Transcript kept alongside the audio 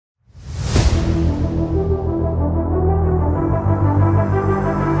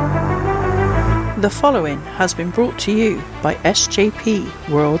The following has been brought to you by SJP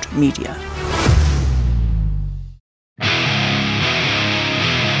World Media.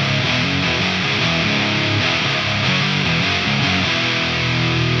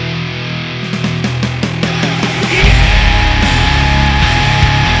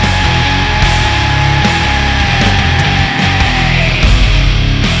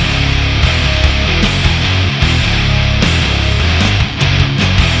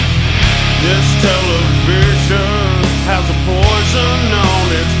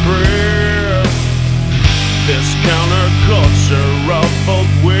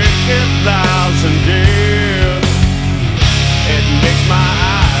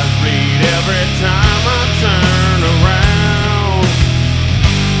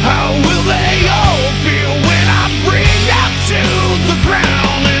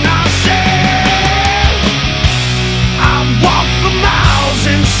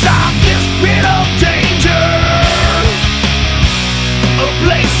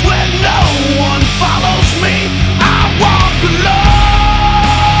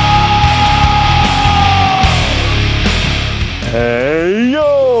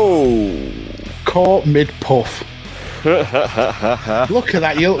 Caught mid-puff. Look at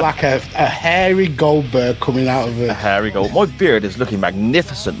that, you look like a hairy Goldberg coming out of it. A hairy gold. My beard is looking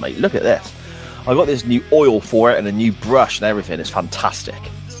magnificent, mate. Look at this. I got this new oil for it and a new brush and everything. It's fantastic.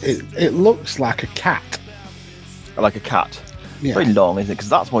 It looks like a cat. Like a cat. Yeah. Very long, isn't it? Because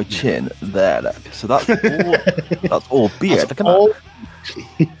that's my chin there. Look. So that's all beard. Look at that.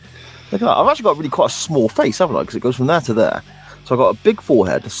 Look at that. I've actually got really quite a small face, haven't I? Because it goes from there to there. So I've got a big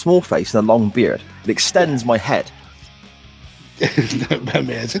forehead, a small face, and a long beard. It extends my head.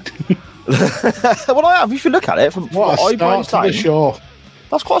 Amazing. Well, I have. If you look at it from eyebrows down, sure.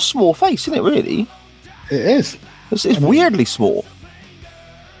 That's quite a small face, isn't it? Really, it is. It's weirdly small.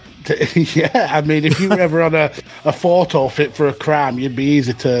 Yeah, I mean, if you were ever on a photo fit for a crime, you'd be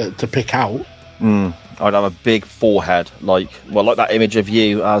easy to pick out. I'd have a big forehead, like that image of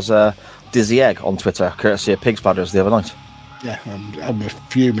you as Dizzy Egg on Twitter, courtesy of Pig Splatters the other night. Yeah, I'm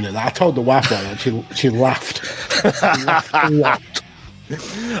fuming at that. I told the wife that, and she laughed. She laughed a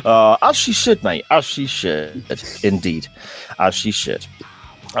lot. As she should, mate. As she should. Indeed. As she should.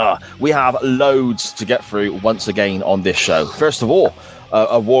 We have loads to get through once again on this show. First of all,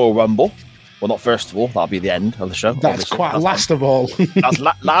 a Royal Rumble. Well, not first of all. That'll be the end of the show. That's quite last of all. That's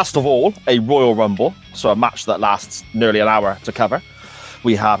last of all, a Royal Rumble. So a match that lasts nearly an hour to cover.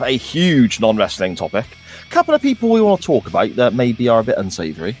 We have a huge non-wrestling topic. Couple of people we want to talk about that maybe are a bit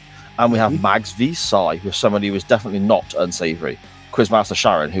unsavoury, and we have Mags v Sai with somebody who is definitely not unsavoury, Quizmaster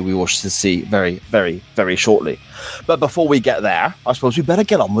Sharon, who we will see very, very, very shortly. But before we get there, I suppose we better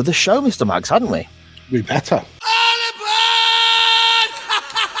get on with the show, Mr. Mags, hadn't we? We better.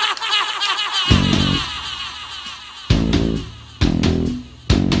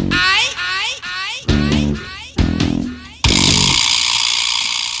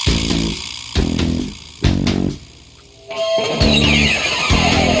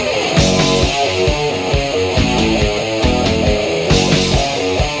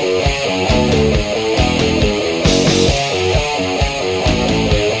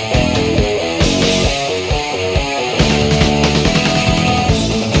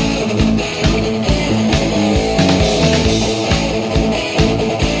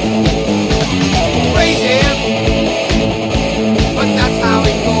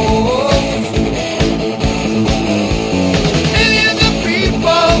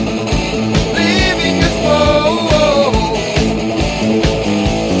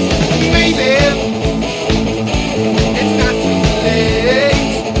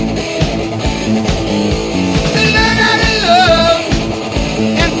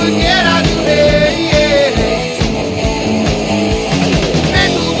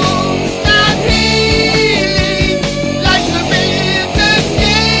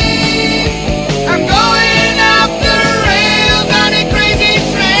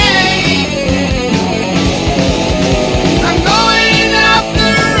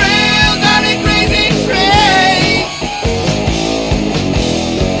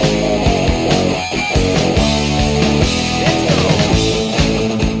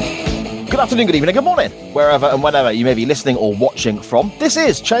 afternoon, good evening, good morning, wherever and whenever you may be listening or watching from. This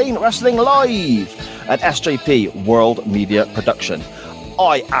is Chain Wrestling Live, an SJP World Media production.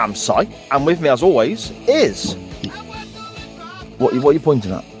 I am Si, and with me as always is... What are you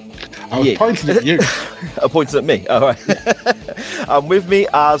pointing at? I was pointing at you. I'm pointing at me, all right. And with me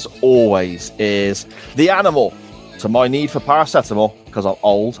as always is the animal to my need for paracetamol because I'm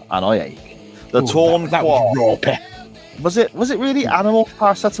old and I ache. The torn that quad. was ropey. Was it really animal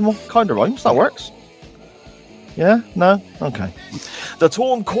paracetamol? Kind of rhymes. That works. Yeah? No? Okay. The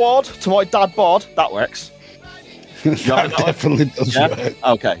torn quad to my dad bod. That works. That definitely does work.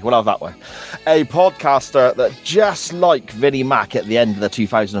 Okay, we'll have that one. A podcaster that, just like Vinnie Mac at the end of the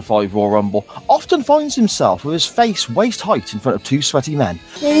 2005 Royal Rumble, often finds himself with his face waist height in front of two sweaty men.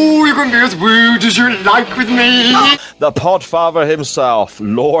 Oh, you can be as rude as you like with me. The podfather himself,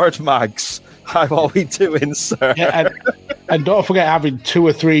 Lord Mags. How are we doing, sir? Yeah, and don't forget having 2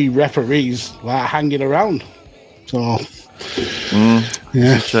 or 3 referees hanging around. So,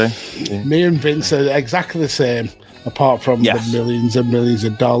 yeah. True. Me and Vince are exactly the same. Apart from the millions and millions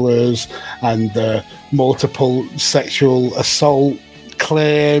of dollars and the multiple sexual assault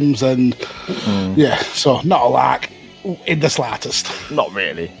claims and so not a lack in the slightest. Not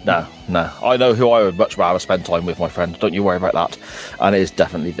really. No. I know who I would much rather spend time with, my friend. Don't you worry about that. And it is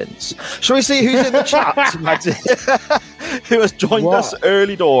definitely Vince. Shall we see who's in the chat? Who has joined us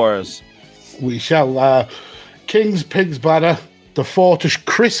early doors? We shall. King's Pig's Bladder, the Fortish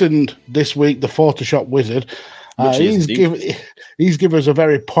christened this week the Photoshop Wizard. He's given us a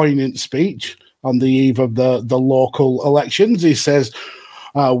very poignant speech on the eve of the local elections. He says,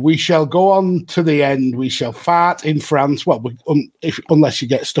 we shall go on to the end. We shall fart in France. Well, unless you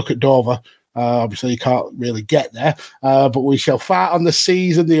get stuck at Dover. Obviously, you can't really get there. But we shall fart on the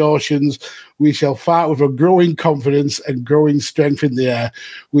seas and the oceans. We shall fart with a growing confidence and growing strength in the air.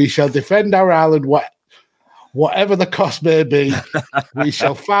 We shall defend our island whatever the cost may be. We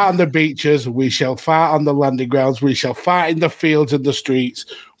shall fart on the beaches. We shall fart on the landing grounds. We shall fart in the fields and the streets.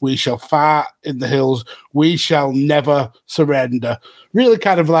 We shall fart in the hills. We shall never surrender. Really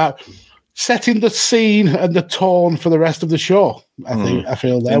kind of like setting the scene and the tone for the rest of the show. I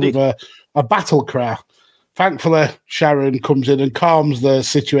feel there Indeed. With a battle cry. Thankfully, Sharon comes in and calms the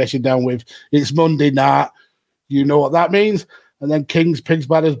situation down with, it's Monday night. You know what that means. And then King's Pigs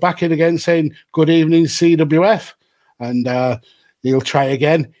Bladder's back in again saying, good evening, CWF. And he'll try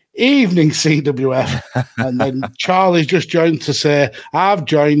again, evening, CWF. And then Charlie's just joined to say, I've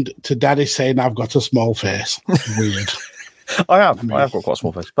joined to Daddy saying I've got a small face. Weird. I have got quite a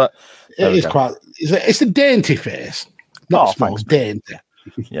small face. But it is quite, it's a dainty face. Not small, it's dainty.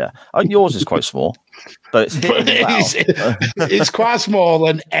 Yeah. Yours is quite small. But it's hidden it's quite small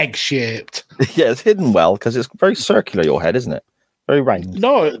and egg-shaped. Yeah, it's hidden well because it's very circular, your head, isn't it? Very round.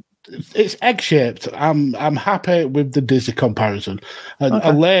 No, it's egg-shaped. I'm happy with the Disney comparison. And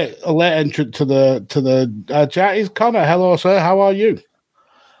a late entrant to the chat is Connor. Hello, sir. How are you?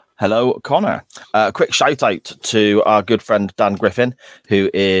 Hello, Connor. Quick shout out to our good friend Dan Griffin, who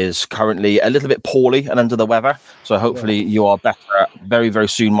is currently a little bit poorly and under the weather. So hopefully you are better very, very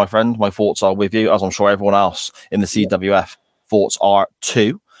soon, my friend. My thoughts are with you, as I'm sure everyone else in the CWF thoughts are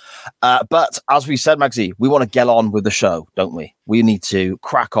too. But as we said, Magsy, we want to get on with the show, don't we? We need to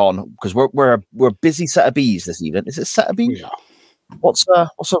crack on because we're a busy set of bees this evening. Is it set of bees? Yeah. What's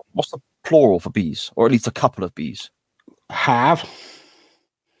the plural for bees, or at least a couple of bees? Hive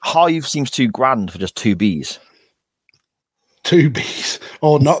seems too grand for just 2 bees. 2 bees,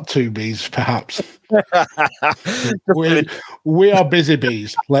 or not 2 bees, perhaps. we are busy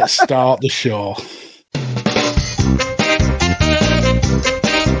bees. Let's start the show.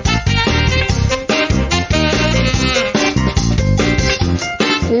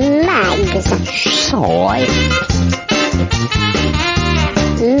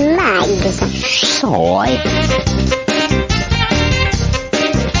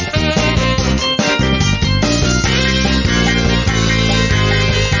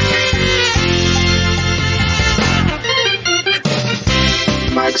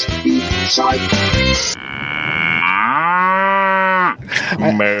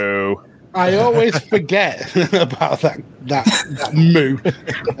 Moo. I always forget about that moo,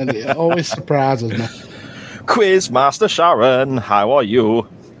 and it always surprises me. Quiz Master Sharon, how are you?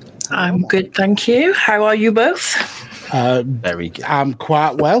 I'm good, thank you. How are you both? Very good. I'm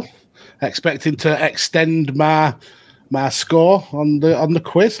quite well. Expecting to extend my score on the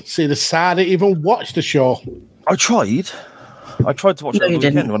quiz. See the side I even watched the show. I tried to watch it over the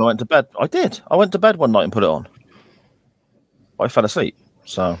weekend when I went to bed. I did. I went to bed one night and put it on. I fell asleep.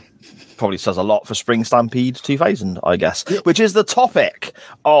 So probably says a lot for Spring Stampede 2000, I guess, which is the topic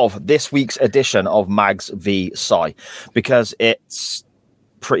of this week's edition of Mags v Sci, because it's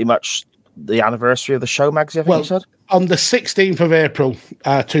pretty much the anniversary of the show, Mags, I think you said? On the 16th of April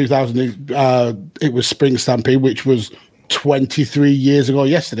 2000, it was Spring Stampede, which was 23 years ago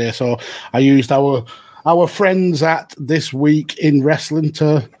yesterday. So I used our friends at This Week in Wrestling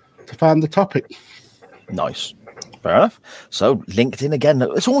to find the topic. Nice. Fair enough. So LinkedIn again.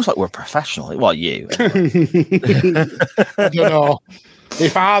 It's almost like we're professional. Well, you. I don't know.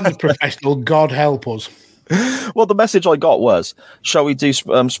 If I'm the professional, God help us. Well, the message I got was, shall we do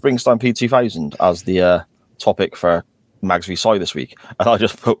Springstime P2000 as the topic for Mags v Sci this week? And I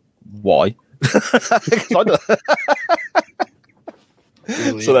just put, why?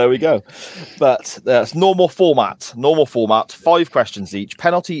 So there we go. But that's normal format. 5 questions each.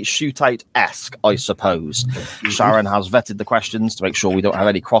 Penalty shootout-esque, I suppose. Sharon has vetted the questions to make sure we don't have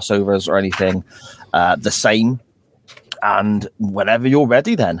any crossovers or anything. The same. And whenever you're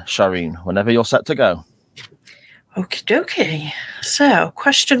ready then, Shireen, whenever you're set to go. Okie dokie. So,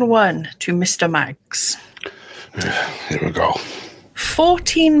 question 1 to Mr. Mags. Here we go.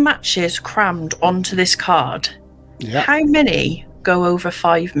 14 matches crammed onto this card. Yep. How many go over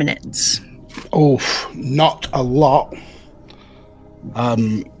 5 minutes? Oh, not a lot.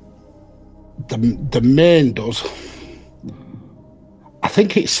 The main does. I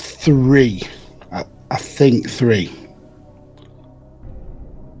think it's 3. I think 3.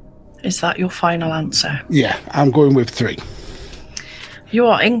 Is that your final answer? Yeah, I'm going with 3. You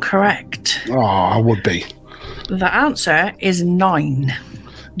are incorrect. Oh, I would be. The answer is 9.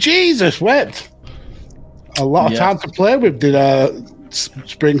 Jesus wept. A lot of time to play with did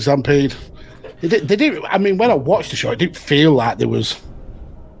Spring Stampede. They didn't. I mean, when I watched the show, it didn't feel like there was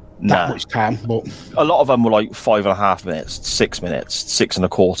that much time. But a lot of them were like 5.5 minutes, 6 minutes, 6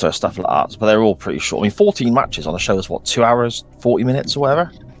 1/4, stuff like that. But they're all pretty short. I mean, 14 matches on the show is what, 2 hours, 40 minutes, or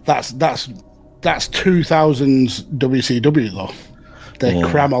whatever. That's 2000's WCW though. They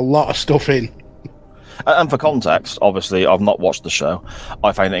cram a lot of stuff in. And for context, obviously, I've not watched the show.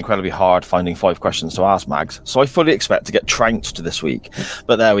 I find it incredibly hard finding 5 questions to ask Mags, so I fully expect to get trounced this week.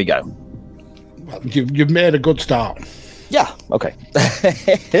 But there we go. Well, you've made a good start. Yeah, okay.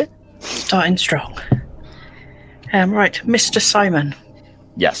 Starting strong. Right, Mr. Simon.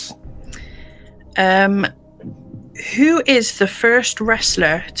 Yes. Who is the first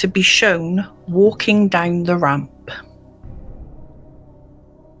wrestler to be shown walking down the ramp?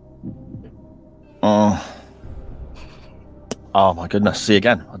 Oh my goodness! See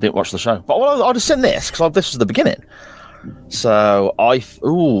again. I didn't watch the show, but I'll just send this because this was the beginning. So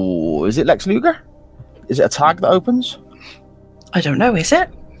is it Lex Luger? Is it a tag that opens? I don't know. Is it?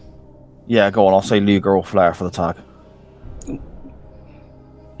 Yeah, go on. I'll say Luger or Flair for the tag.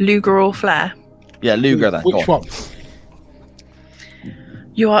 Luger or Flair? Yeah, Luger then. Which one?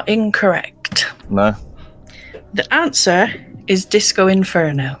 You are incorrect. No. The answer is Disco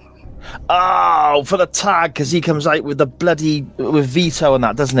Inferno. Oh, for the tag, because he comes out with the with Vito and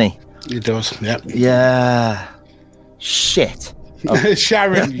that, doesn't he? He does, yep. Yeah. Shit. Oh.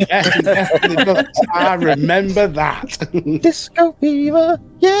 Sharon, yes, I remember that. Disco Fever.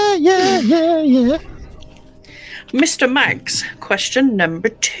 Yeah. Mr. Mags, question number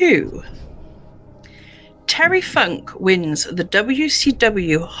 2. Terry Funk wins the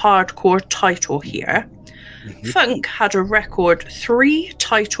WCW Hardcore title here. Funk had a record 3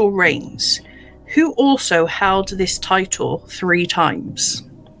 title reigns. Who also held this title 3 times?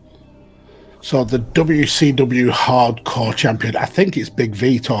 So the WCW Hardcore champion, I think it's Big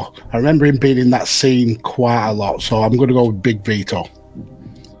Vito. I remember him being in that scene quite a lot, so I'm going to go with Big Vito.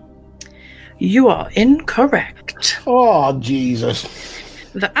 You are incorrect. Oh, Jesus.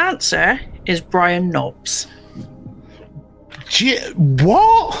 The answer is Brian Knobbs.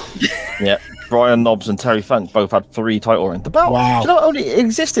 What? Yeah. Brian Knobbs and Terry Funk both had 3 title reigns. The belt, wow. You know, only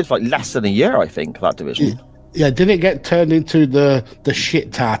existed for like less than a year, I think, that division. Yeah, didn't it get turned into the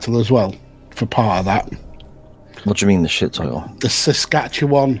shit title as well for part of that? What do you mean, the shit title? The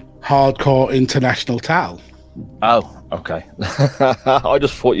Saskatchewan Hardcore International title. Oh, okay. I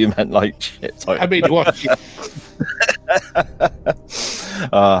just thought you meant like shit title. I mean, it was shit.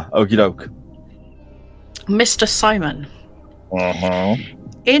 Okie doke. Mr. Simon. Uh-huh.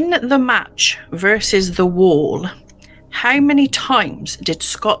 In the match versus The Wall, how many times did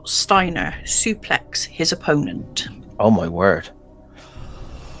Scott Steiner suplex his opponent? Oh my word.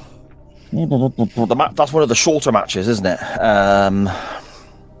 That's one of the shorter matches, isn't it?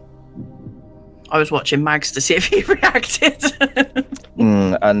 I was watching Mags to see if he reacted.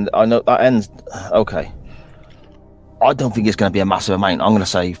 And I know that ends... Okay. I don't think it's going to be a massive amount. I'm going to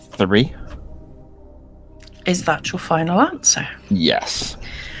say 3. Is that your final answer? Yes.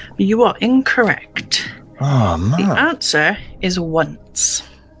 You are incorrect. Oh, man. The answer is once.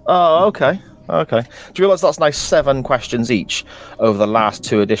 Oh, okay. Okay. Do you realise that's now 7 questions each over the last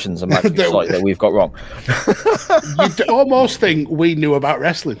 2 editions of Match Site that we've got wrong? You'd almost think we knew about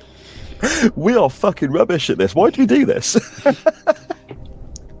wrestling. We are fucking rubbish at this. Why do we do this?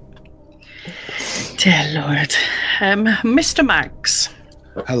 Dear Lord. Mr. Mags.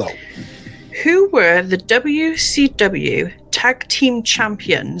 Hello. Who were the WCW Tag Team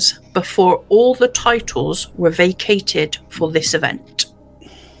Champions before all the titles were vacated for this event?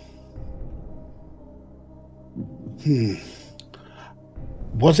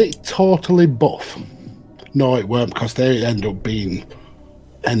 Was it Totally Buff? No, it weren't, because they end up being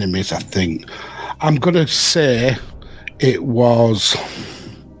enemies, I think. I'm going to say it was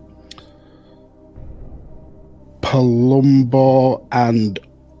Palumbo and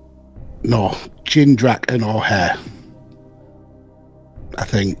Jindrak and O'Hare. I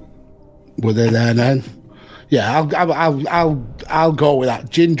think. Were they there then? Yeah, I'll go with that.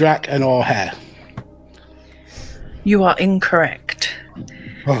 Jindrak and O'Hare. You are incorrect.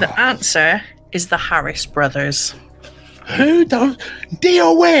 The answer is the Harris brothers. Who does?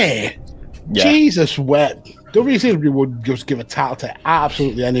 DOA? Yeah. Jesus, wet. WCW would just give a title to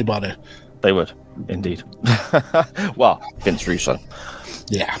absolutely anybody. They would, indeed. Well, Vince Russo.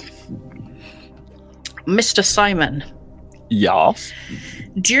 Yeah. Mr. Simon. Yes.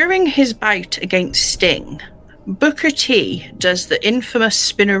 During his bout against Sting, Booker T does the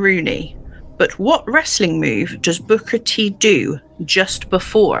infamous spinneroonie, but what wrestling move does Booker T do just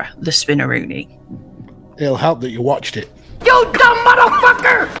before the spinneroonie? It'll help that you watched it. You dumb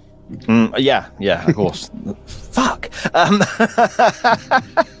motherfucker! Yeah, of course. Fuck.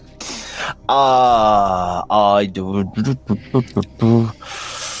 I do.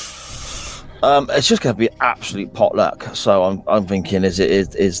 It's just going to be absolute potluck. So I'm thinking, is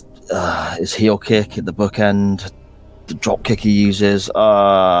heel kick at the bookend, the drop kick he uses?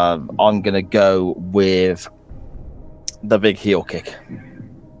 I'm going to go with the big heel kick.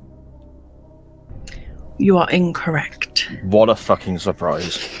 You are incorrect. What a fucking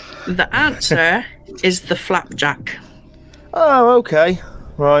surprise! The answer is the flapjack. Oh, okay,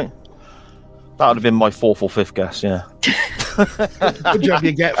 right. That would have been my fourth or fifth guess. Yeah. Good job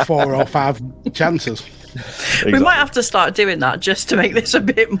you get 4 or 5 chances. Exactly. We might have to start doing that just to make this a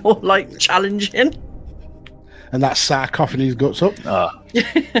bit more challenging. And that's Sark coughing his guts up.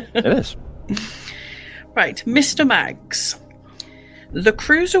 It is. Right, Mr. Mags. The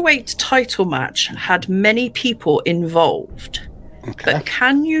Cruiserweight title match had many people involved. Okay. But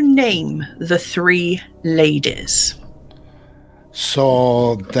can you name the 3 ladies?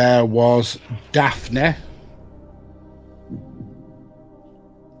 So there was Daphne,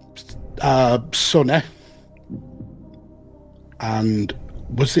 Sunny, and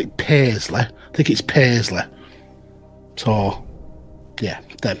was it Paisley? I think it's Paisley. So, yeah,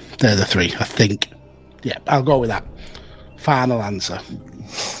 they're the 3, I think. Yeah, I'll go with that. Final answer.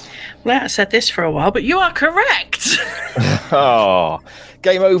 Well, I said this for a while, but you are correct. Oh,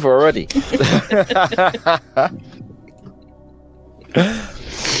 game over already.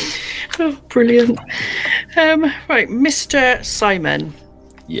 Oh, brilliant. Right, Mr. Simon.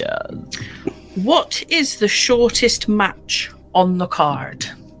 Yeah. What is the shortest match on the card?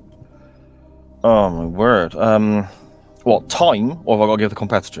 Oh my word. What time, or have I got to give the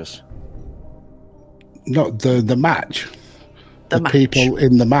competitors? Not the match. The The match. people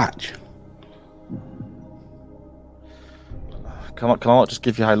in the match. Can I not just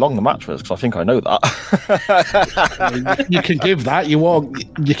give you how long the match was? Because I think I know that. You can give that. You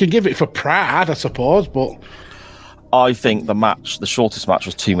can give it for pride, I suppose, but I think the shortest match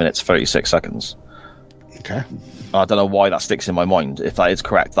was 2 minutes 36 seconds. okay. I don't know why that sticks in my mind. If that is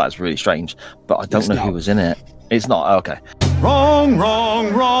correct, that is really strange. But I don't know who was in it. It's not. Okay. Wrong,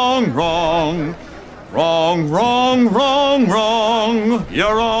 wrong, wrong, wrong. Wrong, wrong, wrong, wrong.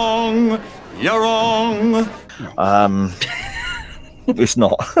 You're wrong. You're wrong. It's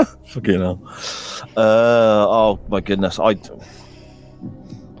not. Fucking hell. Oh my goodness.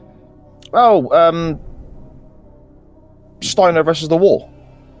 Steiner versus the Wall.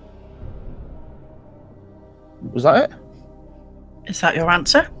 Was that it? Is that your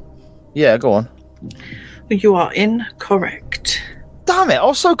answer? Yeah, go on. You are incorrect. Damn it! I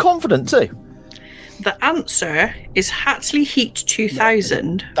was so confident too. The answer is Hatley Heat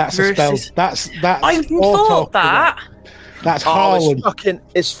 2000 That's versus... a spell. That's I thought that. That's Oh, Harlem.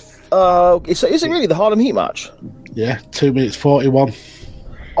 is it really the Harlem Heat match? Yeah, 2 minutes 41.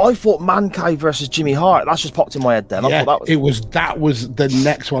 I thought Mankind versus Jimmy Hart. That's just popped in my head then. I Yeah, thought that was that was the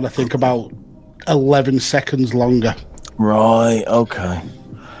next one. I think about 11 seconds longer. right. Okay.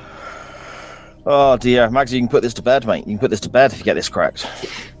 Oh dear, Magsy, you can put this to bed, mate. You can put this to bed if you get this correct.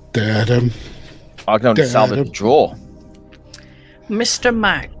 Dadum. I can only salvage a draw. Mr.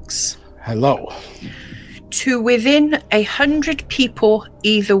 Mags. Hello. To within 100 people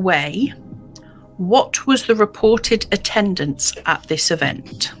either way, what was the reported attendance at this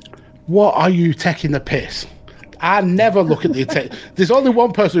event? What are you taking the piss? I never look at the attendance. There's only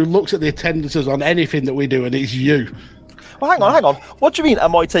one person who looks at the attendances on anything that we do, and it's you. Well, hang on. What do you mean,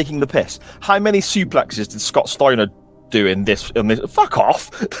 am I taking the piss? How many suplexes did Scott Steiner do in this? Fuck off.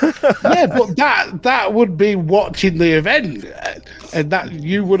 Yeah, but that would be watching the event, and that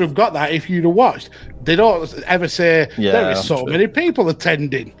you would have got that if you'd have watched. They don't ever say there is so many people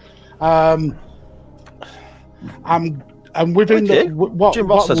attending. I'm within the what Jim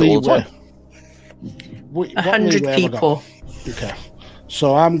Ross says it all the time. 100 people. Okay,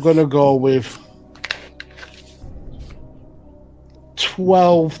 so I'm gonna go with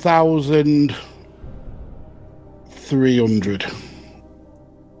 12,300.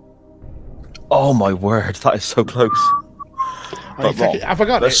 Oh my word, that is so close. I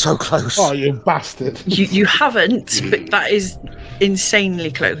forgot. That's so close. Oh, you bastard! You haven't, but that is insanely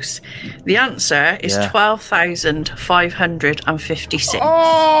close. The answer is 12,556.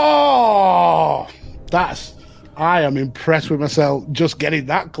 Oh, I am impressed with myself just getting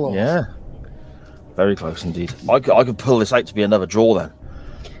that close. Yeah, very close indeed. I could pull this out to be another draw then.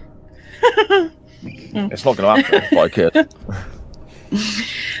 It's not going to happen, but I could.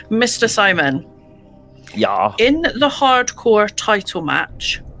 Mr. Simon. Yeah. In the hardcore title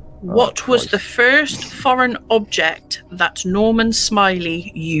match, what was the first foreign object that Norman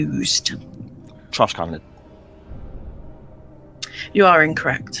Smiley used? Trash can lid. You are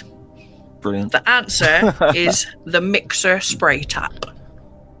incorrect. Brilliant. The answer is the mixer spray tap.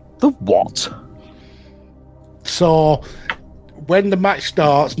 The what? So, when the match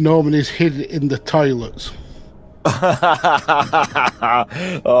starts, Norman is hid in the toilets.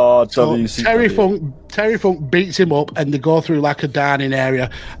 Oh, so Terry Funk beats him up, and they go through like a dining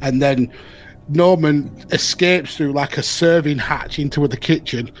area, and then Norman escapes through like a serving hatch into the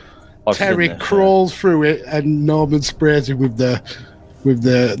kitchen. Terry crawls through it, and Norman sprays him with the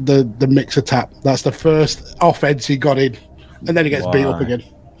mixer tap. That's the first offense he got in, and then he gets beat up again.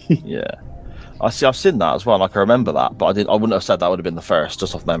 Yeah. I've seen that as well. Like, I remember that, but I wouldn't have said that would have been the first,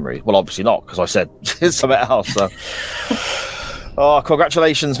 just off memory. Well, obviously not, because I said something else. So. Oh,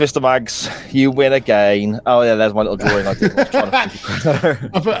 congratulations, Mr. Mags! You win again. Oh yeah, there's my little drawing. I did.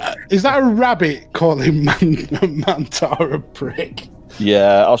 Is that a rabbit calling Mantar a prick?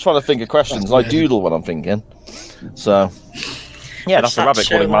 Yeah, I was trying to think of questions. I doodle when I'm thinking. So, yeah, that's a rabbit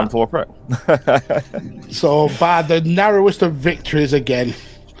calling Mantar a prick. So, by the narrowest of victories again,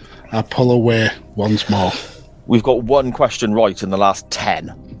 I pull away once more. We've got one question right in the last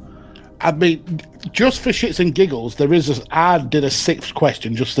 10. I mean, just for shits and giggles, I did a 6th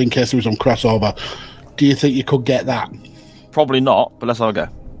question just in case there was some crossover. Do you think you could get that? Probably not, but let's have a go.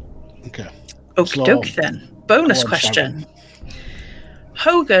 Okay. Okie dokie then. Bonus question.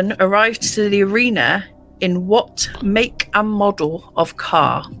 Hogan arrived to the arena in what make and model of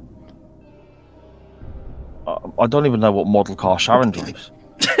car? I don't even know what model car Sharon drives.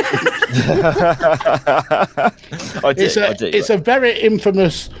 It's a very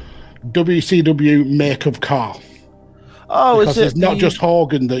infamous WCW make of car. Oh, because it's not just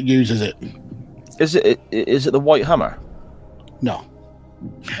Hogan that uses it. Is it the White Hammer? No.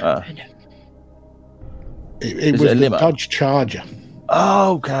 It was the Dodge Charger.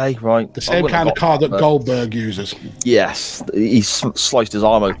 Oh, okay, right. The same kind of car that Goldberg uses. Yes, he sliced his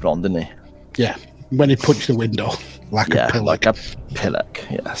arm open on, didn't he? Yeah, when he punched the window. Like a pillock,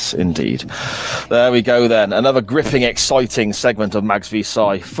 yes, indeed. There we go then. Another gripping, exciting segment of Mags v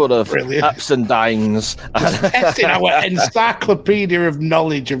Sci, full of ups and downs. Testing our encyclopedia of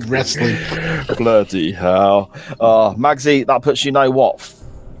knowledge of wrestling. Bloody hell. Magsy, that puts you now, what,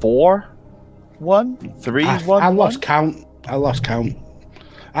 4-1? 3-1? I lost count.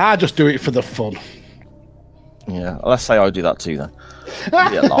 I just do it for the fun. Yeah, let's say I do that too then.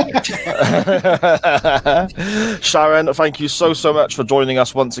 Sharon, thank you so much for joining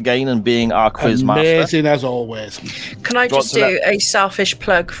us once again and being our quiz master. Amazing as always. Can I just do a selfish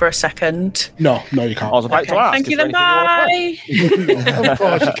plug for a second? No, you can't. I was about to ask. Thank you then, bye. Of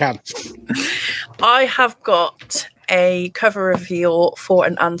course you can. I have got a cover reveal for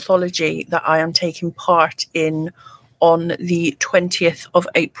an anthology that I am taking part in on the 20th of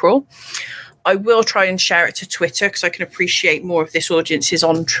April. I will try and share it to Twitter because I can appreciate more of this audience is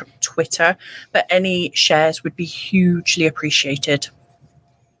on Twitter, but any shares would be hugely appreciated.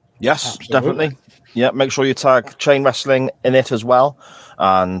 Yes, absolutely. Definitely. Yeah, make sure you tag Chain Wrestling in it as well,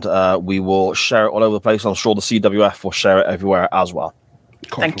 and we will share it all over the place. I'm sure the CWF will share it everywhere as well.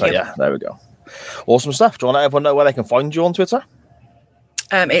 Thank you. Yeah, there we go. Awesome stuff. Do you want to let everyone know where they can find you on Twitter?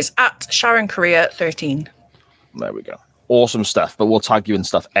 It's at Sharon Korea 13. There we go. Awesome stuff, but we'll tag you and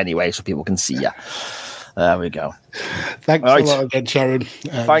stuff anyway so people can see you. There we go. Thanks a lot again, Sharon.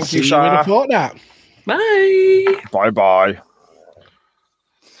 Thank you, Sharon. See you in a fortnight. Bye. Bye-bye.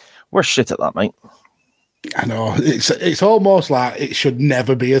 We're shit at that, mate. I know. It's almost like it should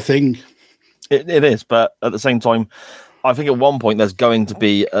never be a thing. It is, but at the same time, I think at one point there's going to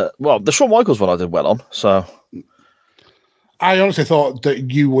be... the Shawn Michaels one I did well on, so... I honestly thought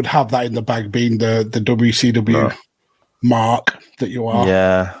that you would have that in the bag, being the WCW mark that you are.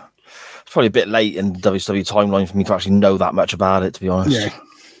 Yeah. It's probably a bit late in the WCW timeline for me to actually know that much about it, to be honest. Yeah.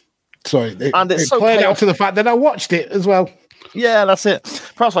 So it so played out to the fact that I watched it as well. Yeah, that's it.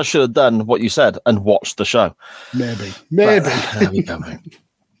 Perhaps I should have done what you said and watched the show. Maybe. But, there we go, mate.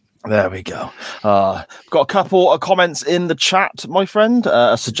 There we go. Got a couple of comments in the chat, my friend.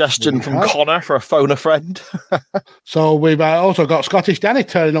 A suggestion from Connor for a phone a friend. So we've also got Scottish Danny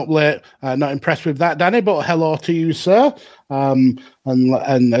turning up late. Not impressed with that, Danny, but hello to you, sir. And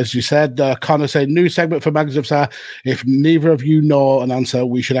as you said, Connor said, new segment for Mags of Star. If neither of you know an answer,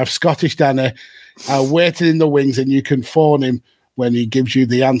 we should have Scottish Danny waiting in the wings, and you can phone him when he gives you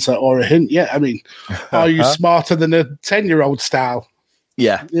the answer or a hint. Yeah, I mean, are you smarter than a 10-year-old style?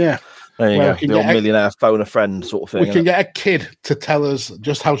 Yeah. Yeah. There you go. The old millionaire phone a friend sort of thing. We can get a kid to tell us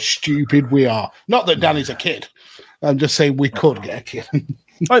just how stupid we are. Not that Danny's a kid. I'm just saying we could get a kid.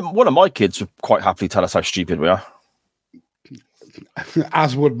 One of my kids would quite happily tell us how stupid we are.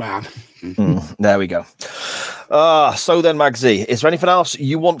 As would man. There we go. So then, Magsy, is there anything else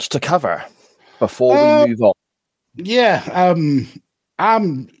you want to cover before we move on? Yeah.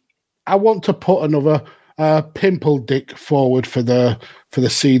 I want to put another pimple dick forward for the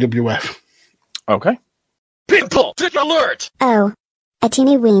CWF. Okay. Pimple dick alert! Oh, a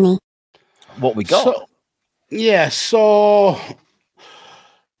teeny weeny. What we got? So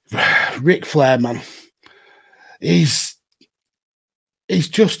Ric Flair, man. He's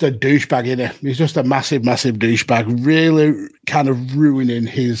just a douchebag, isn't he? He's just a massive, massive douchebag, really kind of ruining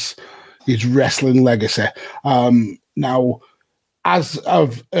his wrestling legacy. Now, as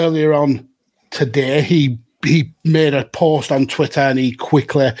of earlier on today, he made a post on Twitter and he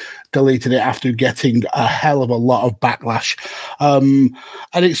quickly deleted it after getting a hell of a lot of backlash. And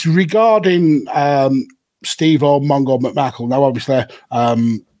it's regarding Steve-O, Mongo McMichael. Now, obviously,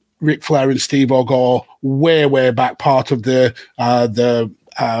 Ric Flair and Steve-O go way, way back, part of the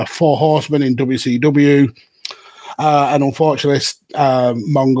Four Horsemen in WCW. And unfortunately,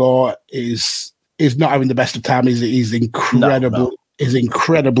 Mongo is not having the best of time. He's incredible. No. Is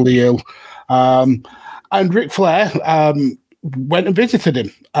incredibly ill. And Ric Flair went and visited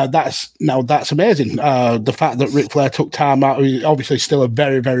him. That's amazing. The fact that Ric Flair took time out, he's obviously still a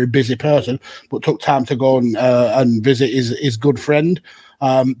very, very busy person, but took time to go and visit his good friend.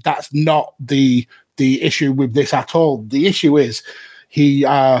 That's not the issue with this at all. The issue is he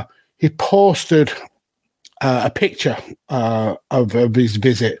posted a picture of his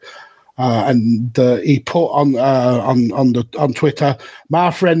visit. And he put on Twitter, "My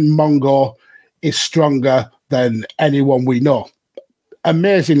friend Mongo is stronger than anyone we know."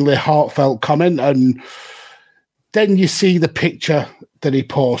 Amazingly heartfelt comment. And then you see the picture that he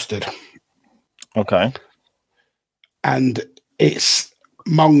posted. Okay. And it's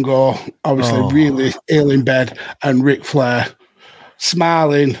Mongo, obviously really ill in bed, and Ric Flair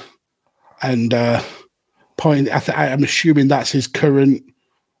smiling and pointing. I'm assuming that's his current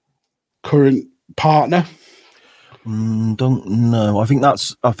partner. Don't know. I think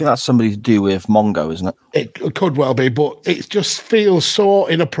that's somebody to do with Mongo, isn't it? It could well be, but it just feels so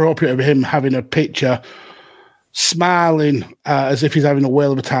inappropriate of him having a picture smiling as if he's having a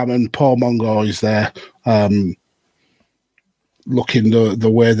whale of a time, and poor Mongo is there looking the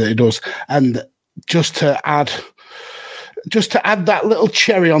way that he does. And just to add that little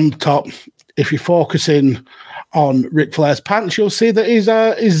cherry on the top, if you're focusing on Ric Flair's pants, you'll see that his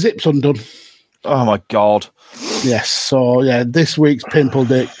zip's undone. Oh my God. Yes. So yeah, this week's pimple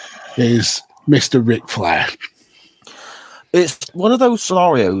dick is Mr. Ric Flair. It's one of those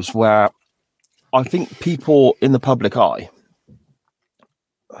scenarios where I think people in the public eye,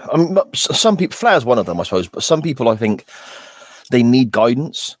 some people, Flair's one of them, I suppose, but some people, I think, they need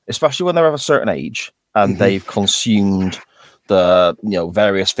guidance, especially when they're of a certain age and they've consumed the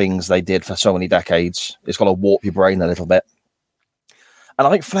various things they did for so many decades. It's got to warp your brain a little bit. And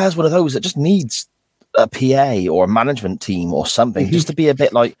I think Flair's one of those that just needs a PA or a management team or something just to be a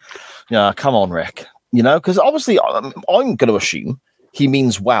bit like, come on, Rick. Because obviously I'm going to assume he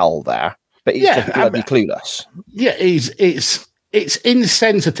means well there, but he's just bloody clueless. Yeah, it's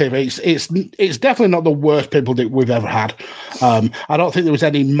insensitive. It's definitely not the worst pimple dick we've ever had. I don't think there was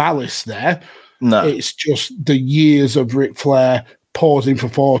any malice there. No, it's just the years of Ric Flair posing for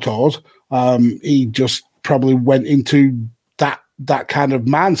photos. He just probably went into that kind of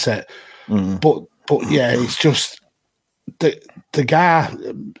mindset. But But yeah, it's just the guy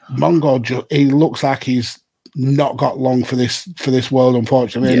Mongo. He looks like he's not got long for this world,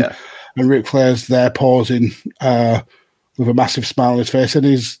 unfortunately. Yeah. And Ric Flair's there pausing with a massive smile on his face and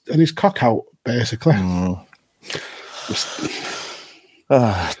his cock out, basically.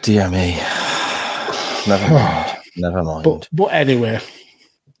 Oh, dear me. Never mind. Never mind. But anyway.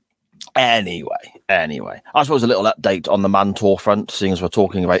 Anyway, I suppose a little update on the Mantor front, seeing as we're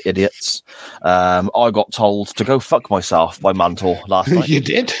talking about idiots. I got told to go fuck myself by Mantor last night. You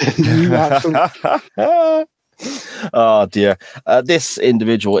did? You absolutely... Oh dear. This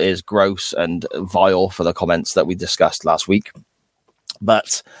individual is gross and vile for the comments that we discussed last week.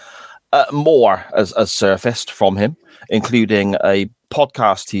 But more has surfaced from him, including a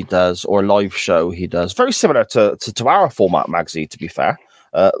podcast he does or a live show he does, very similar to our format, Magsy, to be fair.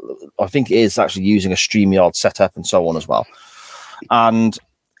 I think it is actually using a StreamYard setup and so on as well. And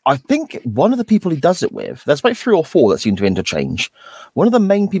I think one of the people he does it with, there's about 3 or 4 that seem to interchange. One of the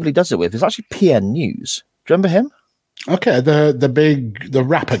main people he does it with is actually PN News. Do you remember him? Okay, the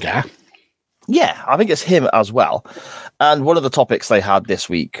rapper guy. Yeah, I think it's him as well. And one of the topics they had this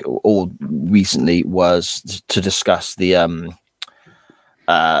week or recently was to discuss the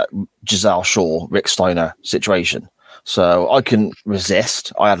Giselle Shaw, Rick Steiner situation. So I couldn't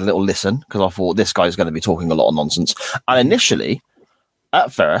resist. I had a little listen because I thought this guy's going to be talking a lot of nonsense. And initially,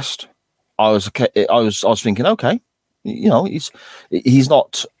 at first, I was thinking, okay, you know, he's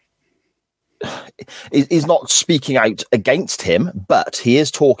not speaking out against him, but he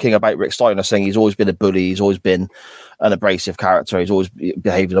is talking about Rick Steiner, saying he's always been a bully, he's always been an abrasive character, he's always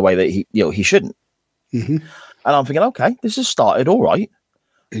behaved in a way that he shouldn't. Mm-hmm. And I'm thinking, okay, this has started all right.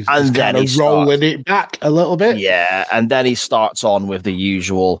 He's then he's rolling it back a little bit. Yeah, and then he starts on with the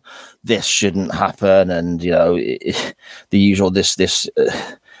usual, this shouldn't happen, and, you know, the usual this.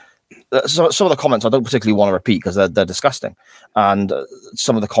 So some of the comments I don't particularly want to repeat because they're disgusting. And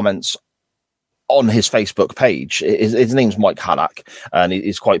some of the comments on his Facebook page, his name's Mike Halleck, and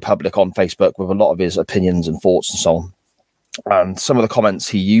he's quite public on Facebook with a lot of his opinions and thoughts and so on. And some of the comments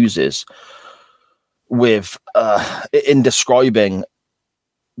he uses with in describing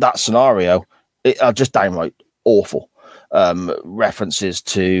that scenario are just downright awful. References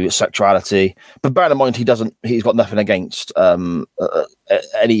to sexuality, but bear in mind he's got nothing against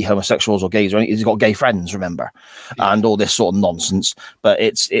any homosexuals or gays or anything. He's got gay friends, remember, and all this sort of nonsense. But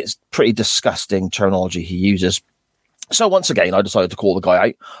it's pretty disgusting terminology he uses. So once again, I decided to call the guy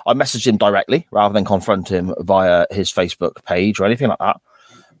out. I messaged him directly rather than confront him via his Facebook page or anything like that.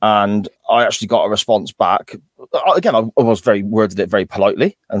 And I actually got a response back. Again, I worded it very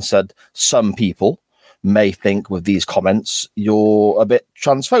politely and said, some people may think with these comments you're a bit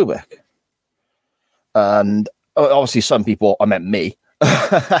transphobic. And obviously some people, I meant me.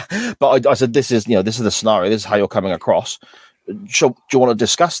 But I said, this is the scenario. This is how you're coming across. Do you want to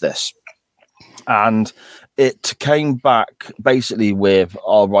discuss this? And it came back basically with,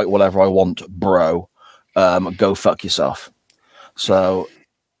 I'll write whatever I want, bro. Go fuck yourself. So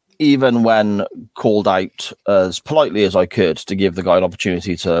even when called out as politely as I could to give the guy an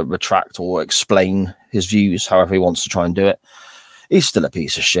opportunity to retract or explain his views, however he wants to try and do it, he's still a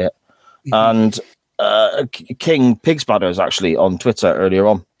piece of shit. Mm-hmm. And King Pigsbladder is actually on Twitter earlier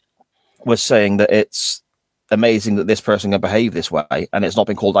on was saying that it's amazing that this person can behave this way and it's not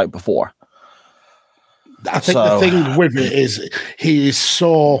been called out before. I think the thing with it is he is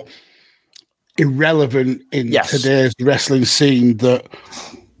so irrelevant in today's wrestling scene that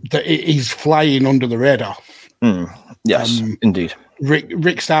he's flying under the radar. Yes, indeed.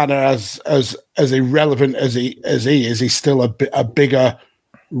 Rick Steiner, as irrelevant as he is, he's still a bigger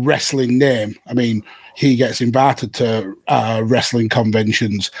wrestling name. I mean, he gets invited to wrestling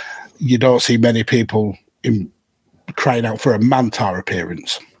conventions. You don't see many people crying out for a Mantar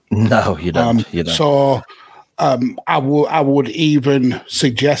appearance. No, you don't. So I would even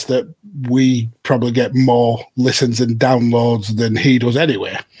suggest that we probably get more listens and downloads than he does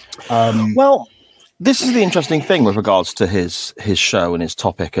anyway. Well, this is the interesting thing with regards to his show and his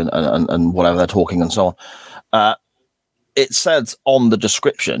topic and whatever they're talking and so on. It says on the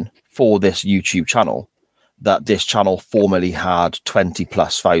description for this YouTube channel that this channel formerly had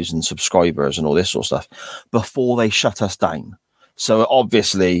 20,000+ subscribers and all this sort of stuff before they shut us down. So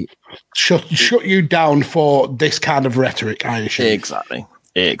obviously shut you down for this kind of rhetoric, I assume.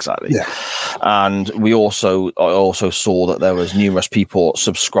 Exactly. Yeah. And I also saw that there was numerous people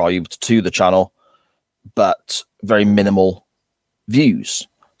subscribed to the channel, but very minimal views.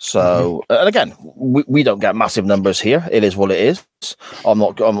 So, and again, we don't get massive numbers here. It is what it is. I'm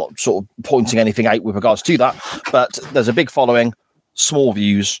not sort of pointing anything out with regards to that, but there's a big following, small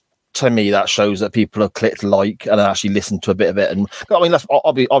views, to me, that shows that people have clicked like and actually listened to a bit of it. And I mean,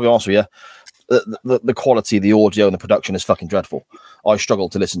 I'll be honest with you. The quality of the audio and the production is fucking dreadful. I struggle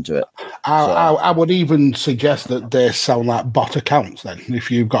to listen to it. I would even suggest that they sound like bot accounts then. If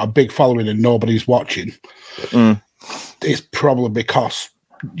you've got a big following and nobody's watching, it's probably because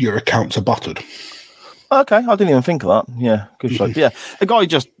your accounts are botted. Okay, I didn't even think of that. Yeah, good shot. Yeah, the guy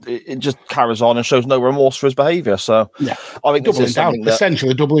just carries on and shows no remorse for his behaviour. So yeah, I think doubling down,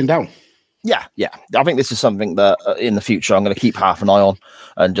 essentially doubling down. Yeah. I think this is something that in the future I'm going to keep half an eye on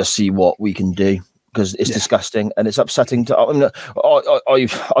and just see what we can do, because it's disgusting and it's upsetting. I don't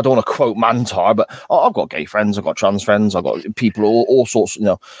want to quote Mantar, but I've got gay friends, I've got trans friends, I've got people all sorts, and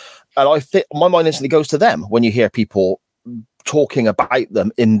I think my mind instantly goes to them when you hear people talking about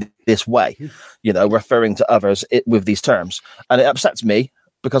them in this way, referring to others with these terms, and it upsets me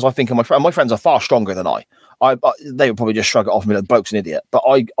because I think of my friends are far stronger than I. They would probably just shrug it off and be like, the bloke's an idiot. But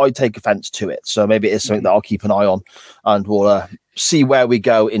I take offence to it. So maybe it is something that I'll keep an eye on, and we'll see where we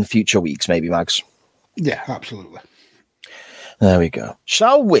go in future weeks, maybe, Mags. Yeah, absolutely. There we go.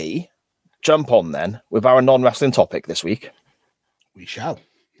 Shall we jump on then with our non-wrestling topic this week? We shall.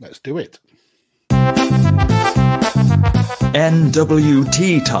 Let's do it.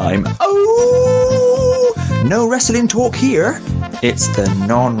 NWT time. Oh! No wrestling talk here. It's the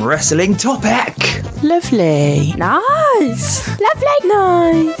non-wrestling topic. Lovely. Nice. Lovely.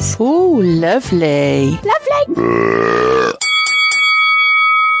 Nice. Oh, lovely. Lovely.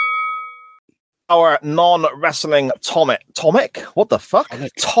 Our non-wrestling Tomic? What the fuck?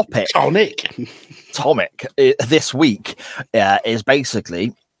 Tomic this week is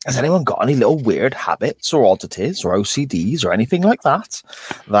basically, has anyone got any little weird habits or oddities or OCDs or anything like that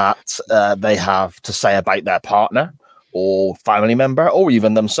they have to say about their partner or family member or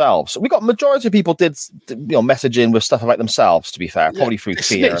even themselves? We got majority of people did message in with stuff about themselves, to be fair, probably through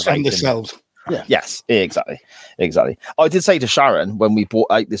fear of themselves. Yeah. Yes, exactly. I did say to Sharon when we brought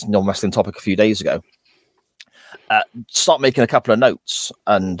out this non-wrestling topic a few days ago, start making a couple of notes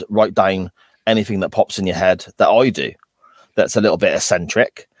and write down anything that pops in your head that I do that's a little bit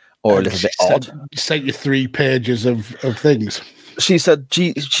eccentric or a little bit odd. Sent you 3 pages of things. She said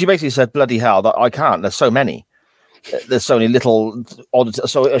she basically said, bloody hell, that I can't. There's so many. There's so many little odd.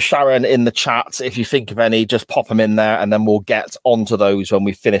 So Sharon in the chat, if you think of any, just pop them in there, and then we'll get onto those when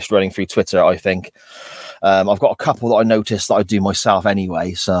we've finished running through Twitter. I think I've got a couple that I noticed that I do myself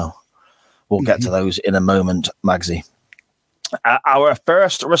anyway, so we'll get to those in a moment, Magsy. Our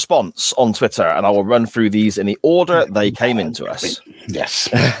first response on Twitter, and I will run through these in the order they came into us. Yes.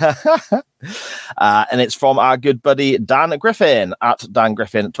 And it's from our good buddy Dan Griffin at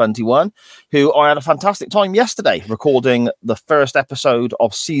DanGriffin21, who I had a fantastic time yesterday recording the first episode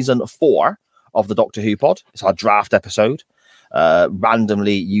of season 4 of the Doctor Who pod. It's our draft episode,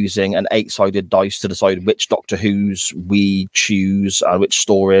 randomly using an 8-sided dice to decide which Doctor Who's we choose and which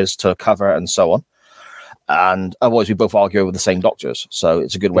stories to cover and so on. And otherwise we both argue over the same doctors, so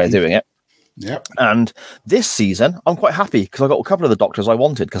it's a good way of doing it. Yep. And this season I'm quite happy because I got a couple of the doctors I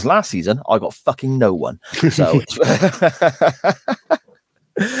wanted, because last season I got fucking no one, so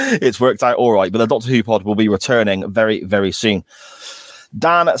it's worked out all right. But the Doctor Who pod will be returning very, very soon.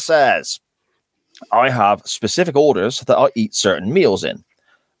 Dan says, I have specific orders that I eat certain meals in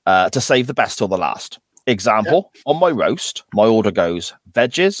to save the best till the last. Example, on my roast, my order goes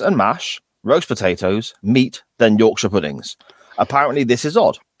veggies and mash, roast potatoes, meat, then Yorkshire puddings. Apparently this is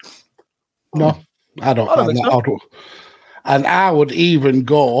odd. No, I don't find that odd. And I would even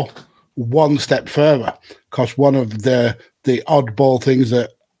go one step further, because one of the oddball things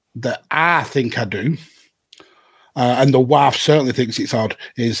that I think I do, and the wife certainly thinks it's odd,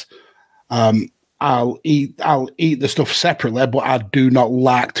 is I'll eat the stuff separately, but I do not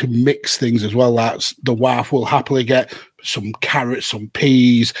like to mix things as well. That's the wife will happily get some carrots, some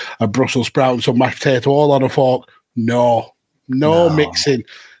peas, a Brussels sprout, and some mashed potato all on a fork. No mixing.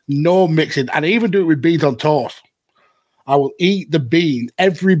 No mixing. And I even do it with beans on toast. I will eat the bean,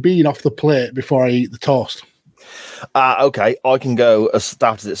 every bean off the plate before I eat the toast. Okay, I can go, as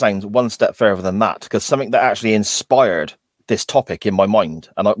daft as it sounds, one step further than that, because something that actually inspired this topic in my mind,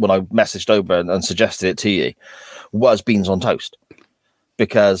 and when I messaged over and suggested it to you, was beans on toast.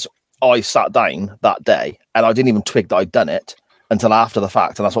 Because I sat down that day and I didn't even twig that I'd done it until after the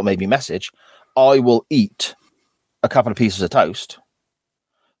fact, and that's what made me message. I will eat a couple of pieces of toast,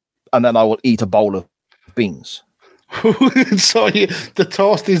 and then I will eat a bowl of beans. So the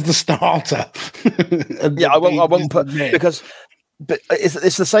toast is the starter. Yeah, I won't put, because but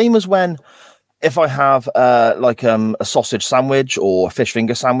it's the same as when, if I have a sausage sandwich or a fish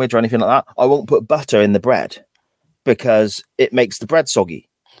finger sandwich or anything like that, I won't put butter in the bread because it makes the bread soggy.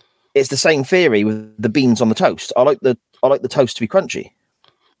 it's the same theory with the beans on the toast. I like the toast to be crunchy.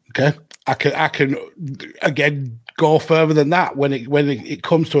 Okay, I can again go further than that. When it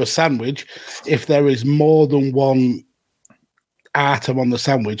comes to a sandwich, if there is more than one atom on the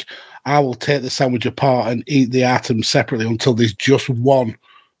sandwich, I will take the sandwich apart and eat the atom separately until there's just one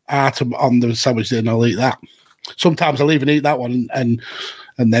atom on the sandwich. Then I'll eat that. Sometimes I'll even eat that one and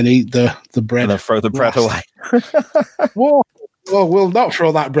then eat the bread. And then throw the bread away. Whoa. Well, we'll not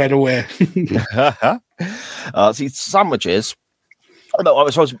throw that bread away. See, sandwiches. No, I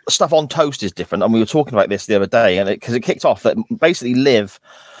suppose stuff on toast is different, and we were talking about this the other day, and because it kicked off that basically Liv,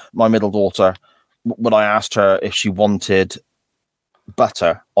 my middle daughter, when I asked her if she wanted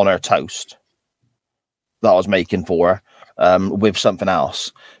butter on her toast that I was making for her with something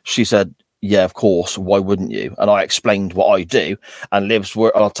else, she said, "Yeah, of course. Why wouldn't you?" And I explained what I do, and Liv's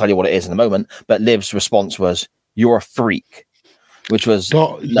I'll tell you what it is in a moment. But Liv's response was, "You're a freak," which was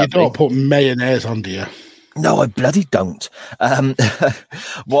you don't put mayonnaise on, do you? No, I bloody don't.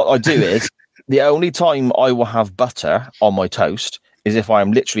 What I do is the only time I will have butter on my toast is if I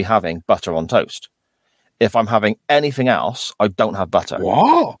am literally having butter on toast. If I'm having anything else, I don't have butter.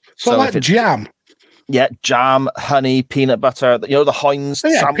 What? So like jam? Yeah, jam, honey, peanut butter. You know the Heinz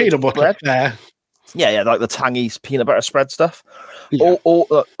sandwich peanut butter. Bread? Yeah, like the tangy peanut butter spread stuff. Yeah.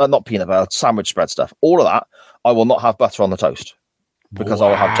 Not peanut butter, sandwich spread stuff. All of that, I will not have butter on the toast because I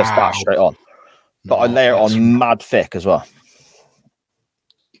will have just that straight on. But I layer it on mad thick as well.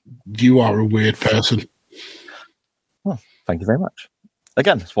 You are a weird person. Oh, thank you very much.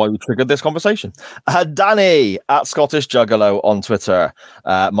 Again, that's why we triggered this conversation. Danny at Scottish Juggalo on Twitter.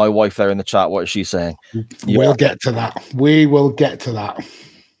 My wife there in the chat, what is she saying? We'll get to that. We will get to that.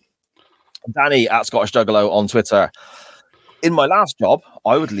 Danny at Scottish Juggalo on Twitter. In my last job,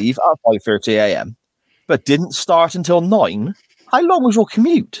 I would leave at 5:30 a.m., but didn't start until 9. How long was your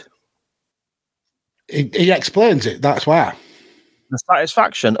commute? He explains it. That's why. The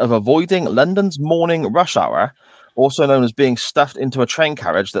satisfaction of avoiding London's morning rush hour, also known as being stuffed into a train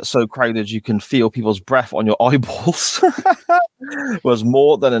carriage that's so crowded you can feel people's breath on your eyeballs, was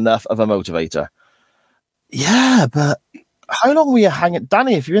more than enough of a motivator. Yeah, but how long were you hanging...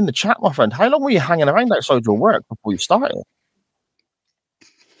 Danny, if you're in the chat, my friend, how long were you hanging around outside your work before you started?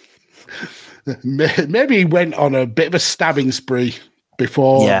 Maybe he went on a bit of a stabbing spree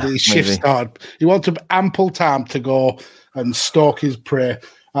before the shift started. He wanted ample time to go and stalk his prey.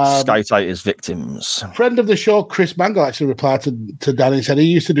 Scout out his victims. Friend of the show, Chris Mangle, actually replied to Danny and said he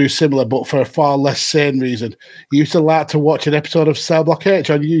used to do similar, but for a far less sane reason. He used to like to watch an episode of Cell Block H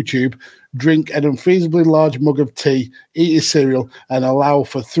on YouTube, drink an unfeasibly large mug of tea, eat his cereal, and allow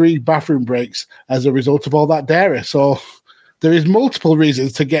for 3 bathroom breaks as a result of all that dairy. So there is multiple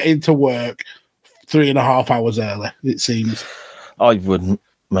reasons to get into work 3.5 hours early, it seems. I wouldn't,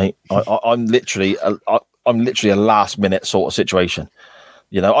 mate. I'm literally a last minute sort of situation.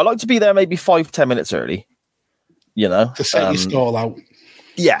 You know, I like to be there maybe 5-10 minutes early. You know, to set your stall out.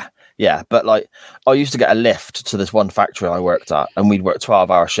 Yeah. But like, I used to get a lift to this one factory I worked at, and we'd work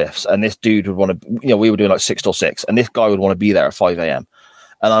 12-hour shifts. And this dude would want to, you know, we were doing like 6 till 6, and this guy would want to be there at 5 a.m.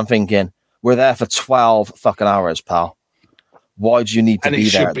 And I'm thinking, we're there for 12 fucking hours, pal. Why do you need to be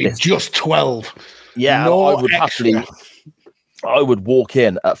there? And it should be just 12. Yeah, no I would happily. I would walk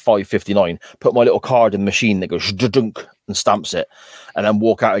in at 5:59, put my little card in the machine that goes dunk and stamps it, and then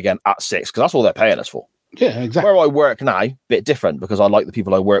walk out again at 6 because that's all they're paying us for. Yeah, exactly. Where I work now, bit different because I like the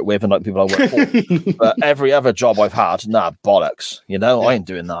people I work with and like the people I work for. But every other job I've had, bollocks. You know, I ain't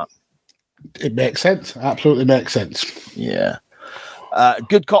doing that. It makes sense. Absolutely makes sense. Yeah.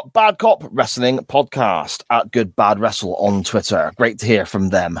 Good Cop, Bad Cop Wrestling Podcast at Good Bad Wrestle on Twitter. Great to hear from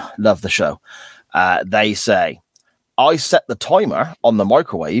them. Love the show. They say, I set the timer on the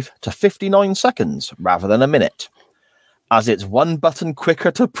microwave to 59 seconds rather than a minute, as it's one button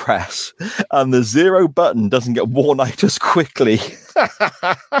quicker to press and the 0 button doesn't get worn out as quickly.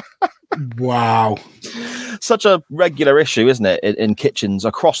 Wow. Such a regular issue, isn't it, in kitchens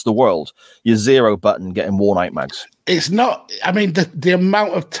across the world? Your 0 button getting worn out, Mags. It's not, I mean, the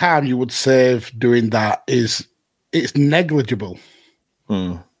amount of time you would save doing that it's negligible.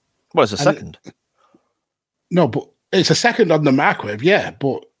 Well, it's a second. No, but it's a second on the microwave, yeah,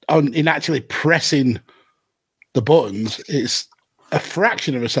 but in actually pressing the buttons, it's a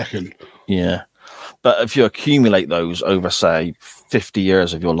fraction of a second. Yeah. But if you accumulate those over, say, 50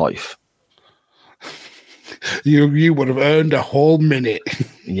 years of your life, you would have earned a whole minute.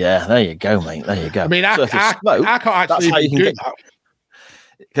 Yeah, there you go, mate. There you go. I mean, I can't actually do that.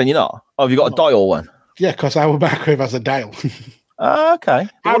 Can you not? Oh, have you got a dial one? Yeah, because our microwave has a dial. Okay.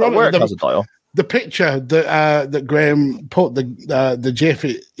 What work has a dial? The picture that Graham put, the GIF,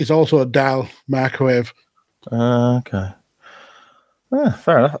 is also a dial microwave. Okay. Yeah,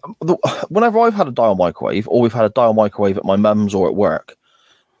 fair enough. Whenever I've had a dial microwave, or we've had a dial microwave at my mum's or at work,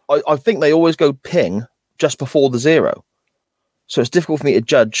 I think they always go ping just before the 0. So it's difficult for me to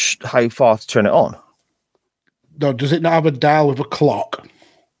judge how far to turn it on. No, does it not have a dial with a clock?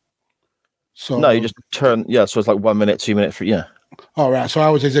 So no, you just turn. Yeah, so it's like 1 minute, 2 minutes, 3. Yeah. All right. So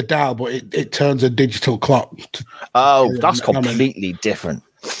ours is a dial, but it turns a digital clock. That's completely different.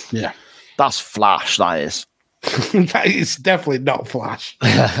 Yeah, that's flash. That is. That is definitely not flash.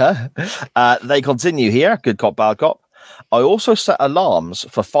 They continue here. Good cop, bad cop. I also set alarms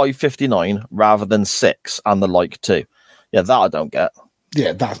for 5:59 rather than 6 and the like too. Yeah, that I don't get.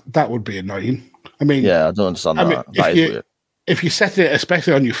 Yeah, that would be annoying. I mean, yeah, I don't understand that. That is weird. If you set it,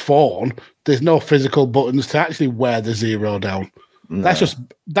 especially on your phone, there's no physical buttons to actually wear the 0 down. No.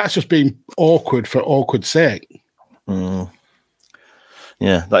 That's just being awkward for awkward's sake. Yeah,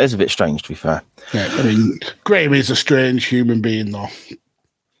 that is a bit strange, to be fair. Yeah, I mean, Graham is a strange human being, though.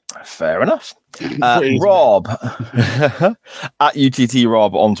 Fair enough. Rob at UTT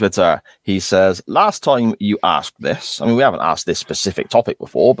Rob on Twitter, he says, last time you asked this, I mean, we haven't asked this specific topic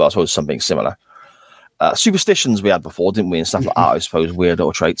before, but I suppose something similar. Superstitions we had before, didn't we? And stuff like that, I suppose, weird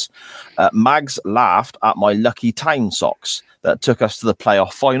little traits. Mags laughed at my lucky town socks that took us to the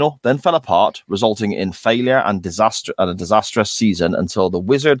playoff final, then fell apart, resulting in failure and a disastrous season until the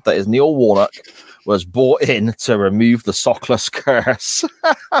wizard that is Neil Warnock was brought in to remove the sockless curse.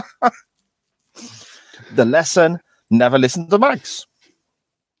 The lesson, never listen to Mags.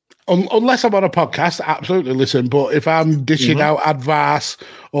 Unless I'm on a podcast, absolutely listen. But if I'm dishing out advice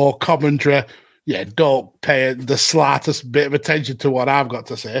or commentary, yeah, don't pay the slightest bit of attention to what I've got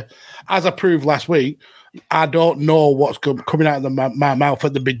to say. As I proved last week, I don't know what's coming out of my mouth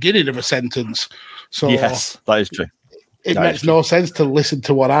at the beginning of a sentence. So yes, that is true. It makes no sense to listen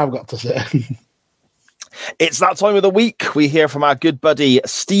to what I've got to say. It's that time of the week. We hear from our good buddy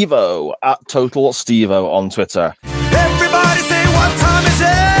Steve-O at Total Steve-O on Twitter. Everybody say, what time is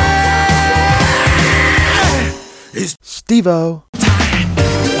it? It's Steve-O.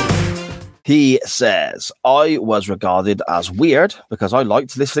 He says, I was regarded as weird because I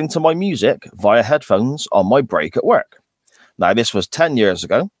liked listening to my music via headphones on my break at work. Now, this was 10 years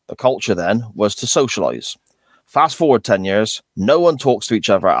ago. The culture then was to socialise. Fast forward 10 years, no one talks to each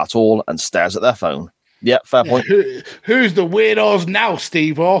other at all and stares at their phone. Yeah, fair point. Who's the weirdos now,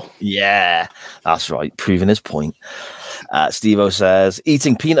 Steve-O? Yeah, that's right, proving his point. Steve-O says,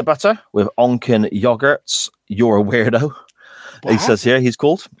 eating peanut butter with Onken yogurts, you're a weirdo. What? He says here, he's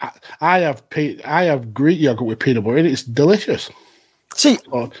called. I have Greek yogurt with peanut butter in it. It's delicious. See,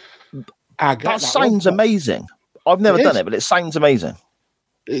 that sounds amazing. I've never done it, but it sounds amazing.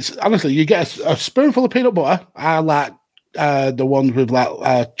 It's honestly, you get a spoonful of peanut butter. I like the ones with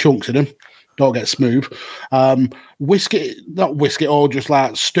like chunks in them. Don't get smooth. Whisk it, or just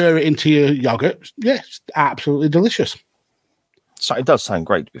like stir it into your yogurt. Yes, absolutely delicious. So it does sound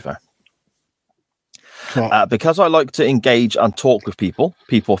great, to be fair. Because I like to engage and talk with people,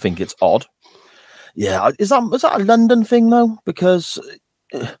 people think it's odd. Yeah, is that a London thing though? Because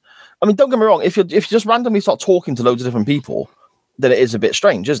I mean, don't get me wrong. If you just randomly start talking to loads of different people, then it is a bit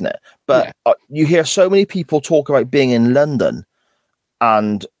strange, isn't it? But you hear so many people talk about being in London,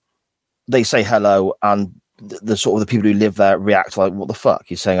 and they say hello, and the sort of the people who live there react like, "What the fuck?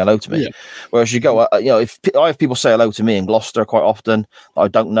 He's saying hello to me." Yeah. Whereas you go, if I have people say hello to me in Gloucester quite often, I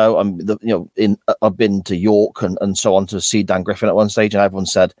don't know. I've been to York and so on to see Dan Griffin at one stage, and everyone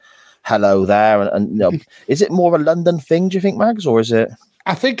said hello there. And is it more of a London thing? Do you think, Mags, or is it?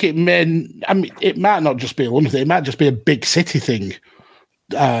 I think it may. I mean, it might not just be a London thing. It might just be a big city thing.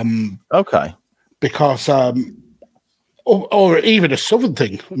 Okay. Because. Or even a southern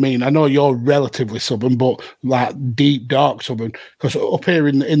thing. I mean, I know you're relatively southern, but like deep, dark southern. Because up here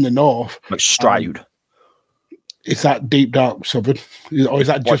in the north, like Stroud, is that deep, dark southern, or is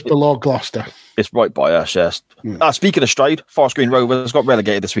that just below Gloucester? It's right by us. Yes. Speaking of Stroud, Forest Green Rovers got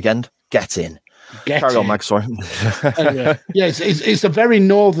relegated this weekend. Get in. Carry on, Mag. Sorry. It's a very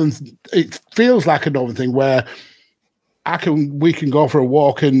northern. It feels like a northern thing where we can go for a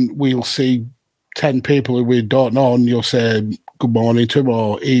walk and we'll see 10 people who we don't know, and you'll say good morning to them,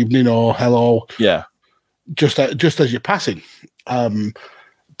 or evening, or hello. Yeah. Just as you're passing. But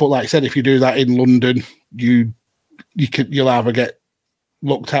like I said, if you do that in London, you'll either get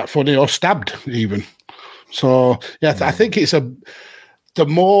looked at funny or stabbed even. So yeah, I think it's the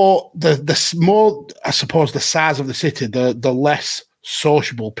more I suppose the size of the city, the less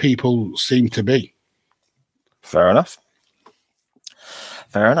sociable people seem to be. Fair enough.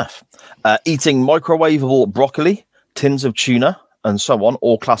 Fair enough. Eating microwavable broccoli, tins of tuna, and so on,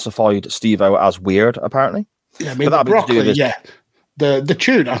 all classified Steve-O as weird, apparently. Yeah, I mean, the broccoli, the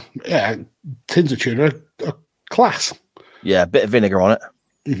tuna, tins of tuna are class. Yeah, a bit of vinegar on it.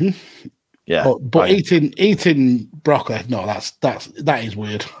 Mm-hmm. Yeah, but eating broccoli, no, that is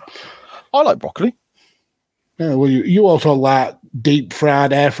weird. I like broccoli. Yeah, well, you also like deep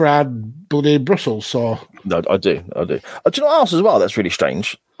fried, air fried bloody Brussels, so no, I do. Do you know what else as well? That's really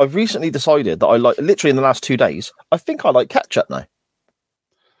strange. I've recently decided that I like, literally in the last 2 days, I think I like ketchup now.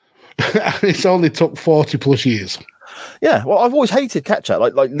 It's only took 40 plus years. Yeah, well, I've always hated ketchup,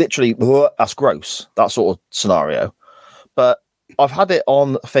 like literally, that's gross, that sort of scenario. But I've had it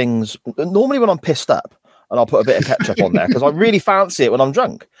on things normally when I'm pissed up, and I'll put a bit of ketchup on there because I really fancy it when I'm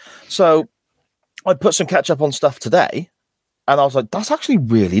drunk. So I put some ketchup on stuff today, and I was like, that's actually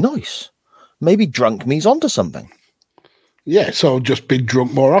really nice. Maybe drunk me's onto something. Yeah, so just be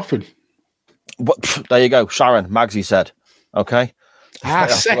drunk more often. But there you go, Sharon, Magsy said. Okay. I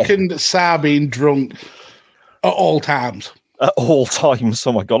second Sar being drunk at all times. At all times.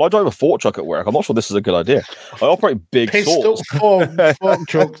 Oh my God. I drive a fork truck at work. I'm not sure this is a good idea. I operate big saws. Fork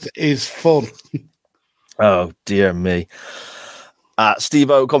trucks is fun. Oh, dear me.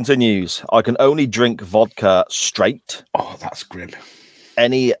 Steve-O continues. I can only drink vodka straight. Oh, that's grim.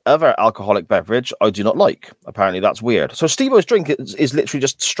 Any other alcoholic beverage I do not like. Apparently that's weird. So Steve-O's drink is literally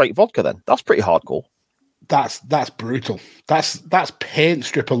just straight vodka then. That's pretty hardcore. That's brutal. That's paint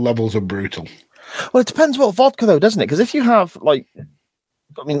stripper levels of brutal. Well, it depends what vodka though, doesn't it? Because if you have I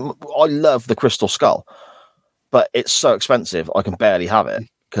love the Crystal Skull, but it's so expensive I can barely have it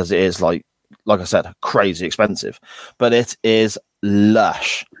because it is like I said, crazy expensive. But it is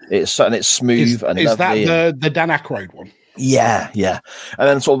lush. It's smooth and is lovely. Is that the Dan Aykroyd one? Yeah. And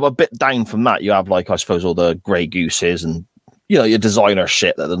then sort of a bit down from that, you have I suppose all the Grey Gooses and your designer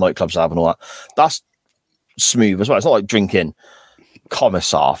shit that the nightclubs have and all that. That's smooth as well. It's not like drinking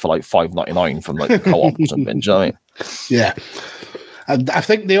Commissar for $5.99 from the co-op or something. Do you know what I mean? Yeah. And I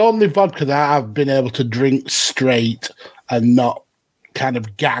think the only vodka that I've been able to drink straight and not kind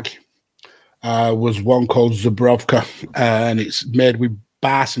of gag was one called Zubrovka, and it's made with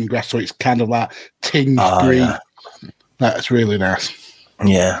Barson grass, so it's kind of like tinged green. Yeah. That's really nice.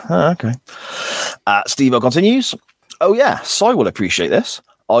 Yeah. Okay. Steve-O continues. Oh, yeah. Si will appreciate this.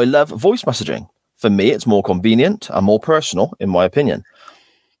 I love voice messaging. For me, it's more convenient and more personal, in my opinion.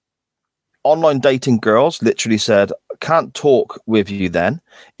 Online dating girls literally said, can't talk with you then,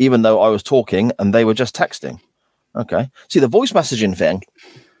 even though I was talking and they were just texting. Okay. See, the voice messaging thing,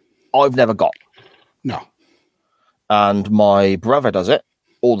 I've never got. No. And my brother does it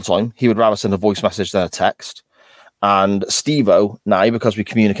all the time. He would rather send a voice message than a text. And Steve-O now, because we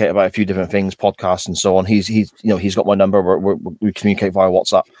communicate about a few different things, podcasts and so on, he's got my number. We communicate via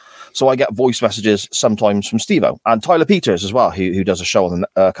WhatsApp. So I get voice messages sometimes from Steve-O and Tyler Peters as well, who does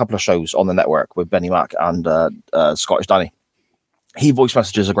a couple of shows on the network with Benny Mac and Scottish Danny. He voice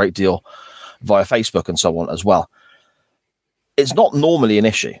messages a great deal via Facebook and so on as well. It's not normally an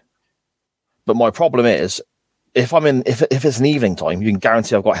issue, but my problem is if it's an evening time, you can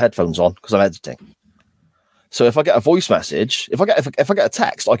guarantee I've got headphones on because I'm editing. So if I get a voice message, if I get a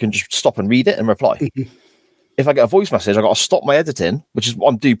text, I can just stop and read it and reply. If I get a voice message, I've got to stop my editing, which is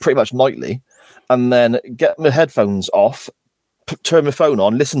what I do pretty much nightly, and then get my headphones off, turn my phone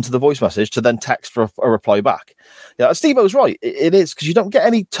on, listen to the voice message to then text for a reply back. Yeah, Steve-O's right. It is because you don't get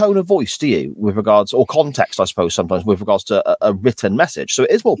any tone of voice, do you, with regards, or context, I suppose, sometimes with regards to a written message. So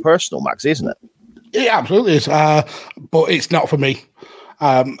it is more personal, Max, isn't it? It absolutely is, but it's not for me.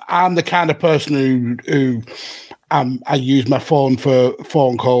 I'm the kind of person who I use my phone for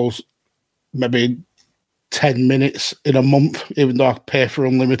phone calls, maybe 10 minutes in a month, even though I pay for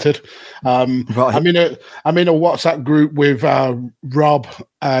unlimited. Right. I'm in a WhatsApp group with Rob,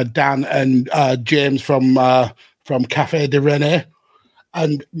 Dan, and James from Café de René.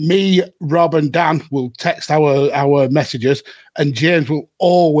 And me, Rob, and Dan will text our messages, and James will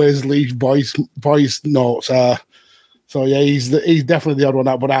always leave voice notes. So yeah, he's definitely the odd one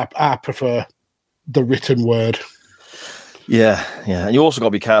out, but I prefer the written word. Yeah. And you also got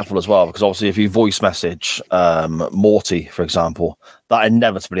to be careful as well, because obviously if you voice message Morty, for example, that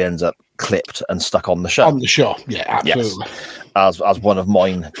inevitably ends up clipped and stuck on the show. On the show, yeah, absolutely. Yes. As one of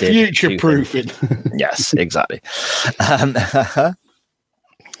mine did. Future-proofing. Yes, exactly.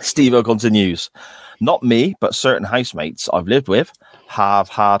 Steve-O continues. Not me, but certain housemates I've lived with have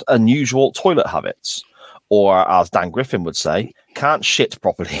had unusual toilet habits. Or, as Dan Griffin would say, can't shit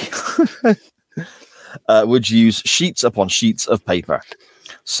properly. Would use sheets upon sheets of paper.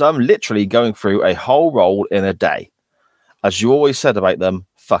 Some literally going through a whole roll in a day. as you always said about them,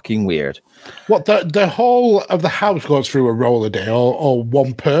 fucking weird. What, the whole of the house goes through a roll a day, or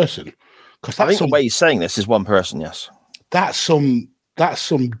one person? Because I think the way he's saying this is one person. Yes, that's some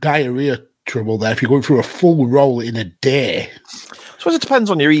diarrhea trouble there. If you're going through a full roll in a day, I suppose it depends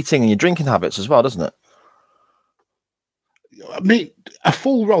on your eating and your drinking habits as well, doesn't it? I mean, a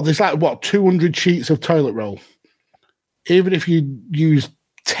full roll. There's like what 200 sheets of toilet roll. Even if you use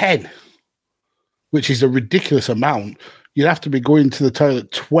 10, which is a ridiculous amount, you'd have to be going to the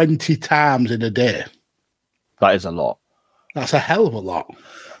toilet 20 times in a day. That is a lot. That's a hell of a lot.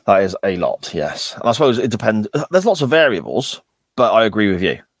 That is a lot, yes. And I suppose it depends. There's lots of variables, but I agree with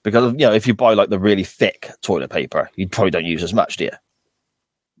you. Because, if you buy like the really thick toilet paper, you probably don't use as much, do you?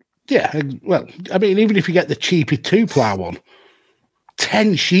 Yeah, well, I mean, even if you get the cheapy 2-ply one,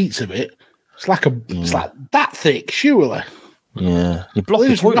 10 sheets of it, it's like that thick, surely. Yeah. You block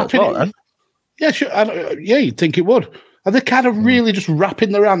the toilet as well, then. Yeah, sure. You'd think it would. Are they kind of really just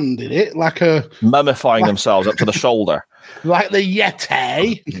wrapping their hand in it like a... Mummifying themselves up to the shoulder. Like the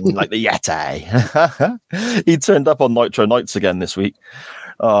Yeti. Like the Yeti. He turned up on Nitro Nights again this week.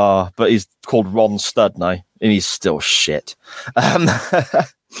 But he's called Ron Stud now, and he's still shit.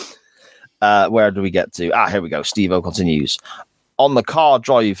 Where do we get to? Here we go. Steve-O continues. On the car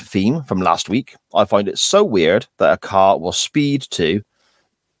drive theme from last week, I find it so weird that a car will speed to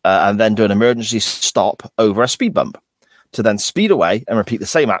and then do an emergency stop over a speed bump to then speed away and repeat the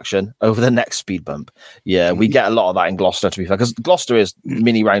same action over the next speed bump. Yeah, we get a lot of that in Gloucester, to be fair, because Gloucester is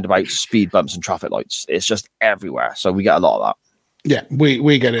mini roundabouts, speed bumps and traffic lights. It's just everywhere. So we get a lot of that. Yeah,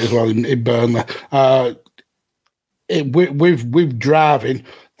 we get it as well in Burnley. With driving,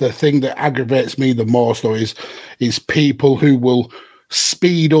 the thing that aggravates me the most, though, is people who will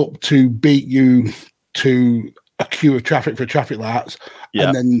speed up to beat you to a queue of traffic for traffic lights,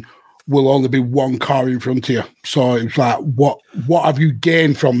 and then will only be one car in front of you. So it's like, what have you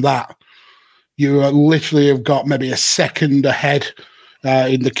gained from that? You literally have got maybe a second ahead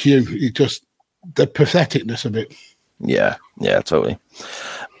in the queue. It's just the patheticness of it. Yeah, totally.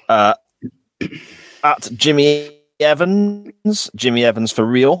 At Jimmy Evans for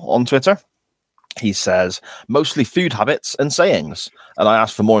real on Twitter, he says mostly food habits and sayings, and I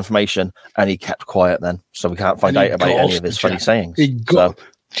asked for more information and he kept quiet then, so we can't find out about any of his funny sayings.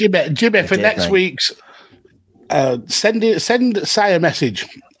 Jimmy, for next week's send Si a message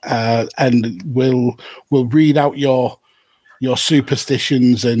and we'll read out your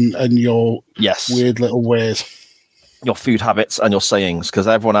superstitions and your weird little ways, your food habits and your sayings, because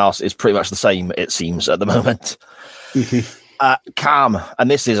everyone else is pretty much the same, it seems, at the moment. Cam,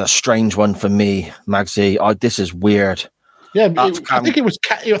 and this is a strange one for me, Magsy. This is weird. Yeah, I think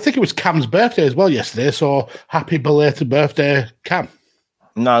it was Cam's birthday as well yesterday. So happy belated birthday, Cam.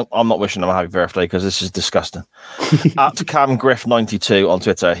 No, I'm not wishing him a happy birthday because this is disgusting. At Cam Griff 92 on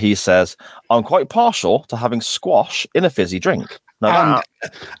Twitter, he says, "I'm quite partial to having squash in a fizzy drink." Now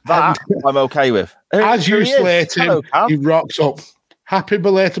that I'm okay with. As you slate him, he rocks up. Happy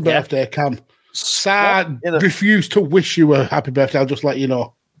belated birthday, Cam. Sad, refuse to wish you a happy birthday. I'll just let you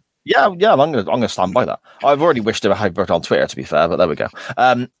know. Yeah, I'm gonna stand by that. I've already wished him a happy birthday on Twitter, to be fair, but there we go.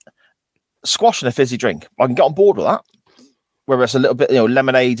 Squash and a fizzy drink. I can get on board with that. Whether it's a little bit,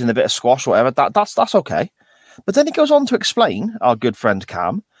 lemonade and a bit of squash, or whatever, that's okay. But then he goes on to explain, our good friend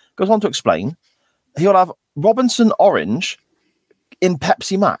Cam goes on to explain, he'll have Robinson Orange in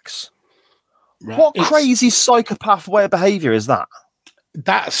Pepsi Max. Right. What crazy psychopath way of behaviour is that?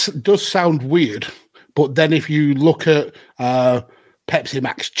 That does sound weird, but then if you look at Pepsi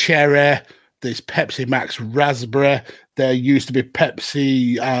Max Cherry, there's Pepsi Max Raspberry, there used to be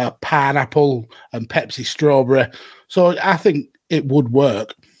Pepsi Pineapple and Pepsi Strawberry, so I think it would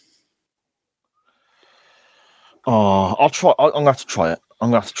work. I'll try. I'm going to have to try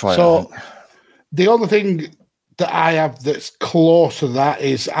it. So the only thing that I have that's close to that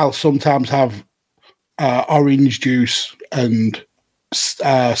is I'll sometimes have orange juice and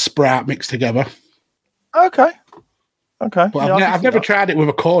Sprite mixed together. Okay. But I've never tried it with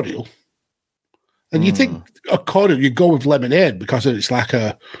a cordial. And you think a cordial, you go with lemonade because it's like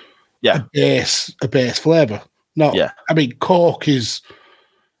a base flavour. No, I mean Coke it's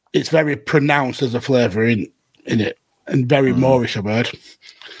very pronounced as a flavour in it, and very Moorish, I've heard.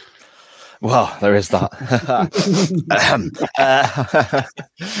 Well, there is that.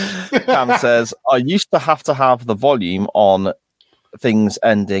 Cam says, I used to have the volume on things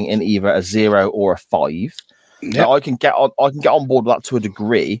ending in either a 0 or a 5. Yep. Now, I can get on board with that to a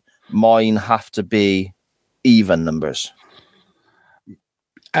degree. Mine have to be even numbers.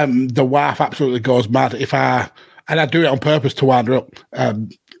 The wife absolutely goes mad and I do it on purpose to wind her up.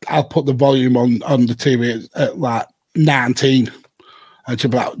 I'll put the volume on the TV at like 19. And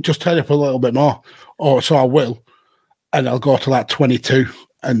she'll be like, just turn up a little bit more. Or so I will. And I'll go to like 22.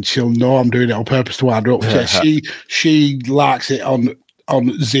 And she'll know I'm doing it on purpose to wind her up. Yeah, she likes it on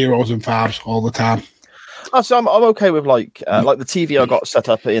zeros and fives all the time. Oh, so I'm okay with like the TV I got set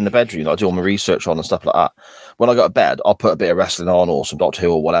up in the bedroom that I do all my research on and stuff like that. When I go to bed, I'll put a bit of wrestling on or some Doctor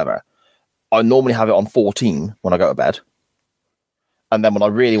Who or whatever. I normally have it on 14 when I go to bed. And then when I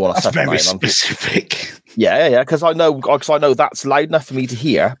really want to separate, very specific. Yeah, because I know that's loud enough for me to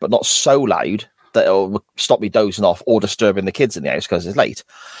hear, but not so loud that it'll stop me dozing off or disturbing the kids in the house because it's late.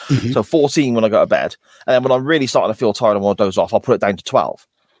 Mm-hmm. So 14 when I go to bed, and then when I'm really starting to feel tired and want to doze off, I'll put it down to 12.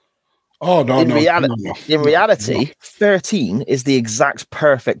 Oh no! In reality, 13 is the exact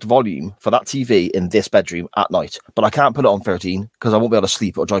perfect volume for that TV in this bedroom at night. But I can't put it on 13 because I won't be able to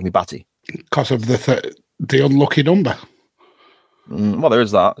sleep. It'll drive me batty. Because of the unlucky number. Well, there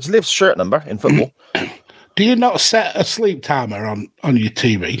is that. It's Liv's shirt number in football. Do you not set a sleep timer on your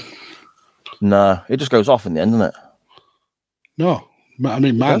TV? No, it just goes off in the end, doesn't it? No, I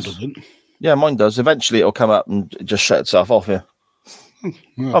mean mine doesn't. Yeah, mine does. Eventually, it'll come up and just shut itself off. Yeah.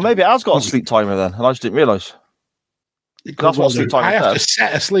 Oh, maybe it has got a sleep timer then, and I just didn't realise. That's what sleep timer does. I have to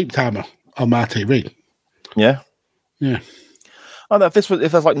set a sleep timer on my TV. Yeah. Yeah. I know if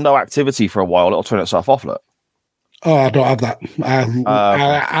there's like no activity for a while, it'll turn itself off. Look. Oh, I don't have that.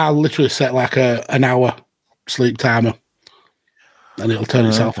 I literally set like an hour sleep timer, and it'll turn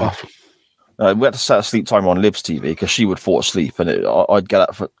itself off. We had to set a sleep timer on Liv's TV because she would fall asleep, and I'd go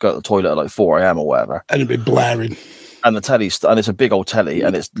to the toilet at like 4 a.m. or whatever, and it'd be blaring. And the telly's and it's a big old telly,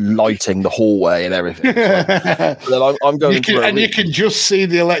 and it's lighting the hallway and everything. So then I'm going, you can just see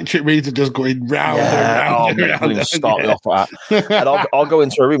the electric meter just going round and round. Start me off like that. And I'll go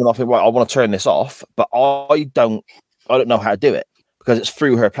into a room and I think, right, I want to turn this off, but I don't know how to do it because it's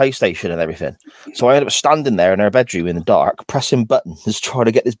through her PlayStation and everything. So I ended up standing there in her bedroom in the dark, pressing buttons, trying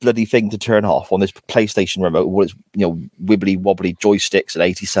to get this bloody thing to turn off on this PlayStation remote with its, wibbly wobbly joysticks and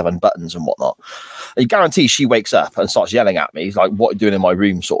 87 buttons and whatnot. And you guarantee she wakes up and starts yelling at me, like, "What are you doing in my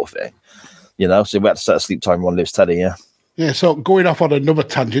room?" sort of thing. So we had to set a sleep timer on Liv's telly. Yeah. Yeah. So going off on another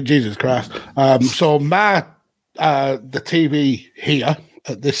tangent, Jesus Christ. So my the TV here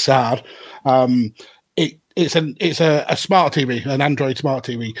at this side, It's a smart TV, an Android smart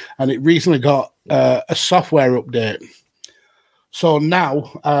TV, and it recently got a software update. So now,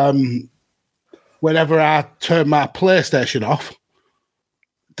 whenever I turn my PlayStation off,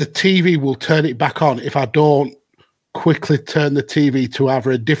 the TV will turn it back on if I don't quickly turn the TV to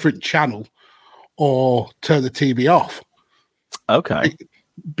either a different channel or turn the TV off. Okay.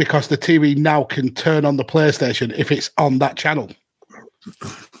 Because the TV now can turn on the PlayStation if it's on that channel.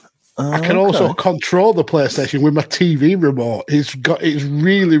 I can also control the PlayStation with my TV remote. It's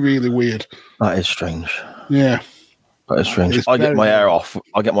really, really weird. That is strange. Yeah. That is strange. I get my air off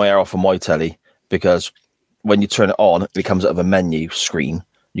on my telly because when you turn it on, it comes out of a menu screen.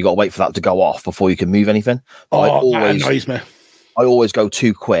 You got to wait for that to go off before you can move anything. That annoys me. I always go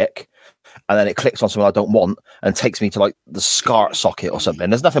too quick, and then it clicks on something I don't want and takes me to like the SCART socket or something.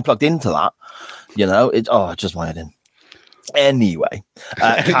 There's nothing plugged into that. It just my head in. Anyway,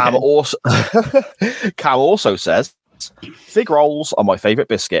 Cam also says fig rolls are my favourite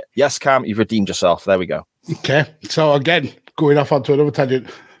biscuit. Yes, Cam, you've redeemed yourself. There we go. Okay, so again, going off onto another tangent,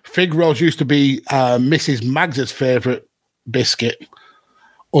 fig rolls used to be Mrs. Mags's favourite biscuit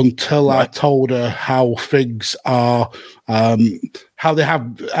until I told her how figs are, how they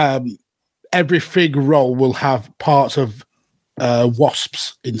have every fig roll will have parts of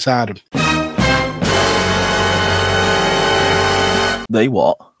wasps inside them. They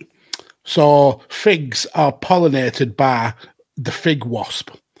what? So figs are pollinated by the fig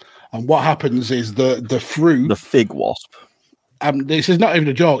wasp. And what happens is the fruit... The fig wasp. This is not even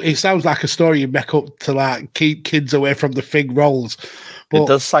a joke. It sounds like a story you make up to like keep kids away from the fig rolls. But, it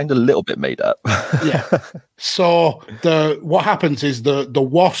does sound a little bit made up. Yeah. So what happens is the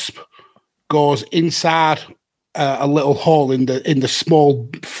wasp goes inside a little hole in the small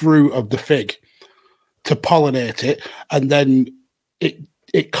fruit of the fig to pollinate it, and then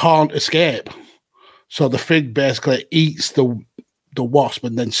it can't escape. So the fig basically eats the wasp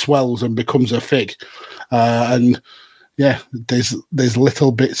and then swells and becomes a fig. And yeah, there's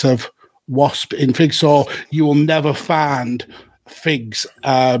little bits of wasp in figs. So you will never find figs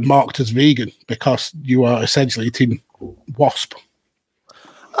marked as vegan because you are essentially eating wasp.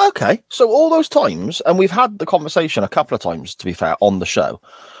 Okay, so all those times, and we've had the conversation a couple of times, to be fair, on the show,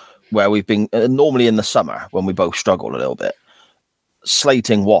 where we've been normally in the summer when we both struggle a little bit,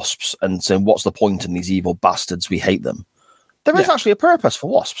 slating wasps and saying, what's the point in these evil bastards? We hate them. There is actually a purpose for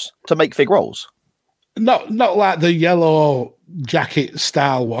wasps to make fig rolls. Not like the yellow jacket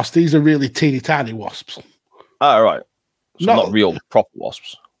style wasps. These are really teeny tiny wasps. Oh, right. So not real proper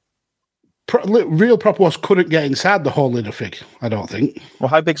wasps. Real proper wasps couldn't get inside the hole in a fig, I don't think. Well,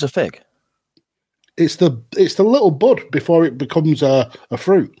 how big's a fig? It's the little bud before it becomes a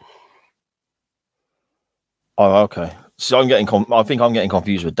fruit. Oh, okay. So I think I'm getting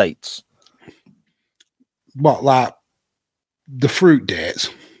confused with dates. What, like the fruit dates?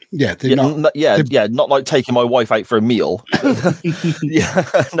 Yeah, not like taking my wife out for a meal. Yeah,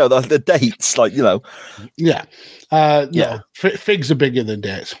 no, the dates, like, you know. Yeah, no, figs are bigger than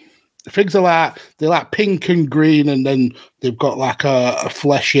dates. Figs are like pink and green, and then they've got like a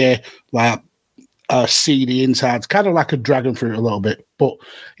fleshy, like seedy insides, kind of like a dragon fruit a little bit. But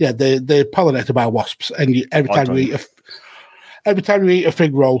yeah, they're pollinated by wasps, and every time you eat a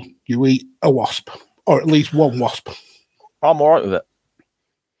fig roll, you eat a wasp, or at least one wasp. I'm all right with it.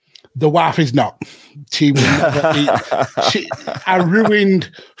 The wife is not. She will never eat. I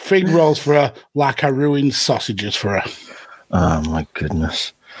ruined fig rolls for her like I ruined sausages for her. Oh, my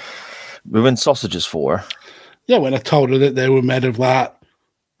goodness. Ruined sausages for her? Yeah, when I told her that they were made of like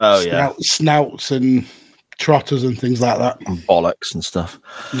snouts and trotters and things like that. And bollocks and stuff.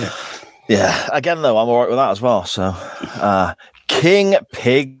 Yeah. Yeah. Again, though, I'm all right with that as well. So, King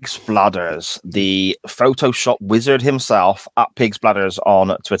Pig's Bladders, the Photoshop wizard himself, at Pig's Bladders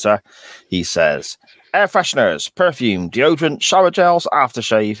on Twitter. He says, air fresheners, perfume, deodorant, shower gels,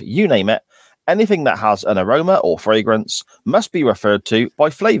 aftershave, you name it. Anything that has an aroma or fragrance must be referred to by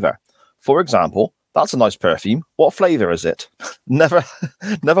flavour. For example, that's a nice perfume. What flavour is it? Never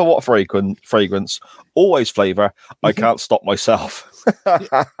what fragrance. Always flavour. I can't stop myself.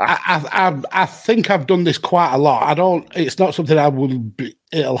 I think I've done this quite a lot. It's not something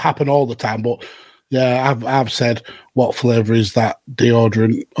it'll happen all the time, but yeah, I've said what flavour is that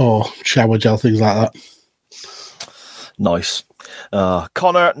deodorant or shower gel, things like that. Nice.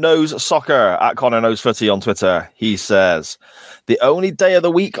 Connor Knows Soccer at Connor Knows Footy on Twitter. He says, the only day of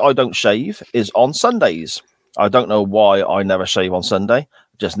the week I don't shave is on Sundays. I don't know why I never shave on Sunday.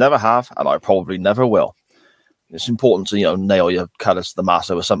 Just never have, and I probably never will. It's important to, nail your colours to the mast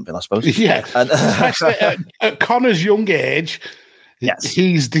over something, I suppose. Yeah. And especially at Connor's young age, yes,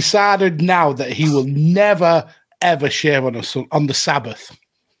 he's decided now that he will never, ever shave on the Sabbath.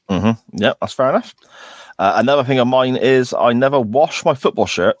 Mm-hmm. Yeah, that's fair enough. Another thing of mine is I never wash my football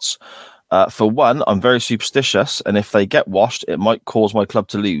shirts. For one, I'm very superstitious, and if they get washed, it might cause my club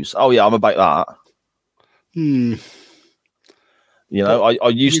to lose. Oh, yeah, I'm about that. I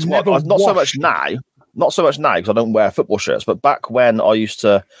used to, not so much now, because I don't wear football shirts, but back when I used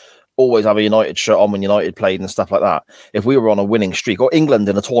to always have a United shirt on when United played and stuff like that, if we were on a winning streak, or England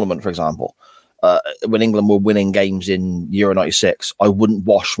in a tournament, for example, when England were winning games in Euro 96, I wouldn't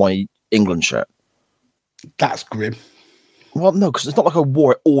wash my England shirt. That's grim. Well, no, because it's not like I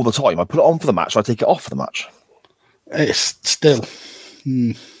wore it all the time. I put it on for the match, so I take it off for the match. It's still...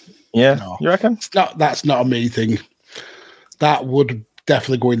 Yeah, no. You reckon? That's not a me thing. That would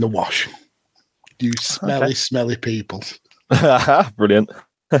definitely go in the wash. You smelly people. Brilliant.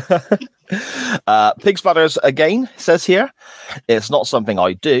 Pig's Bladders again says here, it's not something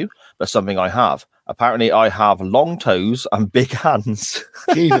I do, but something I have. Apparently, I have long toes and big hands.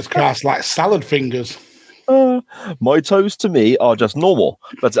 Jesus Christ, like salad fingers. My toes to me are just normal,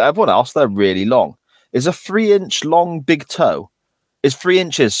 but to everyone else, they're really long. Is a 3-inch long big toe? Is 3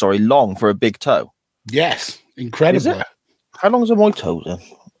 inches, long for a big toe? Yes, incredibly. How long are my toes then?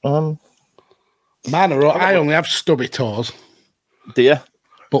 I only have stubby toes. Do you?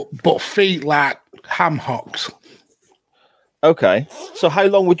 But feet like ham hocks. Okay, so how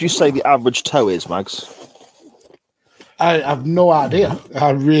long would you say the average toe is, Mags? I have no idea.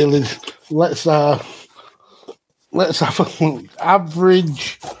 Let's have a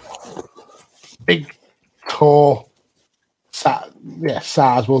average big toe size.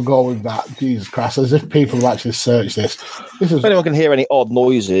 We'll go with that. Jesus Christ, as if people have actually searched this. If anyone can hear any odd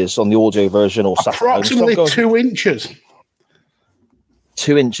noises on the audio version or approximately 2 inches.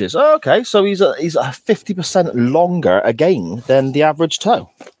 2 inches. Oh, okay, so he's a 50% longer again than the average toe.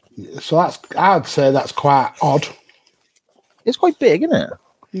 So I'd say that's quite odd. It's quite big, isn't it?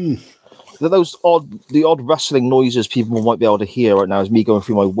 The odd rustling noises people might be able to hear right now is me going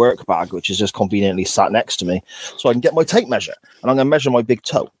through my work bag, which is just conveniently sat next to me, so I can get my tape measure, and I'm going to measure my big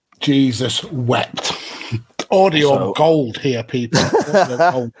toe. Jesus wept. Audio gold here, people.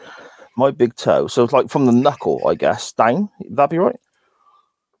 Gold. My big toe. So it's like from the knuckle, I guess, down. Would that be right?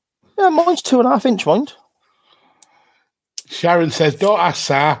 Yeah, mine's 2.5 inch, mind. Sharon says, don't ask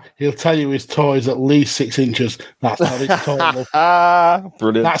Sar. He'll tell you his toe is at least 6 inches. That's not his toe.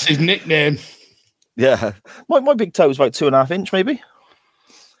 Brilliant. That's his nickname. Yeah, my big toe is about 2.5 inch, maybe.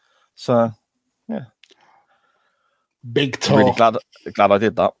 So, yeah. Big toe. Really glad I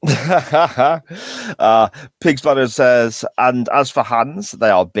did that. Pig's Bladder says, and as for hands, they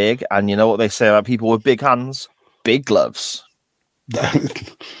are big. And you know what they say about people with big hands? Big gloves.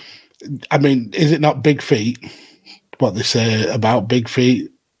 I mean, is it not big feet? What they say about big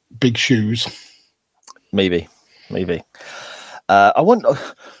feet, big shoes? Maybe. I wonder,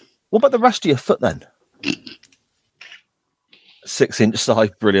 what about the rest of your foot then? 6-inch thigh,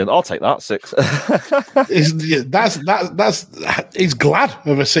 brilliant. I'll take that. 6. He's glad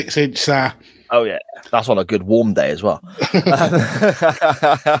of a 6-inch thigh. Oh yeah, that's on a good warm day as well.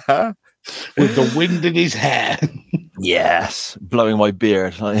 With the wind in his hair. Yes, blowing my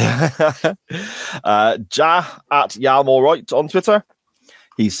beard. Ja at Yam Alright on Twitter.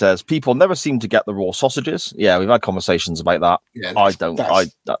 He says people never seem to get the raw sausages. Yeah, we've had conversations about that. Yeah, I don't.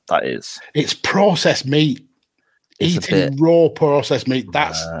 That is. It's processed meat. Eating raw processed meat.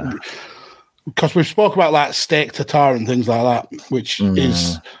 That's because we've spoke about like steak tartare and things like that, which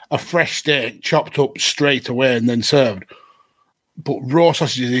is a fresh steak chopped up straight away and then served. But raw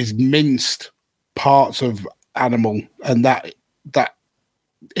sausages is minced parts of animal, and that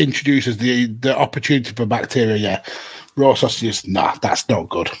introduces the opportunity for bacteria. Yeah, raw sausages, that's not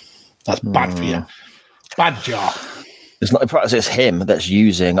good. That's bad for you. Bad job. It's not in practice. It's him that's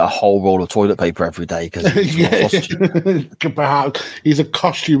using a whole roll of toilet paper every day because he's a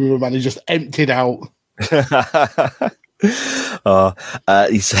costume man. He's just emptied out. He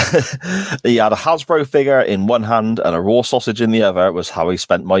said he had a Hasbro figure in one hand and a raw sausage in the other. Was how he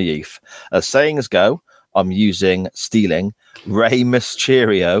spent my youth. As sayings go, I'm stealing Ray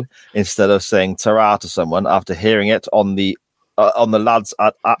Mysterio instead of saying "ta-ra" to someone after hearing it on the lads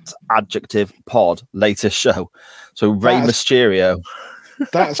at Adjective Pod latest show. So Ray Mysterio.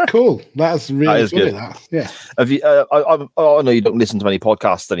 That's cool. That's really good. Yeah. Have you? I know you don't listen to many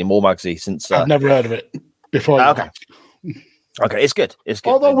podcasts anymore, Magsy. Since I've never heard of it before. Okay. Okay, it's good. It's good.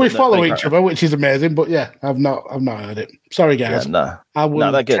 Although we follow each other, which is amazing. But yeah, I've not heard it. Sorry, guys. Yeah, I will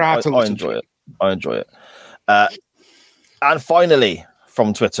they're good. try to listen. I enjoy it. And finally,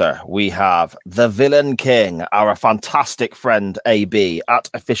 from Twitter, we have the Villain King, our fantastic friend AB at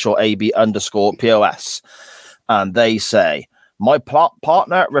official AB_POS. And they say, my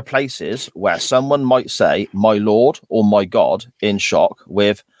partner replaces where someone might say, my lord or my god in shock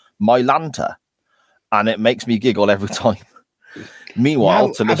with my lanta. And it makes me giggle every time.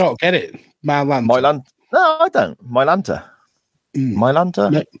 Meanwhile, I don't get it. My lanta. No, I don't. My lanta. My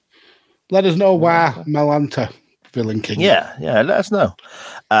lanta. Let us know why Malanta Villain King. Yeah, let us know.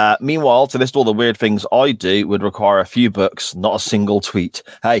 Meanwhile, to list all the weird things I do would require a few books, not a single tweet.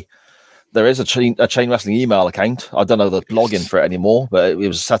 Hey, there is a chain wrestling email account. I don't know the login for it anymore, but it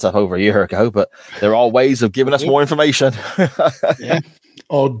was set up over a year ago. But there are ways of giving us more information. Yeah.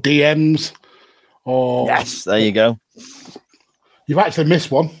 Or DMs. Or yes, there you go. You've actually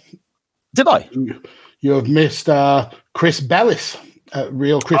missed one. Did I? You have missed Chris Bellis,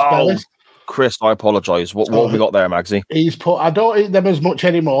 real Chris Bellis. Chris, I apologise. What have we got there, Magsy? He's put, I don't eat them as much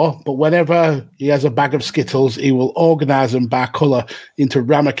anymore, but whenever he has a bag of Skittles, he will organise them by colour into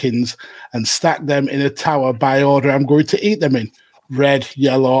ramekins and stack them in a tower by order I'm going to eat them in. Red,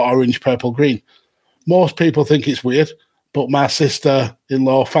 yellow, orange, purple, green. Most people think it's weird, but my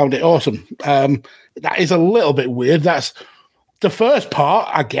sister-in-law found it awesome. That is a little bit weird. That's the first part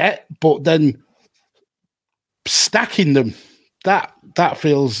I get, but then stacking them, that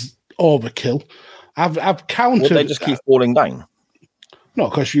feels overkill. I've counted. Would they just keep falling down? No,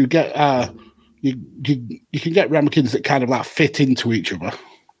 because you get you can get ramekins that kind of like fit into each other.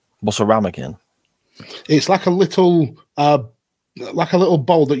 What's a ramekin? It's like a little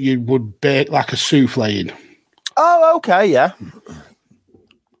bowl that you would bake like a souffle in. Oh, okay, yeah.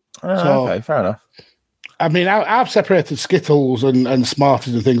 Okay, fair enough. I mean, I've separated Skittles and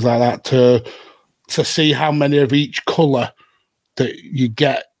Smarties and things like that to see how many of each colour that you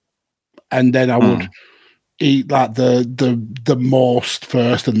get, and then I would eat like the most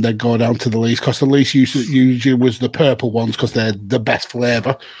first, and then go down to the least. Because the least usually was the purple ones because they're the best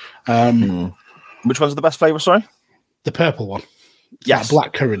flavour. Which one's the best flavour? Sorry, the purple one. Yes,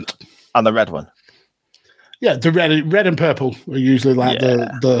 like blackcurrant, and the red one. Yeah, the red and purple are usually like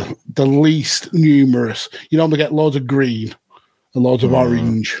the least numerous. You normally get loads of green and loads of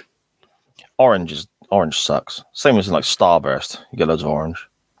orange. Orange sucks. Same as in like Starburst. You get loads of orange.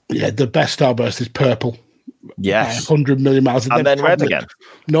 Yeah, the best Starburst is purple. Yes. 100 million miles. And then red again.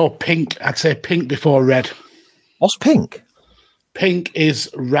 No, pink. I'd say pink before red. What's pink? Pink is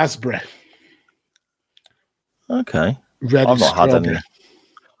raspberry. Okay. Red is strawberry.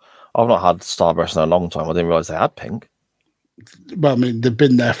 I've not had Starburst in a long time. I didn't realise they had pink. Well, I mean, they've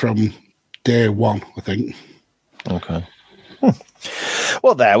been there from day one, I think. Okay.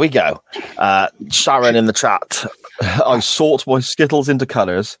 Well, there we go. Sharon in the chat. I sort my Skittles into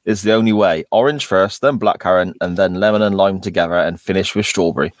colours is the only way. Orange first, then blackcurrant, and then lemon and lime together, and finish with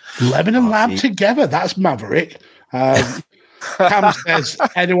strawberry. Lemon and lime together? That's maverick. Cam says,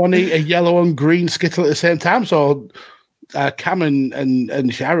 anyone eat a yellow and green Skittle at the same time? So Cam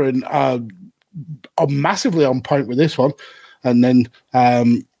and Sharon are massively on point with this one. And then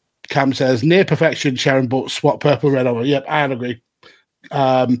Cam says, near perfection, Sharon, but swap purple, red over. Yep, I agree.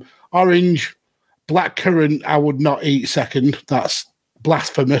 Orange, blackcurrant, I would not eat second. That's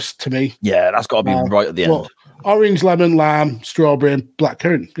blasphemous to me. Yeah, that's got to be right at the end. Orange, lemon, lime, strawberry, and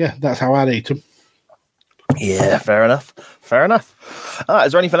blackcurrant. Yeah, that's how I'd eat them. Yeah, fair enough. Fair enough.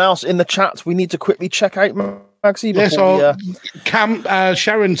 Is there anything else in the chat we need to quickly check out, Maxie? Yeah, so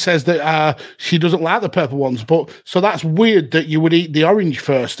Sharon says that she doesn't like the purple ones, but so that's weird that you would eat the orange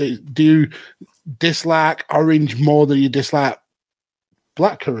first. Do you dislike orange more than you dislike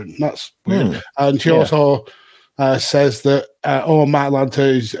blackcurrant? That's weird. And she also says that Matt Atlanta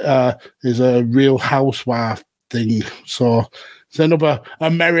is a Real Housewife thing. So it's another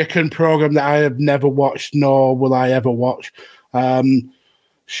American program that I have never watched, nor will I ever watch.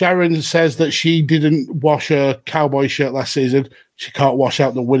 Sharon says that she didn't wash a cowboy shirt last season. She can't wash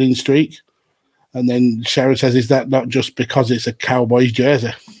out the winning streak. And then Sharon says, is that not just because it's a Cowboys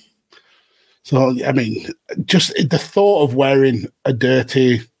jersey? So, I mean, just the thought of wearing a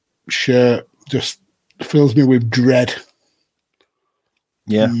dirty shirt just fills me with dread.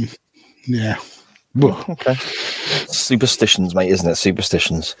 Yeah. Yeah. Okay. Superstitions, mate, isn't it?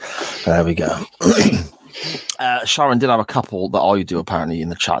 Superstitions. There we go. Sharon did have a couple that I do apparently in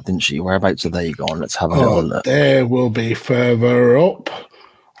the chat, didn't she? Whereabouts are they gone? Let's have a little look. They will be further up.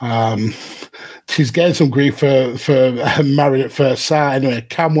 She's getting some grief for married at first sight. Anyway,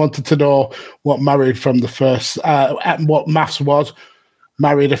 Cam wanted to know what married from the first, what maths was.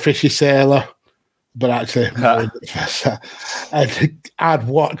 Married a fishy sailor, but actually married at first sight. And I'd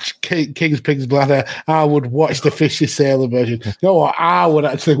watch King's Pig's Bladder. I would watch the fishy sailor version. You know what? I would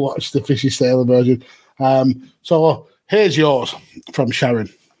actually watch the fishy sailor version. So here's yours from Sharon.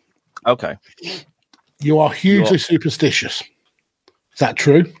 Okay. You are hugely superstitious. Is that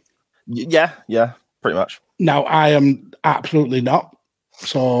true? Yeah, pretty much. Now, I am absolutely not.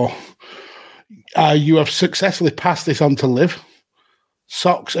 So you have successfully passed this on to Liv.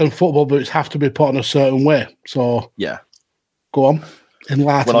 Socks and football boots have to be put on a certain way. So yeah, go on.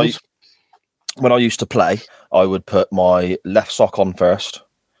 Enlighten us. When I used to play, I would put my left sock on first,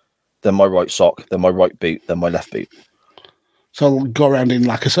 then my right sock, then my right boot, then my left boot. So go around in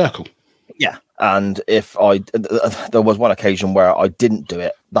like a circle. Yeah. And if there was one occasion where I didn't do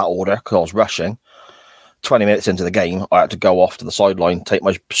it that order because I was rushing. 20 minutes into the game, I had to go off to the sideline, take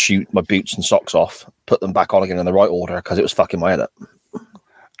my boots and socks off, put them back on again in the right order because it was fucking my head up.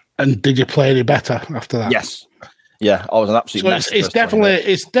 And did you play any better after that? Yes. Yeah, I was an absolute mess. It's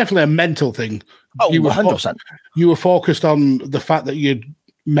definitely a mental thing. Oh, 100%. You were focused on the fact that you'd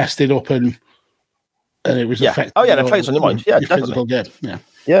messed it up and it was affecting. Oh yeah, the plays on your mind. Yeah, your physical game. Yeah.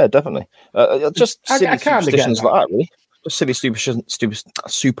 Yeah, definitely. Just silly superstitions like that, really. Just silly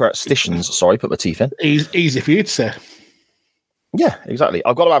superstitions. Sorry, put my teeth in. Easy for you to say. Yeah, exactly.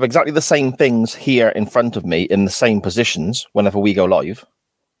 I've got to have exactly the same things here in front of me in the same positions whenever we go live.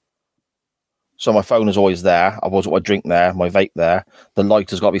 So my phone is always there. I've always got my drink there, my vape there. The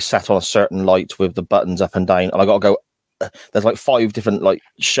light has got to be set on a certain light with the buttons up and down. And I got to go. There's like 5 different like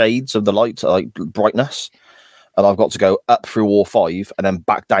shades of the light, like brightness. And I've got to go up through all 5 and then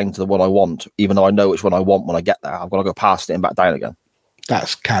back down to the one I want, even though I know which one I want when I get there. I've got to go past it and back down again.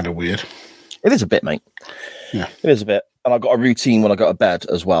 That's kind of weird. It is a bit, mate. Yeah, it is a bit. And I've got a routine when I go to bed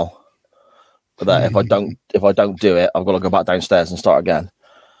as well. But that if I don't do it, I've got to go back downstairs and start again.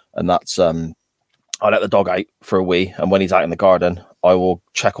 And that's I let the dog out for a wee, and when he's out in the garden, I will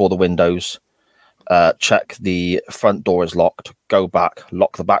check all the windows. Check the front door is locked, go back,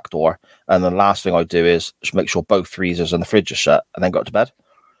 lock the back door, and the last thing I do is make sure both freezers and the fridge are shut, and then go to bed.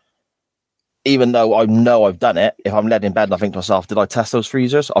 Even though I know I've done it, if I'm laid in bed and I think to myself, did I test those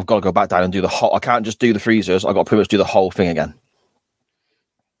freezers? I've got to go back down and do the whole. I can't just do the freezers. I've got to pretty much do the whole thing again.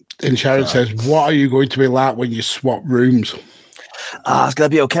 And Sharon says, what are you going to be like when you swap rooms? It's going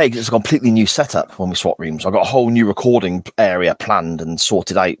to be okay because it's a completely new setup when we swap rooms. I've got a whole new recording area planned and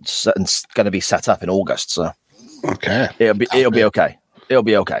sorted out and it's going to be set up in August. So okay, it'll be okay. It'll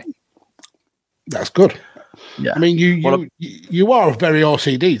be okay. That's good. Yeah, I mean, you are very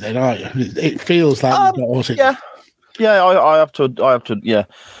OCD then, aren't you? It feels like you've got OCD. Yeah, Yeah, I have to. Yeah,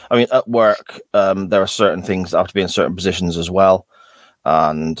 I mean, at work, there are certain things that have to be in certain positions as well,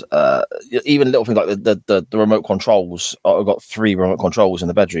 and even little things like the remote controls. I've got 3 remote controls in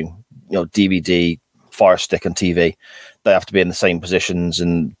the bedroom. DVD, Fire Stick, and TV. They have to be in the same positions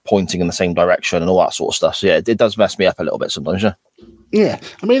and pointing in the same direction and all that sort of stuff. So yeah, it does mess me up a little bit sometimes. Yeah. Yeah,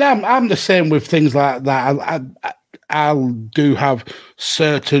 I mean, I'm the same with things like that. I'll do have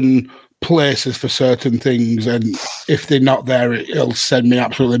certain places for certain things, and if they're not there, it'll send me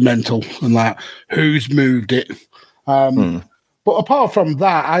absolutely mental. And like, who's moved it? But apart from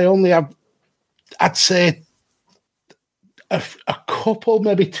that, I only have, I'd say, a couple,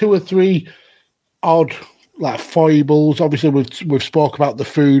 maybe 2 or 3 odd like foibles. Obviously, we've spoke about the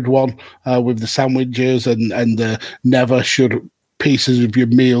food one with the sandwiches and the never should pieces of your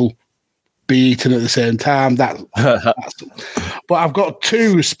meal be eaten at the same time. That's but I've got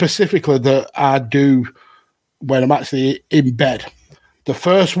 2 specifically that I do when I'm actually in bed. The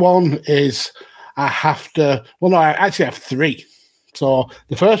first one is I have to. Well, no, I actually have 3. So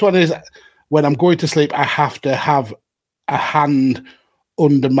the first one is when I'm going to sleep, I have to have a hand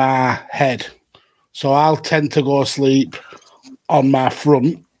under my head. So I'll tend to go sleep on my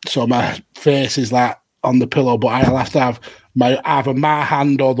front, so my face is like on the pillow, but I'll have to have either my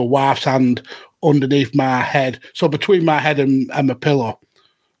hand or the wife's hand underneath my head, so between my head and my pillow.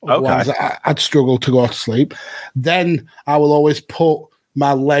 Otherwise, I'd struggle to go to sleep. Then I will always put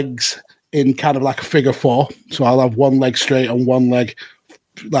my legs in kind of like a figure 4, so I'll have one leg straight and one leg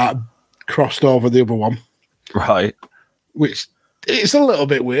like crossed over the other one. Right. Which it's a little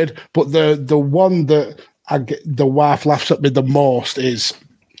bit weird, but the one that the wife laughs at me the most is,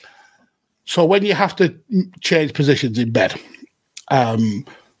 so when you have to change positions in bed,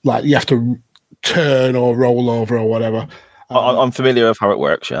 like you have to turn or roll over or whatever. I'm familiar with how it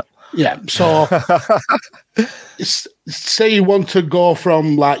works, yeah. Yeah, so say you want to go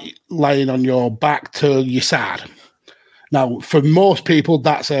from like laying on your back to your side. Now, for most people,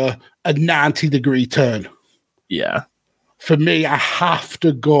 that's a 90-degree turn. Yeah. For me, I have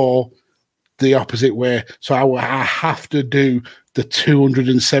to go the opposite way. So I have to do the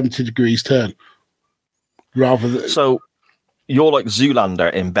 270 degrees turn. Rather than... So you're like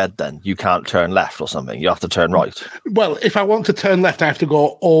Zoolander in bed then? You can't turn left or something? You have to turn right? Well, if I want to turn left, I have to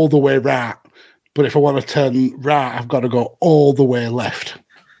go all the way right. But if I want to turn right, I've got to go all the way left.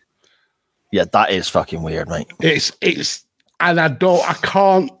 Yeah, that is fucking weird, mate. It's and I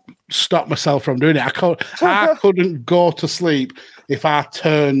can't stop myself from doing it. I couldn't go to sleep if I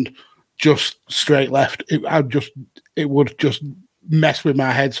turned just straight left. It would just mess with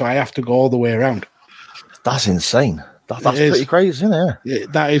my head, so I have to go all the way around. That's insane. That's pretty crazy, isn't it? Yeah,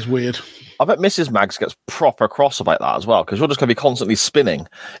 that is weird. I bet Mrs. Mags gets proper cross about that as well, because you're just going to be constantly spinning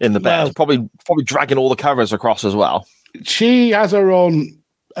in the bed, probably dragging all the covers across as well. She has her own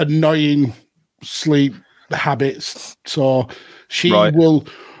annoying sleep habits, so she'll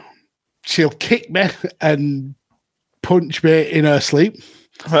kick me and punch me in her sleep.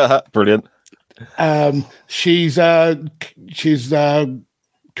 Brilliant. She's currently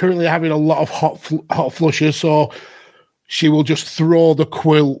having a lot of hot flushes, so she will just throw the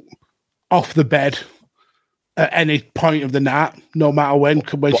quilt off the bed at any point of the night, no matter when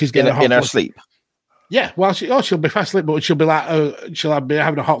she's getting a hot in her flush. sleep. Yeah, well, she'll be fast asleep, but she'll be like, she'll be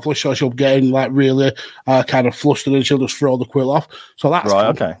having a hot flush, so she'll get like really kind of flustered, and she'll just throw the quilt off. So that's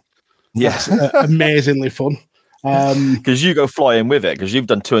right. fun. Okay, yes, amazingly fun. Because you go flying with it, because you've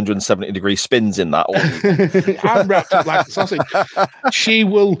done 270-degree spins in that. I'm wrapped up like a sausage. She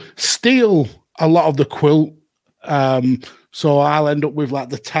will steal a lot of the quilt, so I'll end up with like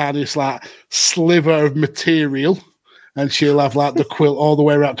the tiniest like sliver of material. And she'll have like the quilt all the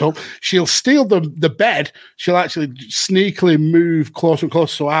way wrapped up. She'll steal the bed. She'll actually sneakily move closer and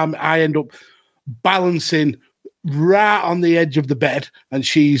closer. So I end up balancing right on the edge of the bed, and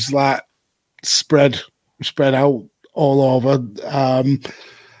she's like spread out all over.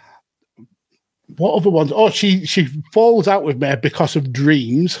 What other ones? Oh, she falls out with me because of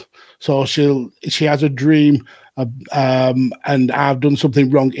dreams. So she has a dream, and I've done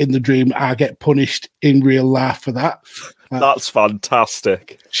something wrong in the dream. I get punished in real life for that. That's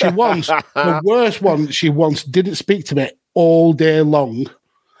fantastic. The worst one, she once didn't speak to me all day long.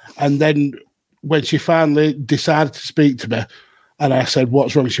 And then when she finally decided to speak to me, and I said,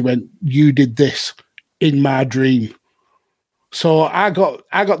 "What's wrong?" She went, "You did this in my dream." So I got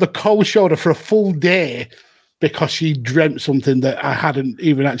the cold shoulder for a full day because she dreamt something that I hadn't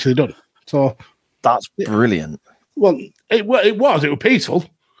even actually done. So that's brilliant. Well, it was peaceful,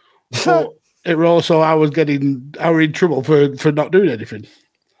 but it was also I were in trouble for not doing anything.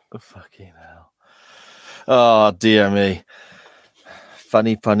 Fucking hell. Oh, dear me.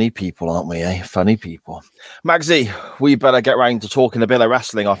 Funny people, aren't we, eh? Funny people. Magsy, we better get round to talking a bit of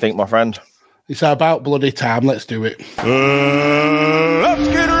wrestling, I think, my friend. It's about bloody time. Let's do it. Let's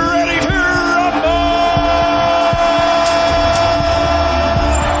get ready to rumble!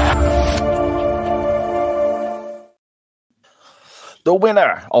 The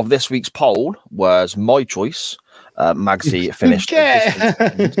winner of this week's poll was my choice. Magsy finished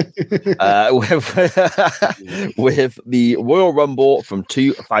with the Royal Rumble from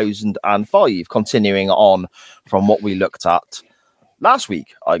 2005, continuing on from what we looked at last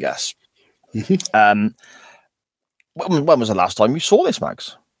week, I guess. When was the last time you saw this,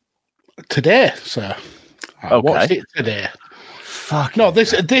 Mags? Today, sir. I watched it today. Fuck. No,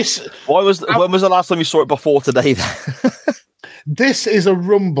 this. When was the last time you saw it before today? Then? This is a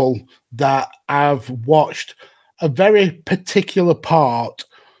Rumble that I've watched a very particular part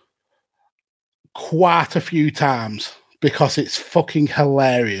quite a few times because it's fucking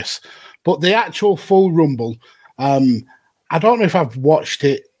hilarious. But the actual full Rumble, I don't know if I've watched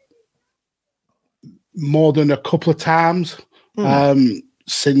it more than a couple of times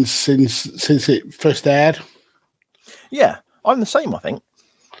since it first aired. Yeah, I'm the same. I think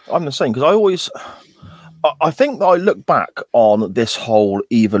I'm the same because I think that I look back on this whole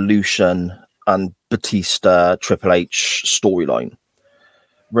Evolution and Batista Triple H storyline,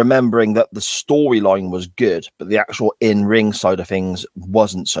 remembering that the storyline was good, but the actual in-ring side of things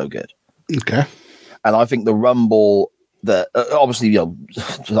wasn't so good. Okay. And I think the Rumble that obviously,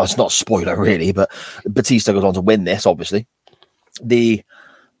 that's not a spoiler really, but Batista goes on to win this, obviously. The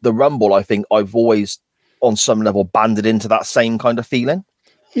Rumble, I think I've always on some level banded into that same kind of feeling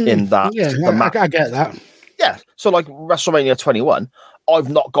in that. Yeah, I get that. Yeah. So like WrestleMania 21, I've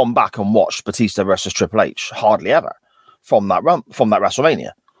not gone back and watched Batista versus Triple H hardly ever from that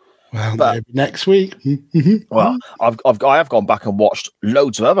WrestleMania. Well, maybe next week. Well, I have gone back and watched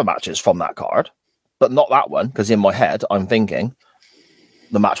loads of other matches from that card, but not that one because in my head I'm thinking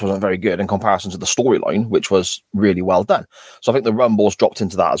the match wasn't very good in comparison to the storyline, which was really well done. So I think the Rumble's dropped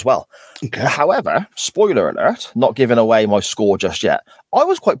into that as well. Okay. However, spoiler alert, not giving away my score just yet, I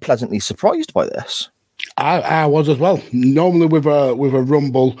was quite pleasantly surprised by this. I was as well. Normally with a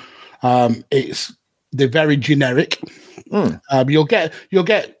Rumble, they're very generic. You'll get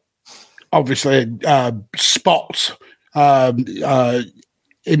obviously spots in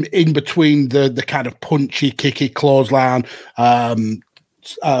between the kind of punchy, kicky, clothesline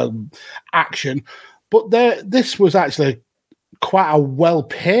action, but this was actually quite a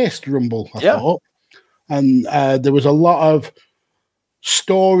well-paced Rumble, I thought, and there was a lot of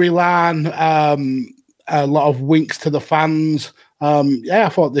storyline, a lot of winks to the fans. I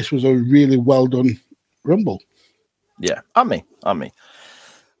thought this was a really well done Rumble. Yeah, and me.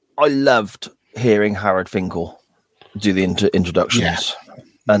 I loved hearing Howard Finkel do the introductions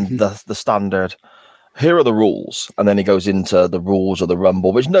and the standard. Here are the rules, and then he goes into the rules of the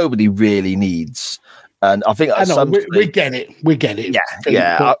Rumble, which nobody really needs. And I think we get it.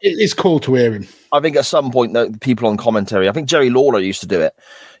 Yeah. It's cool to hear him. I think at some point that people on commentary, I think Jerry Lawler used to do it,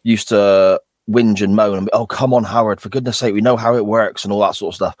 used to whinge and moan and be, oh, come on, Howard, for goodness sake, we know how it works and all that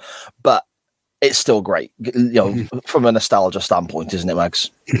sort of stuff. But it's still great, from a nostalgia standpoint, isn't it,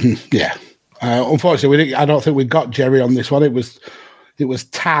 Mags? Yeah. Unfortunately, I don't think we got Jerry on this one. It was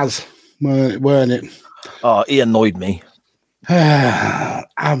Taz, weren't it? Oh, he annoyed me.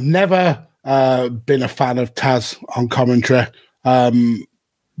 I've never been a fan of Taz on commentary.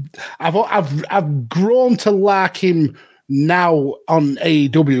 I've grown to like him now on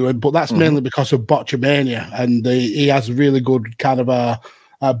AEW, but that's mainly because of Botchamania, and he has really good kind of a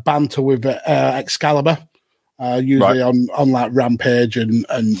banter with Excalibur, usually on like Rampage and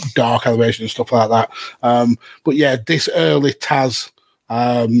Dark Elevation and stuff like that. But yeah, this early Taz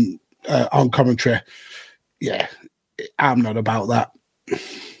on commentary, I'm not about that.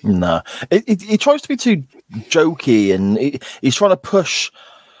 No, he tries to be too jokey, and he's trying to push.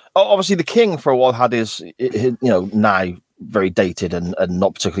 Obviously, the King for a while had his now very dated and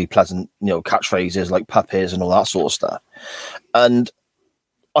not particularly pleasant, catchphrases like puppies and all that sort of stuff. And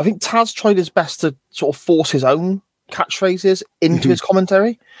I think Taz tried his best to sort of force his own catchphrases into his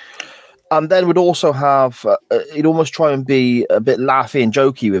commentary. And then would also have, he'd almost try and be a bit laughy and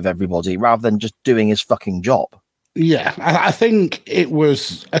jokey with everybody rather than just doing his fucking job. Yeah, I think it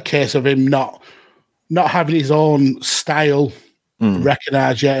was a case of him not having his own style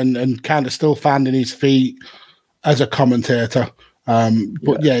recognised yet and kind of still finding his feet as a commentator.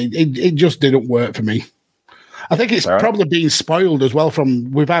 It just didn't work for me. I think it's probably been spoiled as well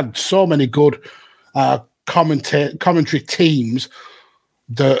we've had so many good commentary teams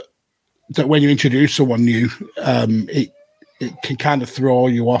that that when you introduce someone new, it can kind of throw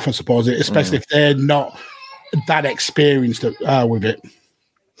you off, I suppose, especially if they're not that experienced with it.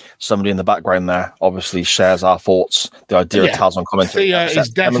 Somebody in the background there obviously shares our thoughts. The idea of Taz on commentary. Thea is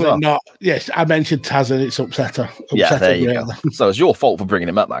definitely not. Yes, I mentioned Taz and it's upset her. Yeah, there you go. So it's your fault for bringing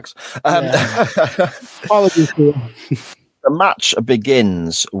him up, Max. Apologies. The match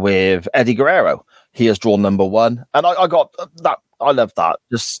begins with Eddie Guerrero. He has drawn number 1, and I got that. I love that.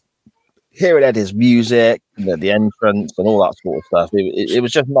 Just hearing Eddie's music, the entrance, and all that sort of stuff. It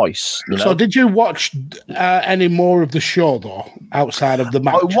was just nice. You know? So, did you watch any more of the show though, outside of the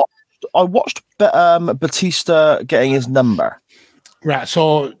match? I watched Batista getting his number. Right.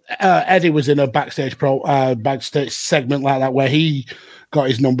 So Eddie was in a backstage segment like that where he got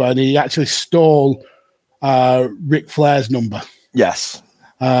his number, and he actually stole Ric Flair's number. Yes.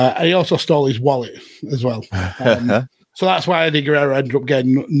 And he also stole his wallet as well. So that's why Eddie Guerrero ended up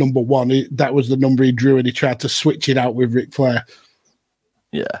getting number 1. That was the number he drew, and he tried to switch it out with Ric Flair.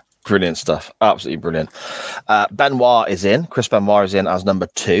 Yeah, brilliant stuff. Absolutely brilliant. Benoit is in. Chris Benoit is in as number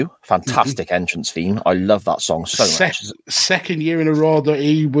 2. Fantastic entrance theme. I love that song so much. Second year in a row that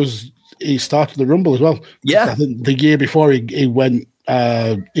he started the Rumble as well. Yeah. I think the year before he went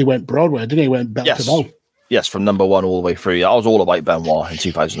Broadway, didn't he? He went bell to bell. Yes, from number 1 all the way through. I was all about Benoit in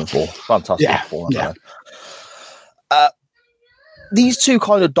 2004. Fantastic. Yeah. These two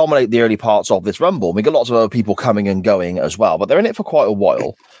kind of dominate the early parts of this Rumble. We get lots of other people coming and going as well, but they're in it for quite a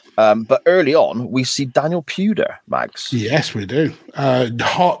while. But early on, we see Daniel Puder, Mags. Yes, we do.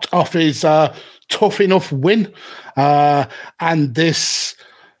 Hot off his tough enough win. And this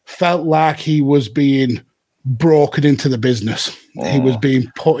felt like he was being broken into the business. He was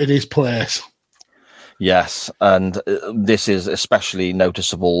being put in his place. Yes, and this is especially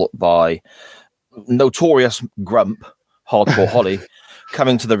noticeable by notorious Grump, Hardcore Holly,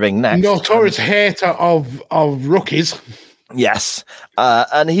 coming to the ring next. Notorious hater of rookies. Yes,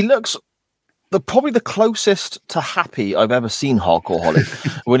 and he looks probably the closest to happy I've ever seen Hardcore Holly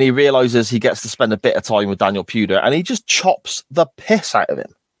when he realizes he gets to spend a bit of time with Daniel Puder, and he just chops the piss out of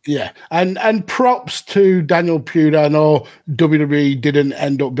him. Yeah, and props to Daniel Puder. I know WWE didn't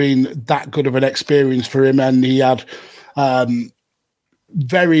end up being that good of an experience for him, and he had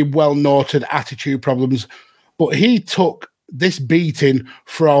very well noted attitude problems. But he took this beating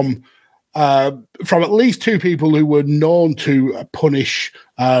from at least 2 people who were known to punish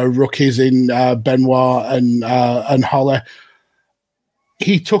rookies in Benoit and Holly.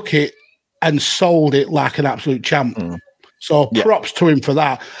 He took it and sold it like an absolute champ. So props to him for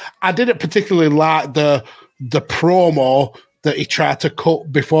that. I didn't particularly like the promo that he tried to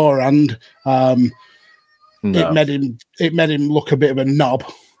cut beforehand. It made him look a bit of a knob.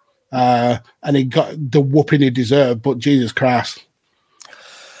 And he got the whooping he deserved, but Jesus Christ.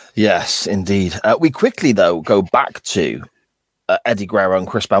 Yes, indeed. We quickly, though, go back to Eddie Guerrero and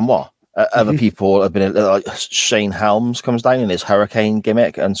Chris Benoit. Other people have been like Shane Helms comes down in his hurricane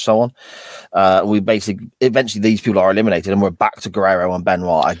gimmick and so on. We eventually these people are eliminated, and we're back to Guerrero and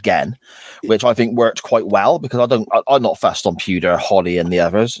Benoit again, which I think worked quite well because I'm not fussed on Puder, Holly, and the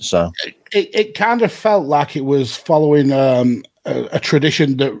others. So it kind of felt like it was following a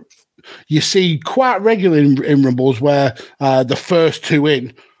tradition that you see quite regularly in Rumbles, where the first 2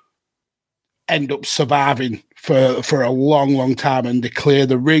 in end up surviving for a long, long time, and they clear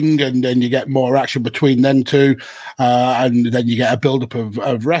the ring, and then you get more action between them 2, and then you get a build-up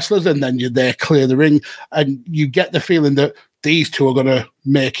of wrestlers, and then they clear the ring, and you get the feeling that these 2 are going to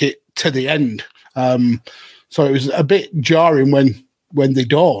make it to the end. So it was a bit jarring when they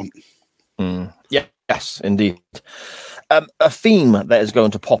don't. Yes, indeed. A theme that is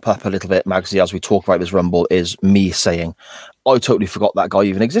going to pop up a little bit, Magsy, as we talk about this Rumble, is me saying, I totally forgot that guy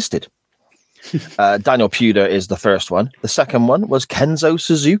even existed. Daniel Puder is the first one. The second one was Kenzo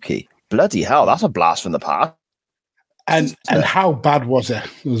Suzuki. Bloody hell, that's a blast from the past. And how bad was it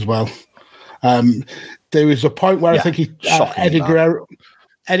as well? There was a point where I think Eddie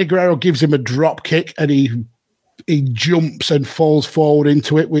Guerrero gives him a drop kick, and he jumps and falls forward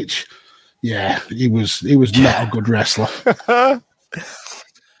into it, which... Yeah, he was not a good wrestler.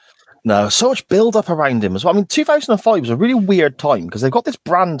 No, so much build up around him as well. I mean, 2005 was a really weird time because they've got this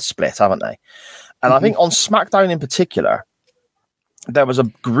brand split, haven't they? And I think on SmackDown in particular, there was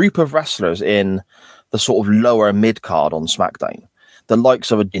a group of wrestlers in the sort of lower mid card on SmackDown, the likes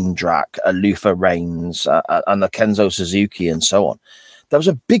of a Jindrak, a Luther Reigns, and the Kenzo Suzuki, and so on. There was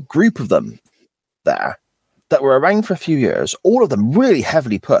a big group of them there that were around for a few years. All of them really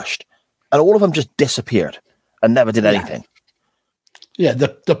heavily pushed. And all of them just disappeared and never did anything. Yeah,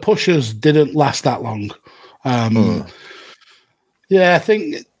 the pushers didn't last that long. Yeah, I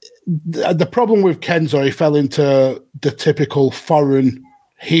think the problem with Kenzo, he fell into the typical foreign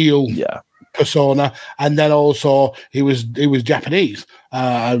heel persona, and then also he was Japanese,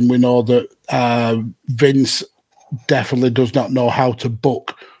 and we know that Vince definitely does not know how to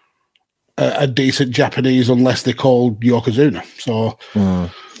book a decent Japanese unless they're called Yokozuna. So,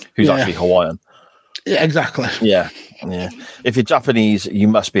 who's actually Hawaiian? Yeah, exactly. Yeah. If you're Japanese, you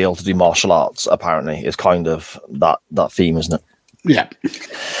must be able to do martial arts. Apparently, is kind of that theme, isn't it? Yeah.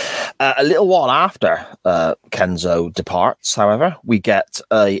 A little while after Kenzo departs, however, we get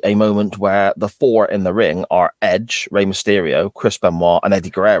a moment where the four in the ring are Edge, Rey Mysterio, Chris Benoit, and Eddie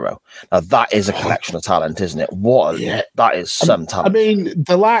Guerrero. Now, that is a collection of talent, isn't it? That is some talent. I mean,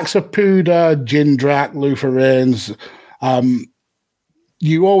 the likes of Puda, Jindrak, Luther Reigns,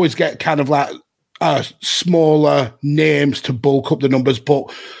 you always get kind of like smaller names to bulk up the numbers,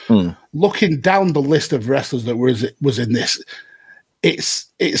 but looking down the list of wrestlers that was in this, it's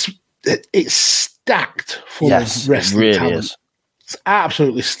stacked full of wrestling really talent. Is. It's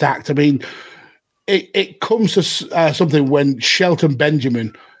absolutely stacked. I mean, it comes to something when Shelton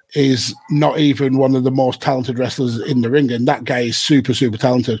Benjamin is not even one of the most talented wrestlers in the ring, and that guy is super, super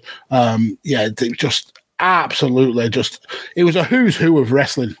talented. Just absolutely, it was a who's who of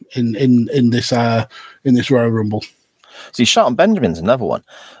wrestling in this Royal Rumble. See, Shelton Benjamin's another one.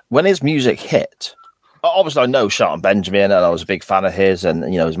 When his music hit, obviously I know Shelton Benjamin, and I was a big fan of his, and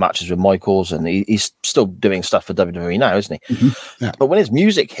his matches with Michaels, and he's still doing stuff for WWE now, isn't he? Mm-hmm. Yeah. But when his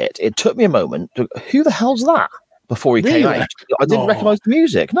music hit, it took me a moment. Who the hell's that? Before he came out, I didn't recognise the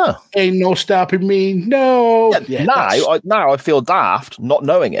music. No, ain't no stopping me. No. Now I feel daft not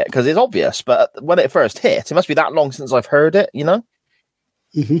knowing it because it's obvious. But when it first hit, it must be that long since I've heard it.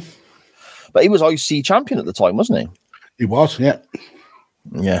 Mm-hmm. But he was IC champion at the time, wasn't he? He was, yeah.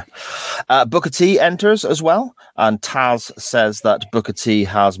 Yeah. Booker T enters as well, and Taz says that Booker T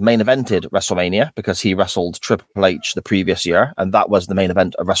has main evented WrestleMania because he wrestled Triple H the previous year, and that was the main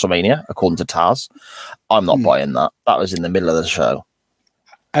event of WrestleMania, according to Taz. I'm not buying that. That was in the middle of the show.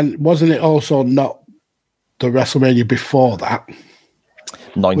 And wasn't it also not the WrestleMania before that?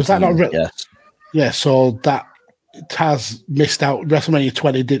 19, was that not yes. Yeah, so that Taz missed out. WrestleMania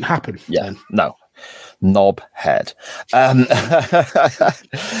 20 didn't happen. Yeah, then. No. Knob head. At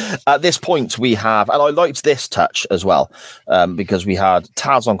this point, we have, and I liked this touch as well, because we had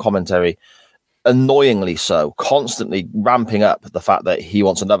Taz on commentary, annoyingly so, constantly ramping up the fact that he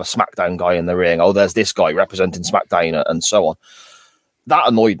wants another SmackDown guy in the ring. Oh, there's this guy representing SmackDown and so on. That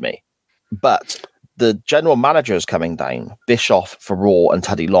annoyed me. But the general managers coming down, Bischoff for Raw and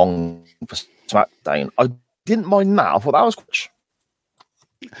Teddy Long for SmackDown, I didn't mind that. I thought that was good.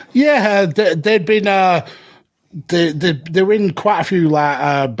 Yeah, they'd been they were in quite a few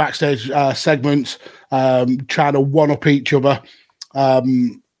backstage segments, trying to one up each other.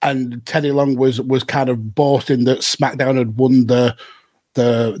 And Teddy Long was kind of boasting that SmackDown had won the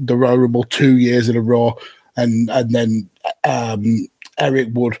Royal Rumble 2 years in a row, and then Eric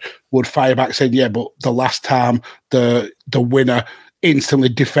would fire back saying, "Yeah, but the last time the winner instantly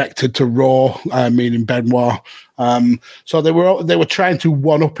defected to Raw," meaning Benoit. So they were trying to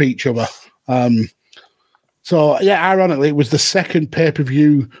one up each other. So yeah, ironically, it was the second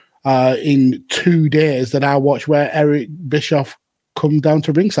pay-per-view in 2 days that I watched where Eric Bischoff come down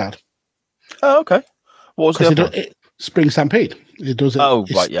to ringside. Oh, okay. What was the Spring Stampede? It does.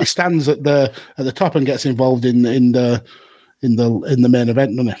 He stands at the top and gets involved in the main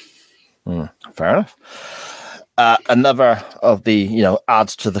event, doesn't he? Fair enough. Another of the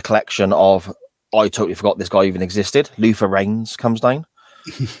adds to the collection of I totally forgot this guy even existed. Luther Reigns comes down.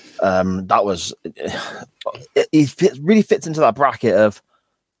 That was really fits into that bracket of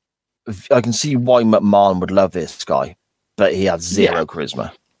I can see why McMahon would love this guy, but he had zero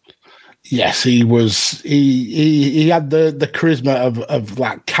charisma. Yes, he was. He had the charisma of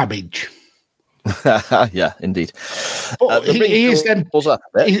like cabbage. Yeah, indeed. He is then.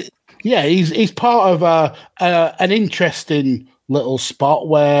 He's part of an interesting little spot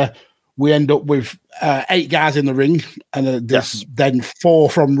where we end up with 8 guys in the ring, and there's then 4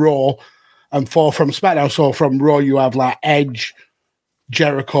 from Raw and 4 from SmackDown. So from Raw, you have like Edge,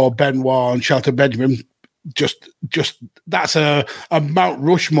 Jericho, Benoit, and Shelton Benjamin. Just that's a Mount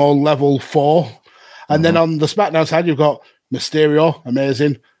Rushmore level 4. And then on the SmackDown side, you've got Mysterio,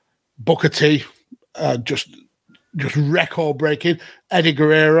 amazing, Booker T, just record breaking, Eddie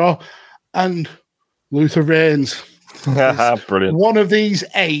Guerrero, and Luther Reigns. Brilliant. One of these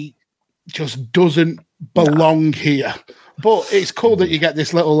 8 just doesn't belong here. But it's cool that you get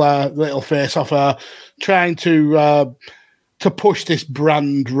this little face off trying to to push this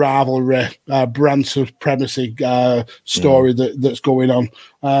brand rivalry, brand supremacy story that's going on.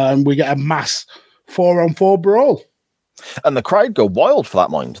 And we get a mass 4-on-4 brawl. And the crowd go wild for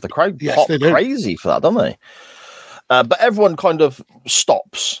that, mind. The crowd pop crazy for that, don't they? But everyone kind of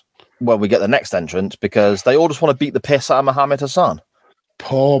stops when we get the next entrant because they all just want to beat the piss out of Muhammad Hassan.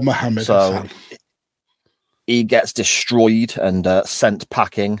 Poor Muhammad Hassan. He gets destroyed and sent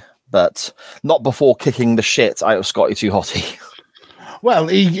packing, but not before kicking the shit out of Scotty Too Hotty. Well,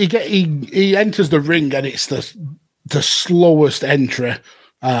 he enters the ring and it's the slowest entry.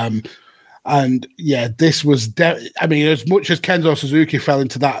 And yeah, this was, as much as Kenzo Suzuki fell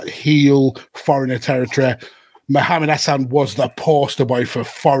into that heel foreigner territory, Muhammad Hassan was the poster boy for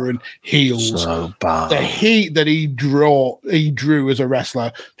foreign heels. So bad. The heat that he drew as a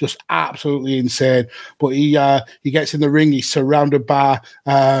wrestler, just absolutely insane. But he gets in the ring, he's surrounded by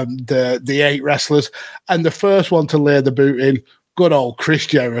the 8 wrestlers, and the first one to lay the boot in, good old Chris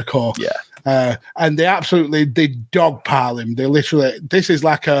Jericho. Yeah. And they dogpile him. They literally, this is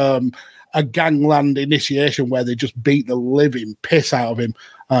like a gangland initiation where they just beat the living piss out of him,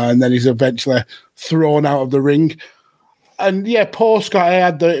 and then he's eventually thrown out of the ring. And yeah, poor Scotty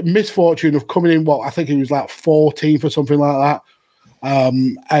had the misfortune of coming in, I think he was like 14th or something like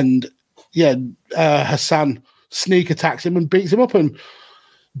that. And yeah, Hassan sneak attacks him and beats him up, and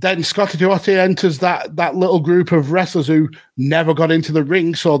then Scotty Too Hotty enters that little group of wrestlers who never got into the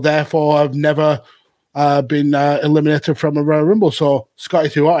ring, so therefore have never been eliminated from a Royal Rumble. So Scotty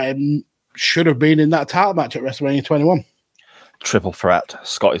Too Hotty should have been in that title match at WrestleMania 21. Triple threat,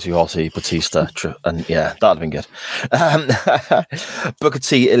 Scotty Too Hotty, Batista, and yeah, that'd have been good. Booker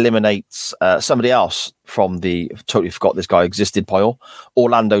T eliminates somebody else from the totally forgot this guy existed pile,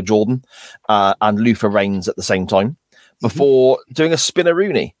 Orlando Jordan, and Luther Reigns at the same time, before doing a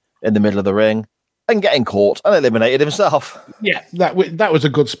spinneroonie in the middle of the ring and getting caught and eliminated himself. Yeah, that was a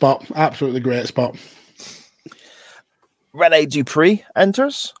good spot. Absolutely great spot. Rene Dupree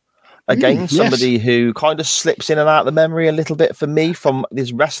enters. Again, somebody who kind of slips in and out of the memory a little bit for me from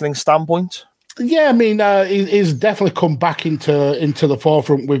this wrestling standpoint. Yeah, he's definitely come back into the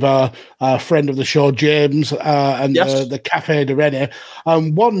forefront with a friend of the show, James, and the Cafe de Rene.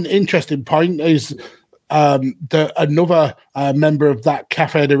 One interesting point is another member of that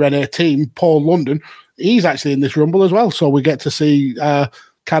Cafe de Rene team, Paul London, he's actually in this Rumble as well. So we get to see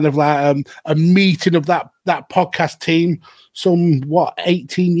kind of like a meeting of that podcast team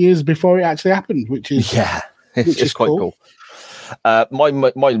 18 years before it actually happened, which is quite cool.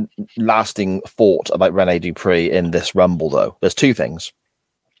 My lasting thought about Rene Dupree in this Rumble, though, there's 2 things.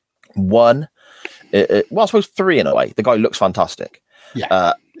 One, I suppose 3 in a way. The guy looks fantastic.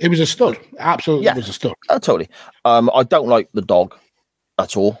 Yeah, it was a stud. Absolutely, it was a stud. Totally. I don't like the dog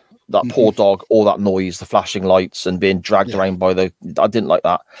at all. That poor dog, all that noise, the flashing lights, and being dragged around by I didn't like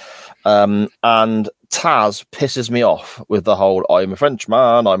that. And Taz pisses me off with the whole I'm a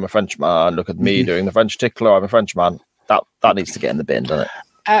Frenchman, look at me doing the French tickler, I'm a Frenchman. That needs to get in the bin, doesn't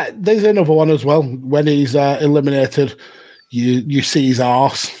it? There's another one as well. When he's eliminated, you see his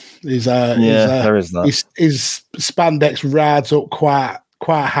arse. There is that. His spandex rides up quite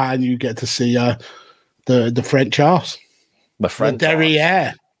high, and you get to see the French arse. The French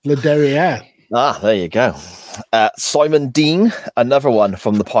derriere. Le derriere. There you go. Simon Dean, another one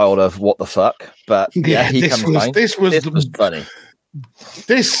from the pile of what the fuck, but he comes down. This was funny.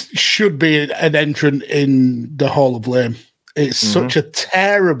 This should be an entrant in the Hall of Fame. It's such a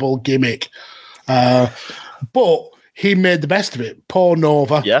terrible gimmick, but he made the best of it. Poor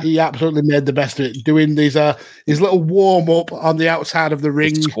Nova, he absolutely made the best of it, doing his little warm up on the outside of the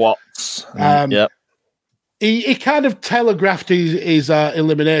ring, squats. He kind of telegraphed his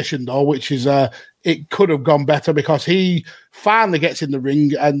elimination, though, which is it could have gone better because he finally gets in the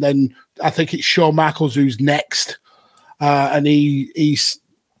ring, and then I think it's Shawn Michaels who's next, and he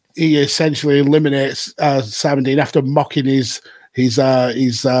essentially eliminates Simon Dean after mocking his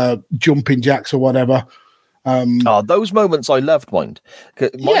jumping jacks or whatever. Those moments I loved, mind.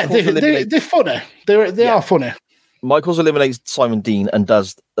 They're funny. They are funny. Michaels eliminates Simon Dean and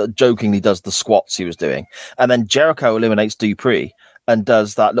jokingly does the squats he was doing. And then Jericho eliminates Dupree and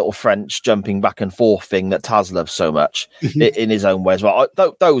does that little French jumping back and forth thing that Taz loves so much in his own way as well.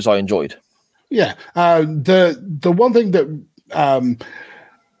 Those I enjoyed. Yeah. The one thing that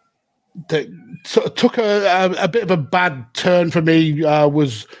took a bit of a bad turn for me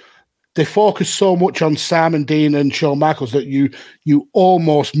was they focused so much on Simon Dean and Shawn Michaels that you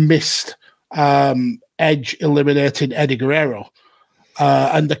almost missed Edge eliminating Eddie Guerrero.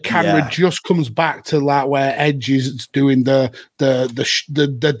 and the camera just comes back to like where Edge is doing the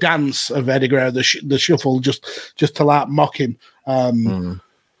dance of Eddie Guerrero, the shuffle, just to like mock him.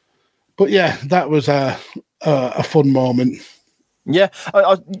 But yeah, that was a fun moment. Yeah,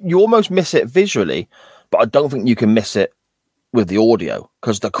 you almost miss it visually, but I don't think you can miss it with the audio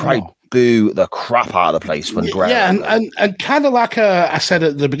because the crowd boo the crap out of the place when Guerrero. Yeah, and kind of like I said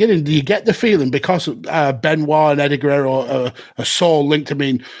at the beginning, you get the feeling because Benoit and Eddie Guerrero are so linked. I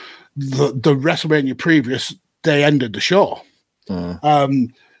mean, the WrestleMania previous, they ended the show.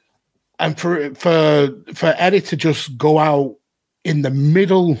 And for Eddie to just go out in the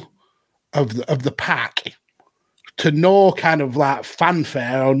middle of the pack to no kind of like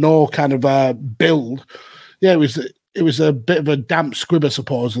fanfare or no kind of build, it was a bit of a damp squib, I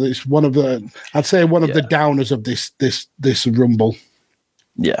suppose. It's one of the downers of this Rumble.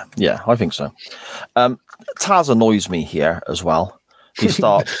 Yeah, I think so. Taz annoys me here as well. He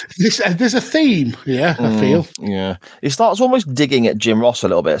starts. There's a theme, I feel. Yeah, he starts almost digging at Jim Ross a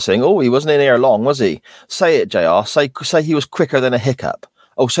little bit, saying, "Oh, he wasn't in here long, was he? Say it, JR. Say he was quicker than a hiccup.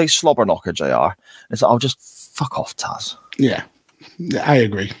 Oh, say slobber knocker, JR." It's like, I'll just fuck off, Taz. Yeah, I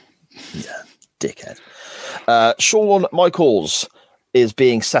agree. Yeah, dickhead. Shawn Michaels is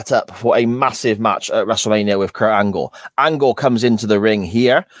being set up for a massive match at WrestleMania with Kurt Angle. Angle comes into the ring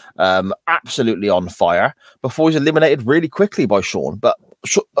here, absolutely on fire, before he's eliminated really quickly by Shawn. But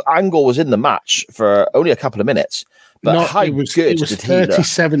Angle was in the match for only a couple of minutes. But how good did he look?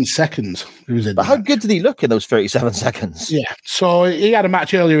 37 seconds. He was in. But how good did he look in those 37 seconds? Yeah. So he had a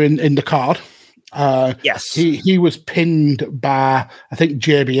match earlier in the card. Yes. He was pinned by, I think,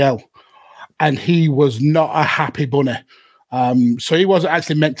 JBL. And he was not a happy bunny. So he wasn't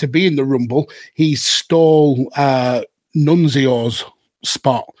actually meant to be in the Rumble. He stole Nunzio's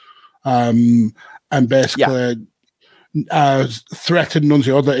spot and basically threatened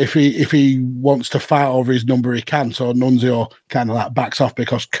Nunzio that if he wants to fight over his number, he can. So Nunzio kind of like backs off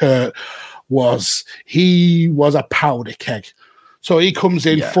because Kurt was a powder keg. So he comes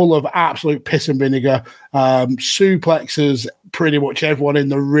in full of absolute piss and vinegar, suplexes pretty much everyone in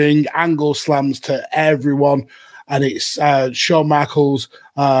the ring, angle slams to everyone, and it's Shawn Michaels.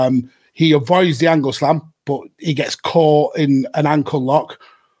 He avoids the angle slam, but he gets caught in an ankle lock,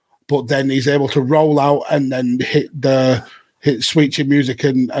 but then he's able to roll out and then hit Sweet Chin Music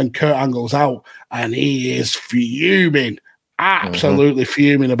and Kurt Angle's out, and he is fuming, absolutely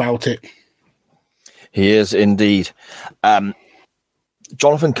fuming about it. He is indeed.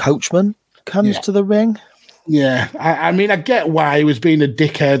 Jonathan Coachman comes to the ring. Yeah, I mean, I get why he was being a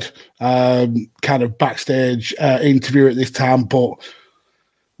dickhead kind of backstage interviewer at this time, but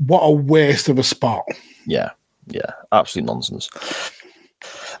what a waste of a spot. Yeah, absolute nonsense.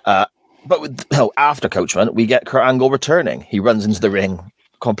 But after Coachman, we get Kurt Angle returning. He runs into the ring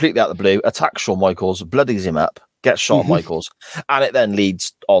completely out of the blue, attacks Shawn Michaels, bloodies him up, gets Shawn Michaels, and it then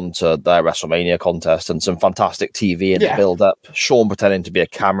leads on to their WrestleMania contest and some fantastic TV in the build-up. Shawn pretending to be a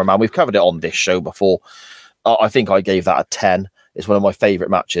cameraman. We've covered it on this show before. I think I gave that a 10. It's one of my favourite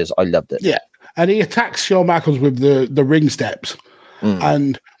matches. I loved it. Yeah, and he attacks Shawn Michaels with the ring steps.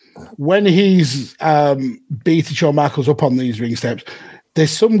 And when he's beating Shawn Michaels up on these ring steps, there's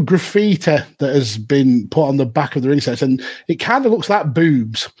some graffiti that has been put on the back of the ring steps, and it kind of looks like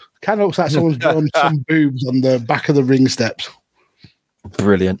boobs. Kind of looks like someone's drawn some boobs on the back of the ring steps.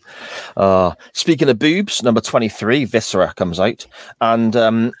 Brilliant. Speaking of boobs, number 23, Viscera, comes out, and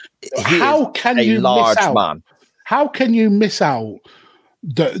how can you miss out? Man. How can you miss out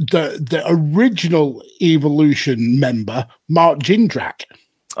the original Evolution member, Mark Jindrak?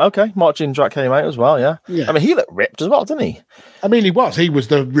 Okay, Mark Jindrak came out as well, yeah. I mean, he looked ripped as well, didn't he? I mean, he was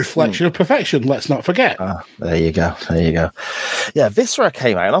the reflection of perfection, let's not forget. There you go. Yeah, Viscera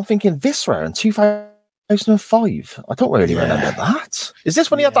came out, and I'm thinking, Viscera in 2005? I don't really remember that. Is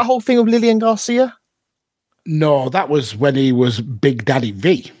this when he had that whole thing with Lillian Garcia? No, that was when he was Big Daddy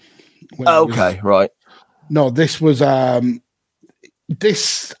V. Right. No, this was... I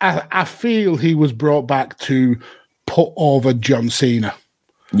feel he was brought back to put over John Cena.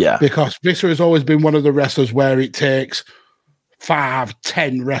 Yeah. Because Viscera has always been one of the wrestlers where it takes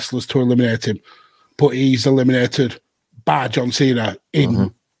 5-10 wrestlers to eliminate him, but he's eliminated by John Cena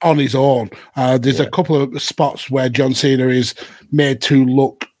on his own. There's a couple of spots where John Cena is made to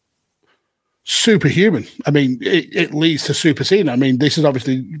look superhuman. I mean, it leads to Super Cena. I mean, this is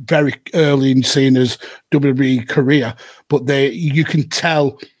obviously very early in Cena's WWE career, but you can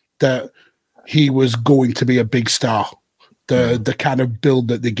tell that he was going to be a big star. The kind of build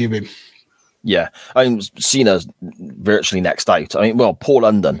that they give him. Yeah, I mean, Cena's virtually next out. I mean, well, Paul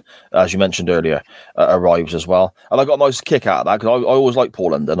London, as you mentioned earlier, arrives as well, and I got a nice kick out of that because I always liked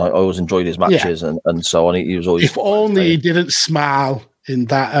Paul London. I always enjoyed his matches and so on. He was always. If only he didn't smile in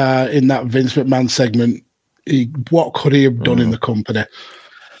that Vince McMahon segment, what could he have done in the company?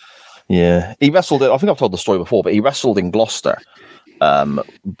 Yeah, he wrestled. I think I've told the story before, but he wrestled in Gloucester.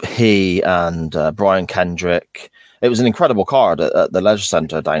 He and Brian Kendrick. It was an incredible card at the Leisure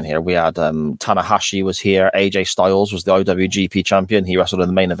Centre down here. We had Tanahashi was here. AJ Styles was the IWGP champion. He wrestled in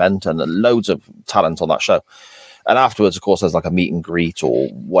the main event, and loads of talent on that show. And afterwards, of course, there's like a meet and greet or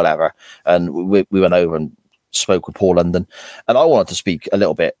whatever. And we went over and spoke with Paul London. And I wanted to speak a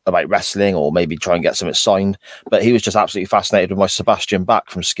little bit about wrestling or maybe try and get something signed. But he was just absolutely fascinated with my Sebastian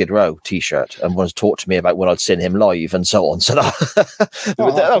Bach from Skid Row t-shirt and wanted to talk to me about when I'd seen him live and so on. So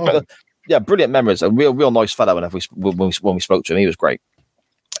that yeah, brilliant memories. A real nice fellow. Whenever when we spoke to him, he was great.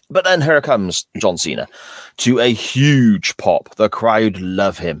 But then here comes John Cena to a huge pop. The crowd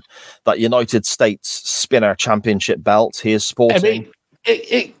love him. That United States Spinner Championship belt he is sporting. I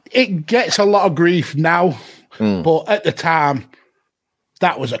mean, it gets a lot of grief now, but at the time,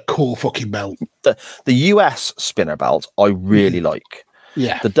 that was a cool fucking belt. The US Spinner belt, I really like.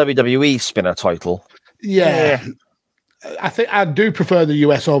 Yeah. The WWE Spinner title. Yeah. I think I do prefer the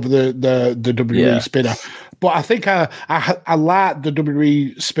US over the WWE Spinner, but I think I like the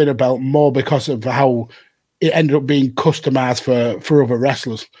WWE Spinner belt more because of how it ended up being customized for other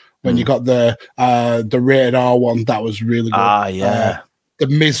wrestlers. When you got the Rated R one, that was really good. The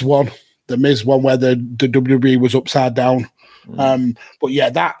Miz one where the WWE was upside down. But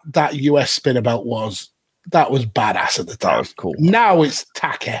yeah, that US Spinner belt was badass at the time. That was cool. Now it's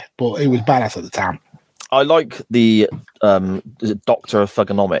tacky, but it was badass at the time. I like the Doctor of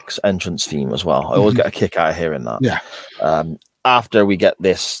Thugonomics entrance theme as well. I always get a kick out of hearing that. Yeah. After we get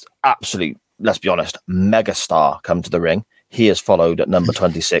this absolute, let's be honest, megastar come to the ring, he is followed at number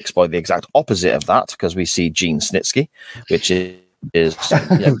 26 by the exact opposite of that because we see Gene Snitsky, which is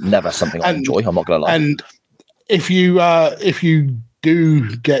never something I enjoy. I'm not going to lie. And if you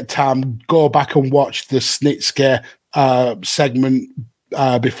do get time, go back and watch the Snitsky segment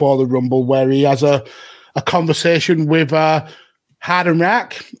before the Rumble where he has a conversation with Harden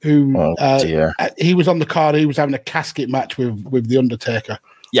Rack, who he was on the card. He was having a casket match with The Undertaker.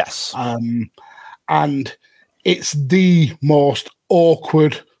 Yes. And it's the most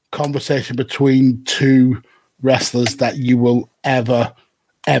awkward conversation between two wrestlers that you will ever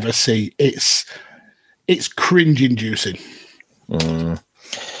see. It's cringe-inducing.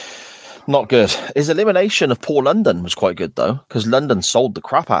 Not good. His elimination of Paul London was quite good though, because London sold the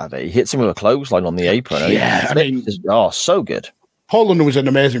crap out of it. He hits him with a clothesline on the apron. So good. Paul London was an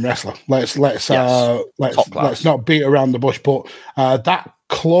amazing wrestler. Let's not beat around the bush, but that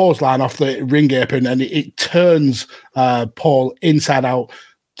clothesline off the ring apron and it turns Paul inside out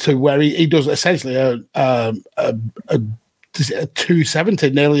to where he does essentially a 270,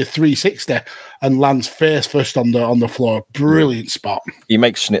 nearly a 360, and lands face first on the floor. Brilliant spot. He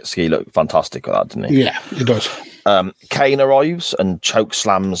makes Snitsky look fantastic with that, doesn't he? Yeah, he does. Kane arrives and choke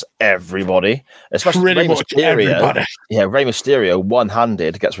slams everybody, especially pretty much everybody. Yeah, Rey Mysterio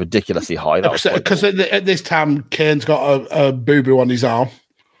one-handed gets ridiculously high. Because at this time, Kane's got a boo-boo on his arm.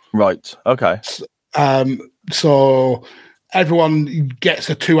 Right. Okay. So everyone gets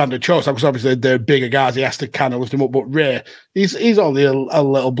a two-handed choke because obviously they're bigger guys. He has to kind of lift him up. But Ray, he's only a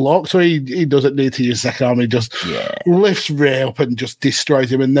little bloke, so he doesn't need to use second arm. He just lifts Ray up and just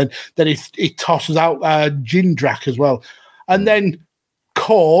destroys him. And then he tosses out Jindrak as well. And then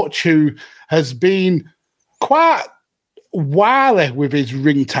Coach, who has been quite wily with his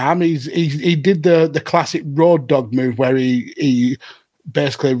ring time, he did the classic road dog move where he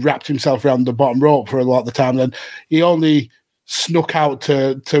basically wrapped himself around the bottom rope for a lot of the time. And he only snuck out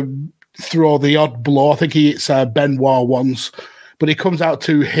to throw the odd blow. I think he hits Benoit once, but he comes out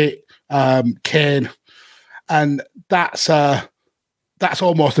to hit Kane, and that's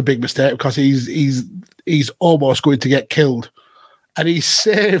almost a big mistake because he's almost going to get killed, and he's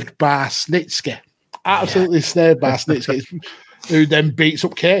saved by Snitsky, absolutely saved by Snitsky, who then beats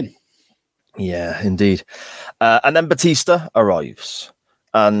up Kane. Yeah, indeed. And then Batista arrives.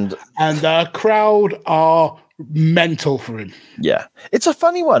 And the crowd are mental for him. Yeah. It's a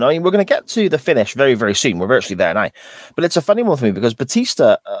funny one. I mean, we're going to get to the finish very, very soon. We're virtually there now. But it's a funny one for me because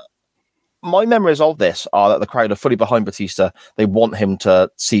Batista, my memories of this are that the crowd are fully behind Batista. They want him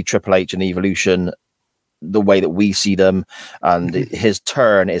to see Triple H and Evolution the way that we see them. And his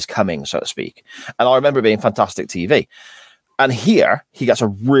turn is coming, so to speak. And I remember it being fantastic TV. And here, he gets a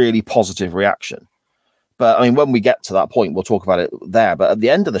really positive reaction. But, I mean, when we get to that point, we'll talk about it there. But at the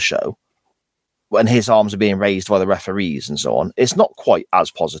end of the show, when his arms are being raised by the referees and so on, it's not quite as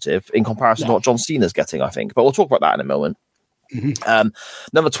positive in comparison to what John Cena's getting, I think. But we'll talk about that in a moment.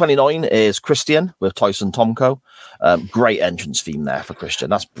 Number 29 is Christian with Tyson Tomko. Great entrance theme there for Christian.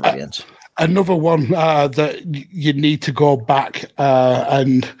 That's brilliant. Another one that you need to go back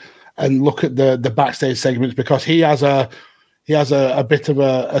and look at the backstage segments, because he has a bit of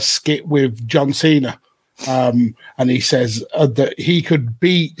a skit with John Cena, and he says that he could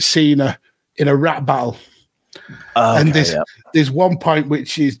beat Cena in a rap battle. And there's one point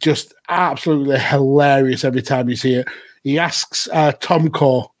which is just absolutely hilarious every time you see it. He asks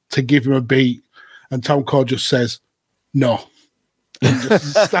Tomko to give him a beat, and Tomko just says no, and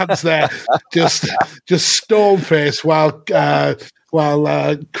just stands there, just stone faced while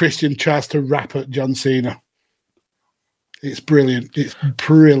Christian tries to rap at John Cena. It's brilliant. It's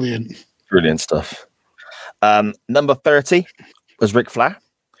brilliant. Brilliant stuff. Number 30 was Ric Flair.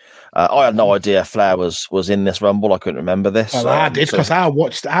 I had no idea Flair was in this Rumble. I couldn't remember this. Well, I did, because I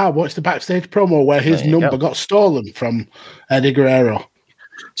watched the backstage promo where his number got stolen from Eddie Guerrero.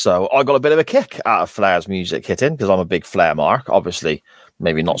 So I got a bit of a kick out of Flair's music hitting, because I'm a big Flair mark. Obviously,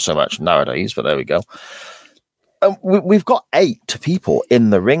 maybe not so much nowadays, but there we go. We've got 8 people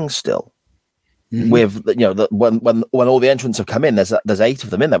in the ring still. With when all the entrants have come in, there's 8 of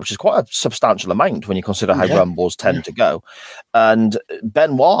them in there, which is quite a substantial amount when you consider how Rumbles tend to go. And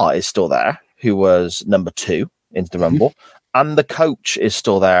Benoit is still there, who was number 2 into the Rumble, and the coach is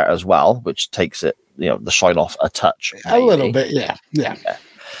still there as well, which takes it, the shine off a touch, maybe. A little bit, yeah.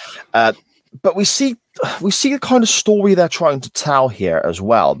 But we see the kind of story they're trying to tell here as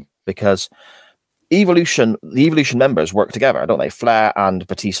well, because the Evolution members work together, don't they? Flair and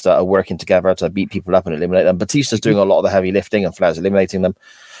Batista are working together to beat people up and eliminate them. Batista's doing a lot of the heavy lifting, and Flair's eliminating them.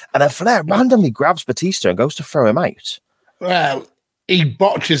 And then Flair randomly grabs Batista and goes to throw him out. Well, he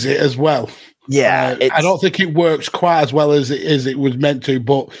botches it as well. Yeah, I don't think it works quite as well as it was meant to,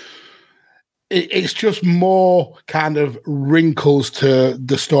 but it's just more kind of wrinkles to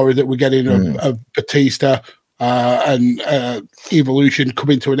the story that we're getting of Batista. And Evolution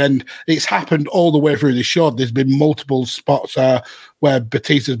coming to an end. It's happened all the way through the show. There's been multiple spots where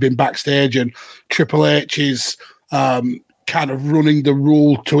Batista's been backstage, and Triple H is kind of running the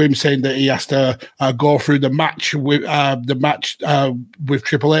rule to him, saying that he has to go through the match with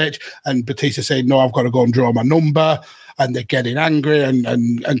Triple H, and Batista saying, "No, I've got to go and draw my number." And they're getting angry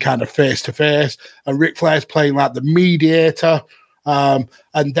and kind of face to face. And Ric Flair's playing like the mediator.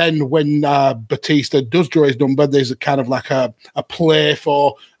 And then when Batista does draw his number, there's a kind of like a play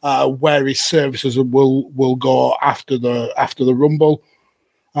for where his services will go after the Rumble.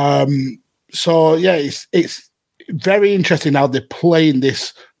 So yeah, it's very interesting how they're playing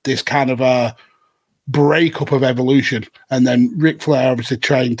this kind of a breakup of Evolution, and then Ric Flair obviously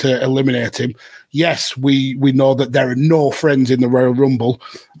trying to eliminate him. Yes, we know that there are no friends in the Royal Rumble,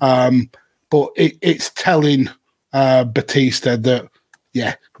 but it's telling Batista that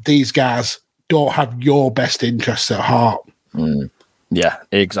these guys don't have your best interests at heart. Yeah,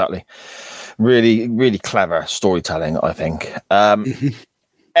 exactly. Really, really clever storytelling, I think.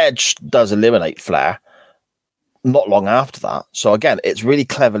 Edge does eliminate Flair not long after that. So again, it's really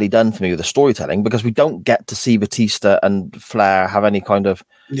cleverly done for me with the storytelling, because we don't get to see Batista and Flair have any kind of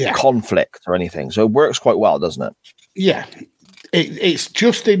conflict or anything. So it works quite well, doesn't it? Yeah. It's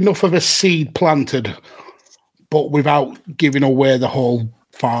just enough of a seed planted, but without giving away the whole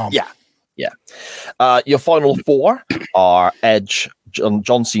farm. Yeah. Your final 4 are Edge,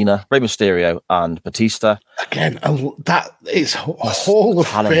 John Cena, Rey Mysterio, and Batista. Again, that is Hall of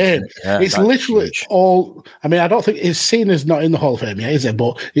Fame. Yeah, it's literally huge. All. I mean, I don't think Cena's not in the Hall of Fame yet, is it?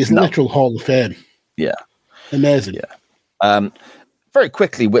 But it's literal Hall of Fame. Yeah, amazing. Yeah. Very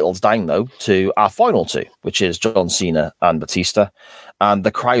quickly whittles down though to our final 2, which is John Cena and Batista, and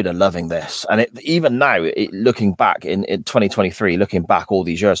the crowd are loving this. And even now, looking back in 2023, looking back all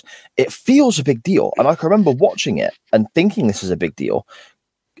these years, it feels a big deal. And I can remember watching it and thinking this is a big deal,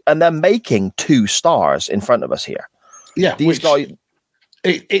 and they're making 2 stars in front of us here. Yeah, these guys.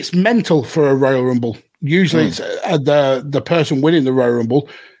 It's mental for a Royal Rumble. Usually, it's the person winning the Royal Rumble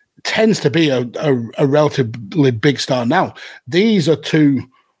tends to be a relatively big star. Now, these are 2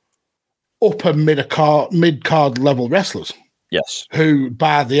 upper mid card level wrestlers. Yes, who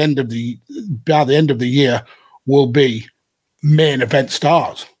by the end of the year will be main event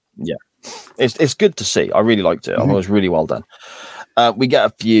stars. Yeah, it's good to see. I really liked it. I thought it was really well done. We get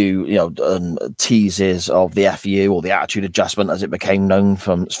a few, teases of the FU, or the attitude adjustment, as it became known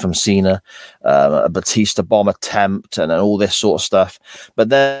from Cena, a Batista bomb attempt, and all this sort of stuff. But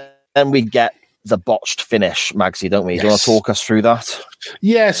then we get the botched finish, Magsy, don't we? Yes. Do you want to talk us through that?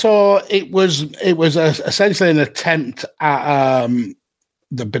 Yeah, so it was essentially an attempt at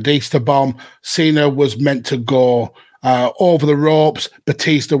the Batista bomb. Cena was meant to go over the ropes.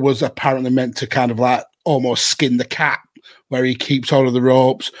 Batista was apparently meant to kind of like almost skin the cat, where he keeps hold of the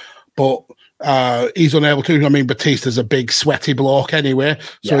ropes, but he's unable to. I mean, Batista's a big sweaty bloke anyway,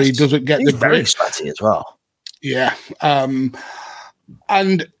 so he doesn't get he's the very grip. sweaty as well. Yeah,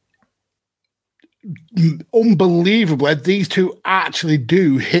 and unbelievably, these two actually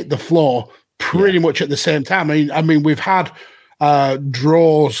do hit the floor pretty much at the same time. I mean, we've had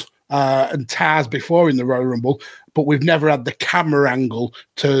draws and tears before in the Royal Rumble, but we've never had the camera angle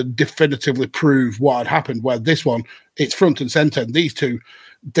to definitively prove what had happened. Where this one, it's front and center, and these two,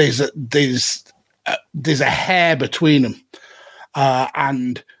 there's a hair between them,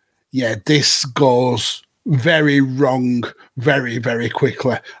 and yeah, this goes very wrong very, very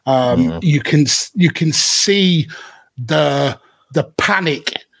quickly. You can see the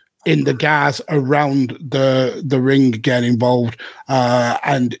panic in the guys around the ring getting involved,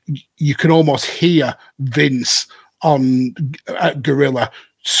 and you can almost hear Vince at Gorilla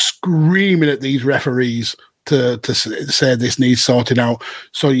screaming at these referees to say this needs sorting out.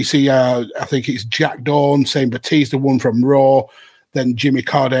 So you see, I think it's Jack Dawn saying Batista won from Raw. Then Jimmy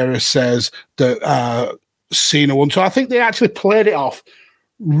Carderas says that Cena won. So I think they actually played it off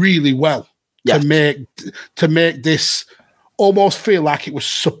really well to make this almost feel like it was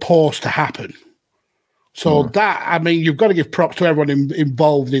supposed to happen. So that, I mean, you've got to give props to everyone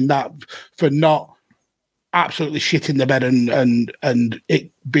involved in that for not absolutely shitting the bed and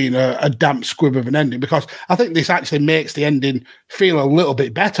it being a damp squib of an ending, because I think this actually makes the ending feel a little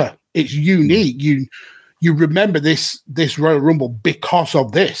bit better. It's unique. You remember this Royal Rumble because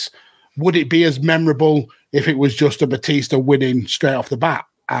of this. Would it be as memorable if it was just a Batista winning straight off the bat?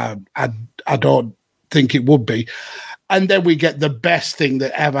 I don't think it would be. And then we get the best thing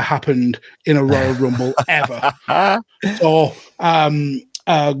that ever happened in a Royal Rumble ever. So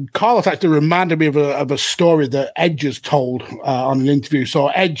Carlos actually reminded me of a story that Edge has told on an interview. So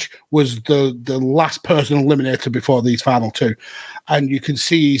Edge was the last person eliminated before these final two. And you can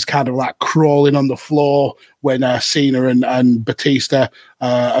see he's kind of like crawling on the floor when Cena and Batista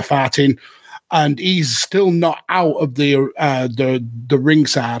are fighting. And he's still not out of the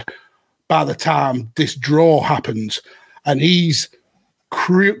ringside by the time this draw happens. And he's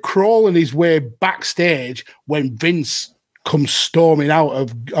crawling his way backstage when Vince comes storming out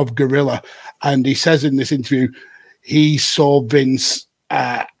of Gorilla. And he says in this interview, he saw Vince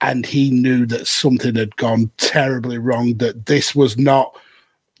and he knew that something had gone terribly wrong, that this was not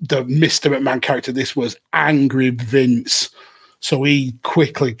the Mr. McMahon character, this was angry Vince. So he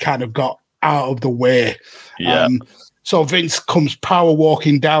quickly kind of got out of the way. Yeah. So Vince comes power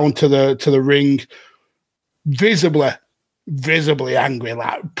walking down to the ring, visibly angry,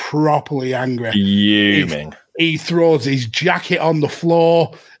 like properly angry. Fuming. He throws his jacket on the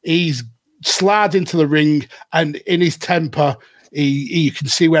floor. He's slides into the ring, and in his temper, you can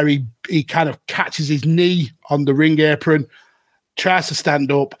see where he kind of catches his knee on the ring apron, tries to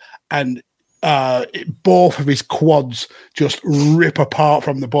stand up, and both of his quads just rip apart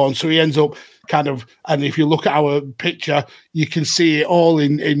from the bone. So he ends up kind of, and if you look at our picture, you can see it all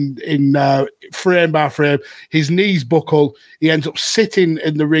in frame by frame. His knees buckle. He ends up sitting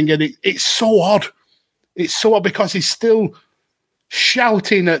in the ring, and it's so odd. It's so odd because he's still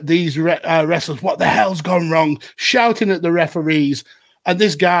shouting at these wrestlers, what the hell's gone wrong? Shouting at the referees. And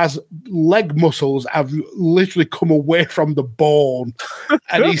this guy's leg muscles have literally come away from the bone.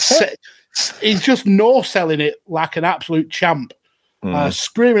 And he's just no-selling it like an absolute champ,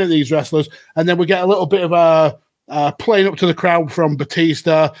 screaming at these wrestlers. And then we get a little bit of playing up to the crowd from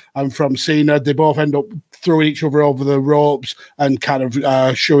Batista and from Cena. They both end up throwing each other over the ropes and kind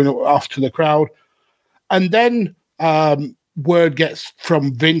of showing it off to the crowd. And then word gets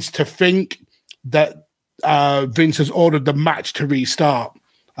from Vince to Fink that Vince has ordered the match to restart.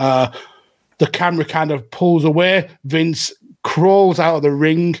 The camera kind of pulls away. Vince crawls out of the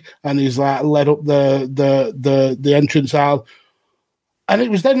ring and he's like led up the entrance aisle. And it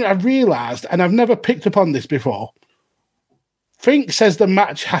was then I realised, and I've never picked up on this before, Fink says the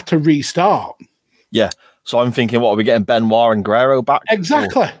match had to restart. Yeah. So I'm thinking, what, are we getting Benoit and Guerrero back?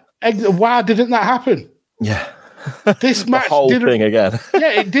 Exactly. Why didn't that happen? Yeah. This match whole thing again.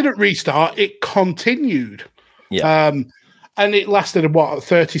 Yeah, it didn't restart. It continued. Yeah. And it lasted,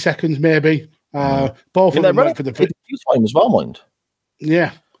 30 seconds maybe. Both of them went for the time as well, mind.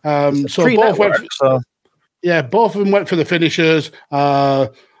 Yeah. So both both of them went for the finishers.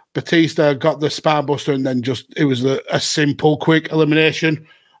 Batista got the spinebuster, and then it was a simple, quick elimination.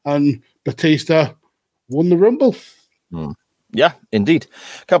 And Batista won the Rumble. Yeah, indeed.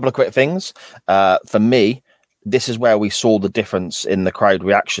 A couple of quick things. For me, this is where we saw the difference in the crowd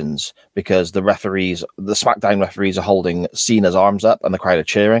reactions because the SmackDown referees are holding Cena's arms up and the crowd are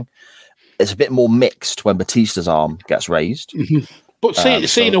cheering. It's a bit more mixed when Batista's arm gets raised. Mm-hmm. But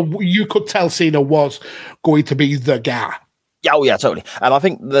Cena, you could tell Cena was going to be the guy. Yeah, oh yeah, totally. And I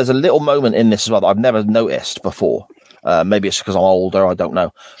think there's a little moment in this as well that I've never noticed before. Maybe it's because I'm older, I don't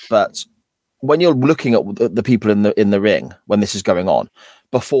know. But when you're looking at the people in the ring when this is going on,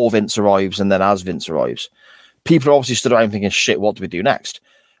 before Vince arrives and then as Vince arrives, people are obviously stood around thinking, shit, what do we do next?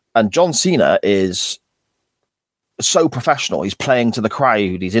 And John Cena is so professional. He's playing to the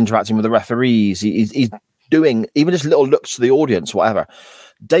crowd. He's interacting with the referees. He's doing even just little looks to the audience, whatever.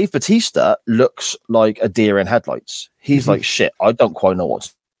 Dave Batista looks like a deer in headlights. He's like, shit, I don't quite know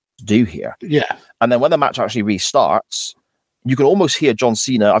what to do here. Yeah. And then when the match actually restarts, you can almost hear John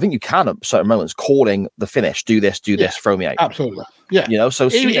Cena, I think you can at certain moments, calling the finish, do this, throw me out. Absolutely. Yeah. You know, so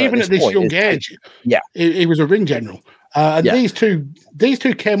even at this young age, he was a ring general. And these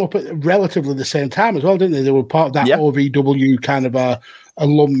two came up at relatively the same time as well, didn't they? They were part of that OVW kind of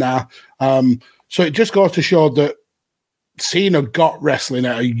alumni. So it just goes to show that Cena got wrestling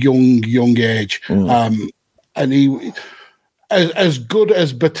at a young age. And he, as good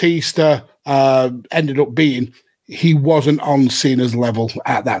as Batista ended up being, he wasn't on Cena's level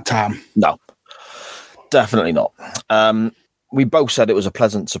at that time. No, definitely not. We both said it was a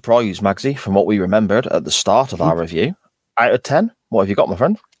pleasant surprise, Magsy, from what we remembered at the start of our review. Out of 10, what have you got, my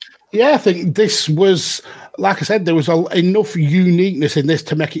friend? Yeah, I think this was, like I said, there was enough uniqueness in this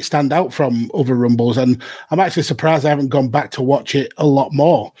to make it stand out from other Rumbles, and I'm actually surprised I haven't gone back to watch it a lot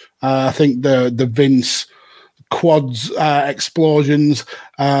more. I think the Vince quads explosions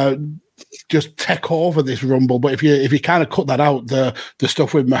just take over this Rumble, but if you kind of cut that out, the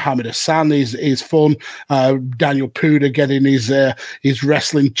stuff with Muhammad Hassan is fun. Daniel Puder getting his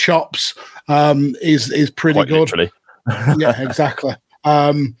wrestling chops is pretty quite good. Literally. Yeah, exactly.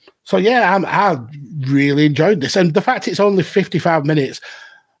 So yeah, I really enjoyed this, and the fact it's only 55 minutes.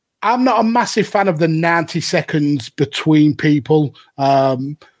 I'm not a massive fan of the 90 seconds between people,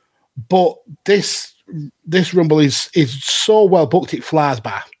 but this Rumble is so well booked, it flies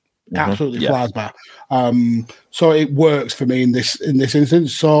by. Absolutely flies by. So it works for me in this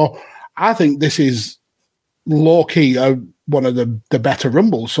instance. So I think this is low key one of the better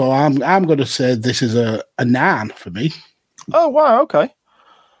Rumbles. So I'm going to say this is a 9 for me. Oh wow, okay,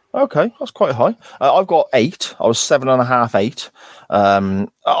 that's quite high. I've got 8. I was 7.5, 8.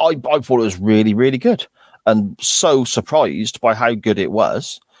 I thought it was really, really good, and so surprised by how good it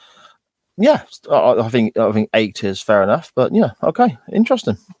was. Yeah, I think 8 is fair enough. But yeah, okay,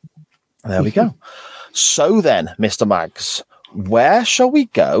 interesting. There we go. So then, Mr. Mags, where shall we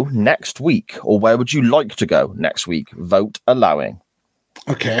go next week, or where would you like to go next week? Vote allowing.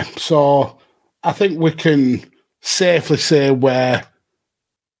 Okay, so I think we can safely say where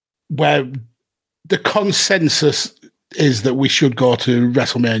the consensus is that we should go to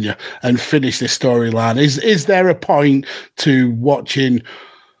WrestleMania and finish this storyline. Is there a point to watching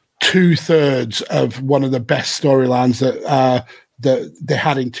 2/3 of one of the best storylines that they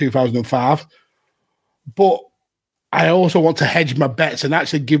had in 2005? But I also want to hedge my bets and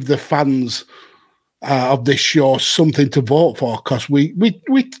actually give the fans of this show something to vote for, because we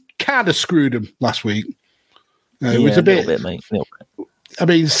kind of screwed them last week. It was a bit, mate. I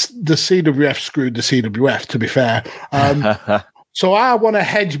mean, the CWF screwed the CWF, to be fair. So I want to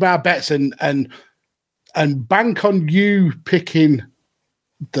hedge my bets and bank on you picking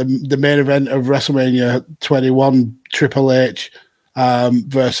the main event of WrestleMania 21, Triple H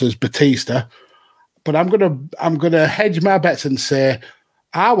versus Batista. But I'm gonna hedge my bets and say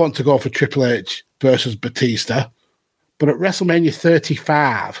I want to go for Triple H versus Batista. But at WrestleMania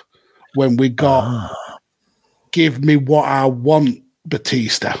 35, when we got Give Me What I Want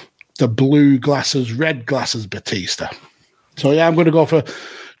Batista, the blue glasses, red glasses Batista. So yeah, I'm going to go for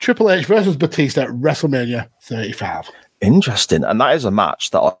Triple H versus Batista at WrestleMania 35. Interesting. And that is a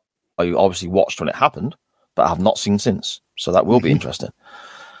match that I obviously watched when it happened, but I have not seen since. So that will be interesting.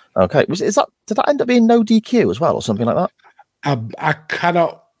 Okay. Did that end up being no DQ as well, or something like that? I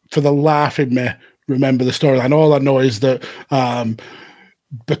cannot, for the life in me, remember the storyline. All I know is that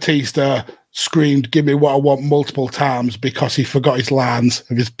Batista screamed, "Give me what I want," multiple times because he forgot his lines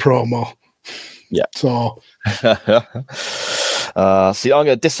of his promo. Yeah. So, see, I'm going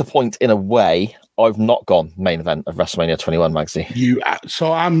to disappoint in a way. I've not gone main event of WrestleMania 21, Magsy.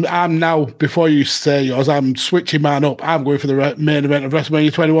 So I'm now, before you say yours, I'm switching mine up. I'm going for the main event of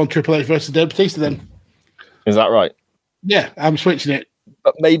WrestleMania 21, Triple H versus Dave Batista then. Is that right? Yeah, I'm switching it.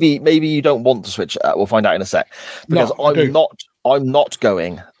 But maybe you don't want to switch it up. We'll find out in a sec. Because I'm not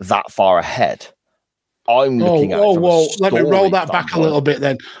going that far ahead. I'm looking at it from a let me roll that back a little bit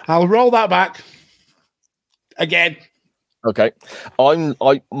then. I'll roll that back again. Okay.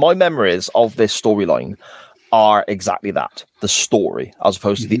 My memories of this storyline are exactly that, the story, as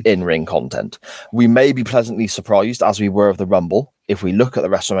opposed to the in-ring content. We may be pleasantly surprised, as we were of the Rumble, if we look at the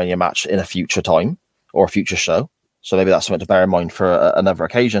WrestleMania match in a future time or a future show. So maybe that's something to bear in mind for another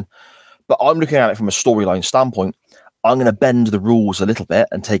occasion. But I'm looking at it from a storyline standpoint. I'm going to bend the rules a little bit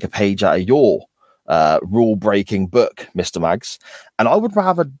and take a page out of your rule-breaking book, Mr. Mags. And I would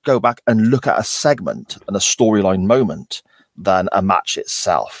rather go back and look at a segment and a storyline moment than a match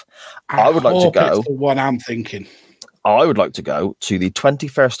itself. I would like to go. It's the one I'm thinking. I would like to go to the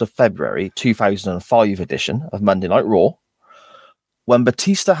 21st of February 2005 edition of Monday Night Raw, when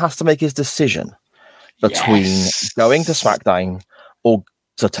Batista has to make his decision between going to SmackDown or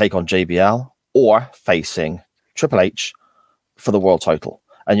to take on JBL or facing Triple H for the world title.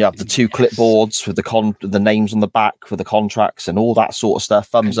 And you have the two clipboards with the names on the back with the contracts and all that sort of stuff.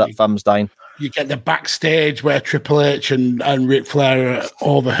 Thumbs up, thumbs down. You get the backstage where Triple H and Ric Flair are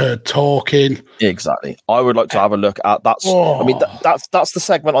overheard talking. Exactly. I would like to have a look at that. I mean, that's the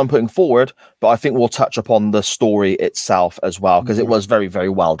segment I'm putting forward, but I think we'll touch upon the story itself as well, because it was very, very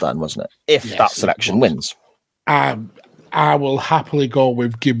well done, wasn't it? If that selection wins. I will happily go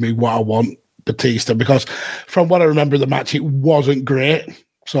with Give Me What I Want, Batista, because from what I remember of the match, it wasn't great.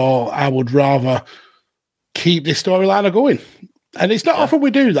 So I would rather keep this storyline going. And it's not often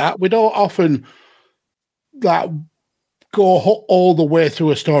we do that. We don't often go all the way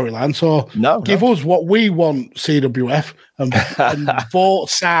through a storyline. So give us what we want, CWF, and vote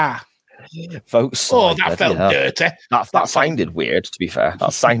SAR. Vote SAR. Oh, that felt dirty. That sounded weird, to be fair.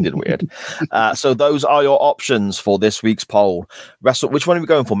 That sounded weird. So those are your options for this week's poll. Which one are we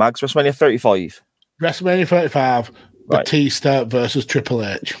going for, Mags? WrestleMania 35? WrestleMania 35, Batista versus Triple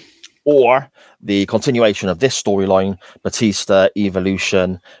H. Or the continuation of this storyline, Batista,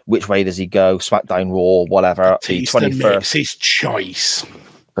 Evolution, which way does he go? SmackDown, Raw, whatever. Batista the 21st, makes his choice.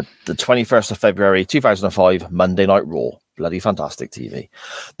 But the 21st of February, 2005, Monday Night Raw. Bloody fantastic TV.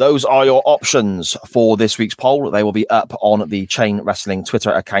 Those are your options for this week's poll. They will be up on the Chain Wrestling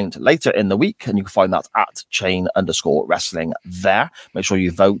Twitter account later in the week, and you can find that at Chain_Wrestling there. Make sure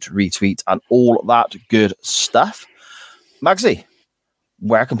you vote, retweet, and all that good stuff. Magsy,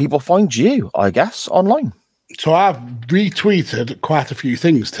 where can people find you, I guess, online? So I've retweeted quite a few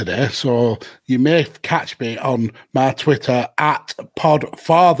things today. So you may catch me on my Twitter at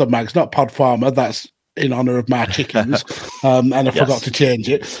PodFartherMags, not Podfarmer. That's in honor of my chickens. And I forgot to change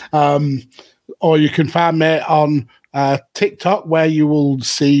it. Or you can find me on TikTok, where you will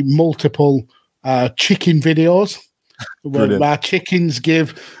see multiple chicken videos where my chickens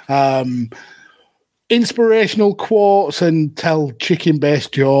give inspirational quotes and tell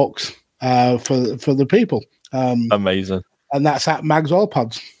chicken-based jokes for the people. Amazing. And that's at Mags All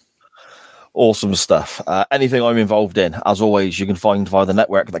Pods. Awesome stuff. Anything I'm involved in, as always, you can find via the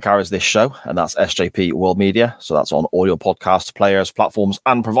network that carries this show, and that's SJP World Media. So that's on all your podcast players, platforms,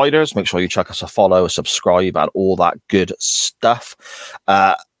 and providers. Make sure you check us a follow, a subscribe, and all that good stuff.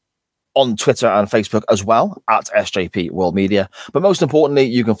 On Twitter and Facebook as well, at SJP World Media. But most importantly,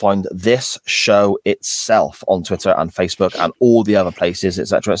 you can find this show itself on Twitter and Facebook and all the other places,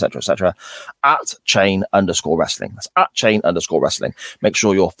 etc., at Chain_Wrestling. That's at Chain_Wrestling. Make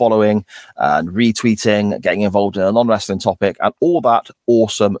sure you're following and retweeting, getting involved in a non-wrestling topic, and all that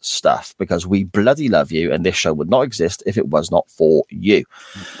awesome stuff, because we bloody love you, and this show would not exist if it was not for you.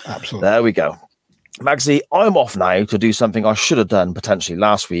 Absolutely. There we go. Magsy, I'm off now to do something I should have done potentially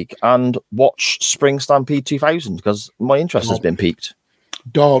last week and watch Spring Stampede 2000, because my interest has been piqued.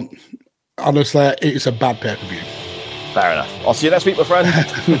 Don't. Honestly, it's a bad pay-per-view. Fair enough. I'll see you next week, my friend.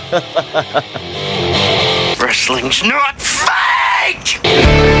 Wrestling's not fake!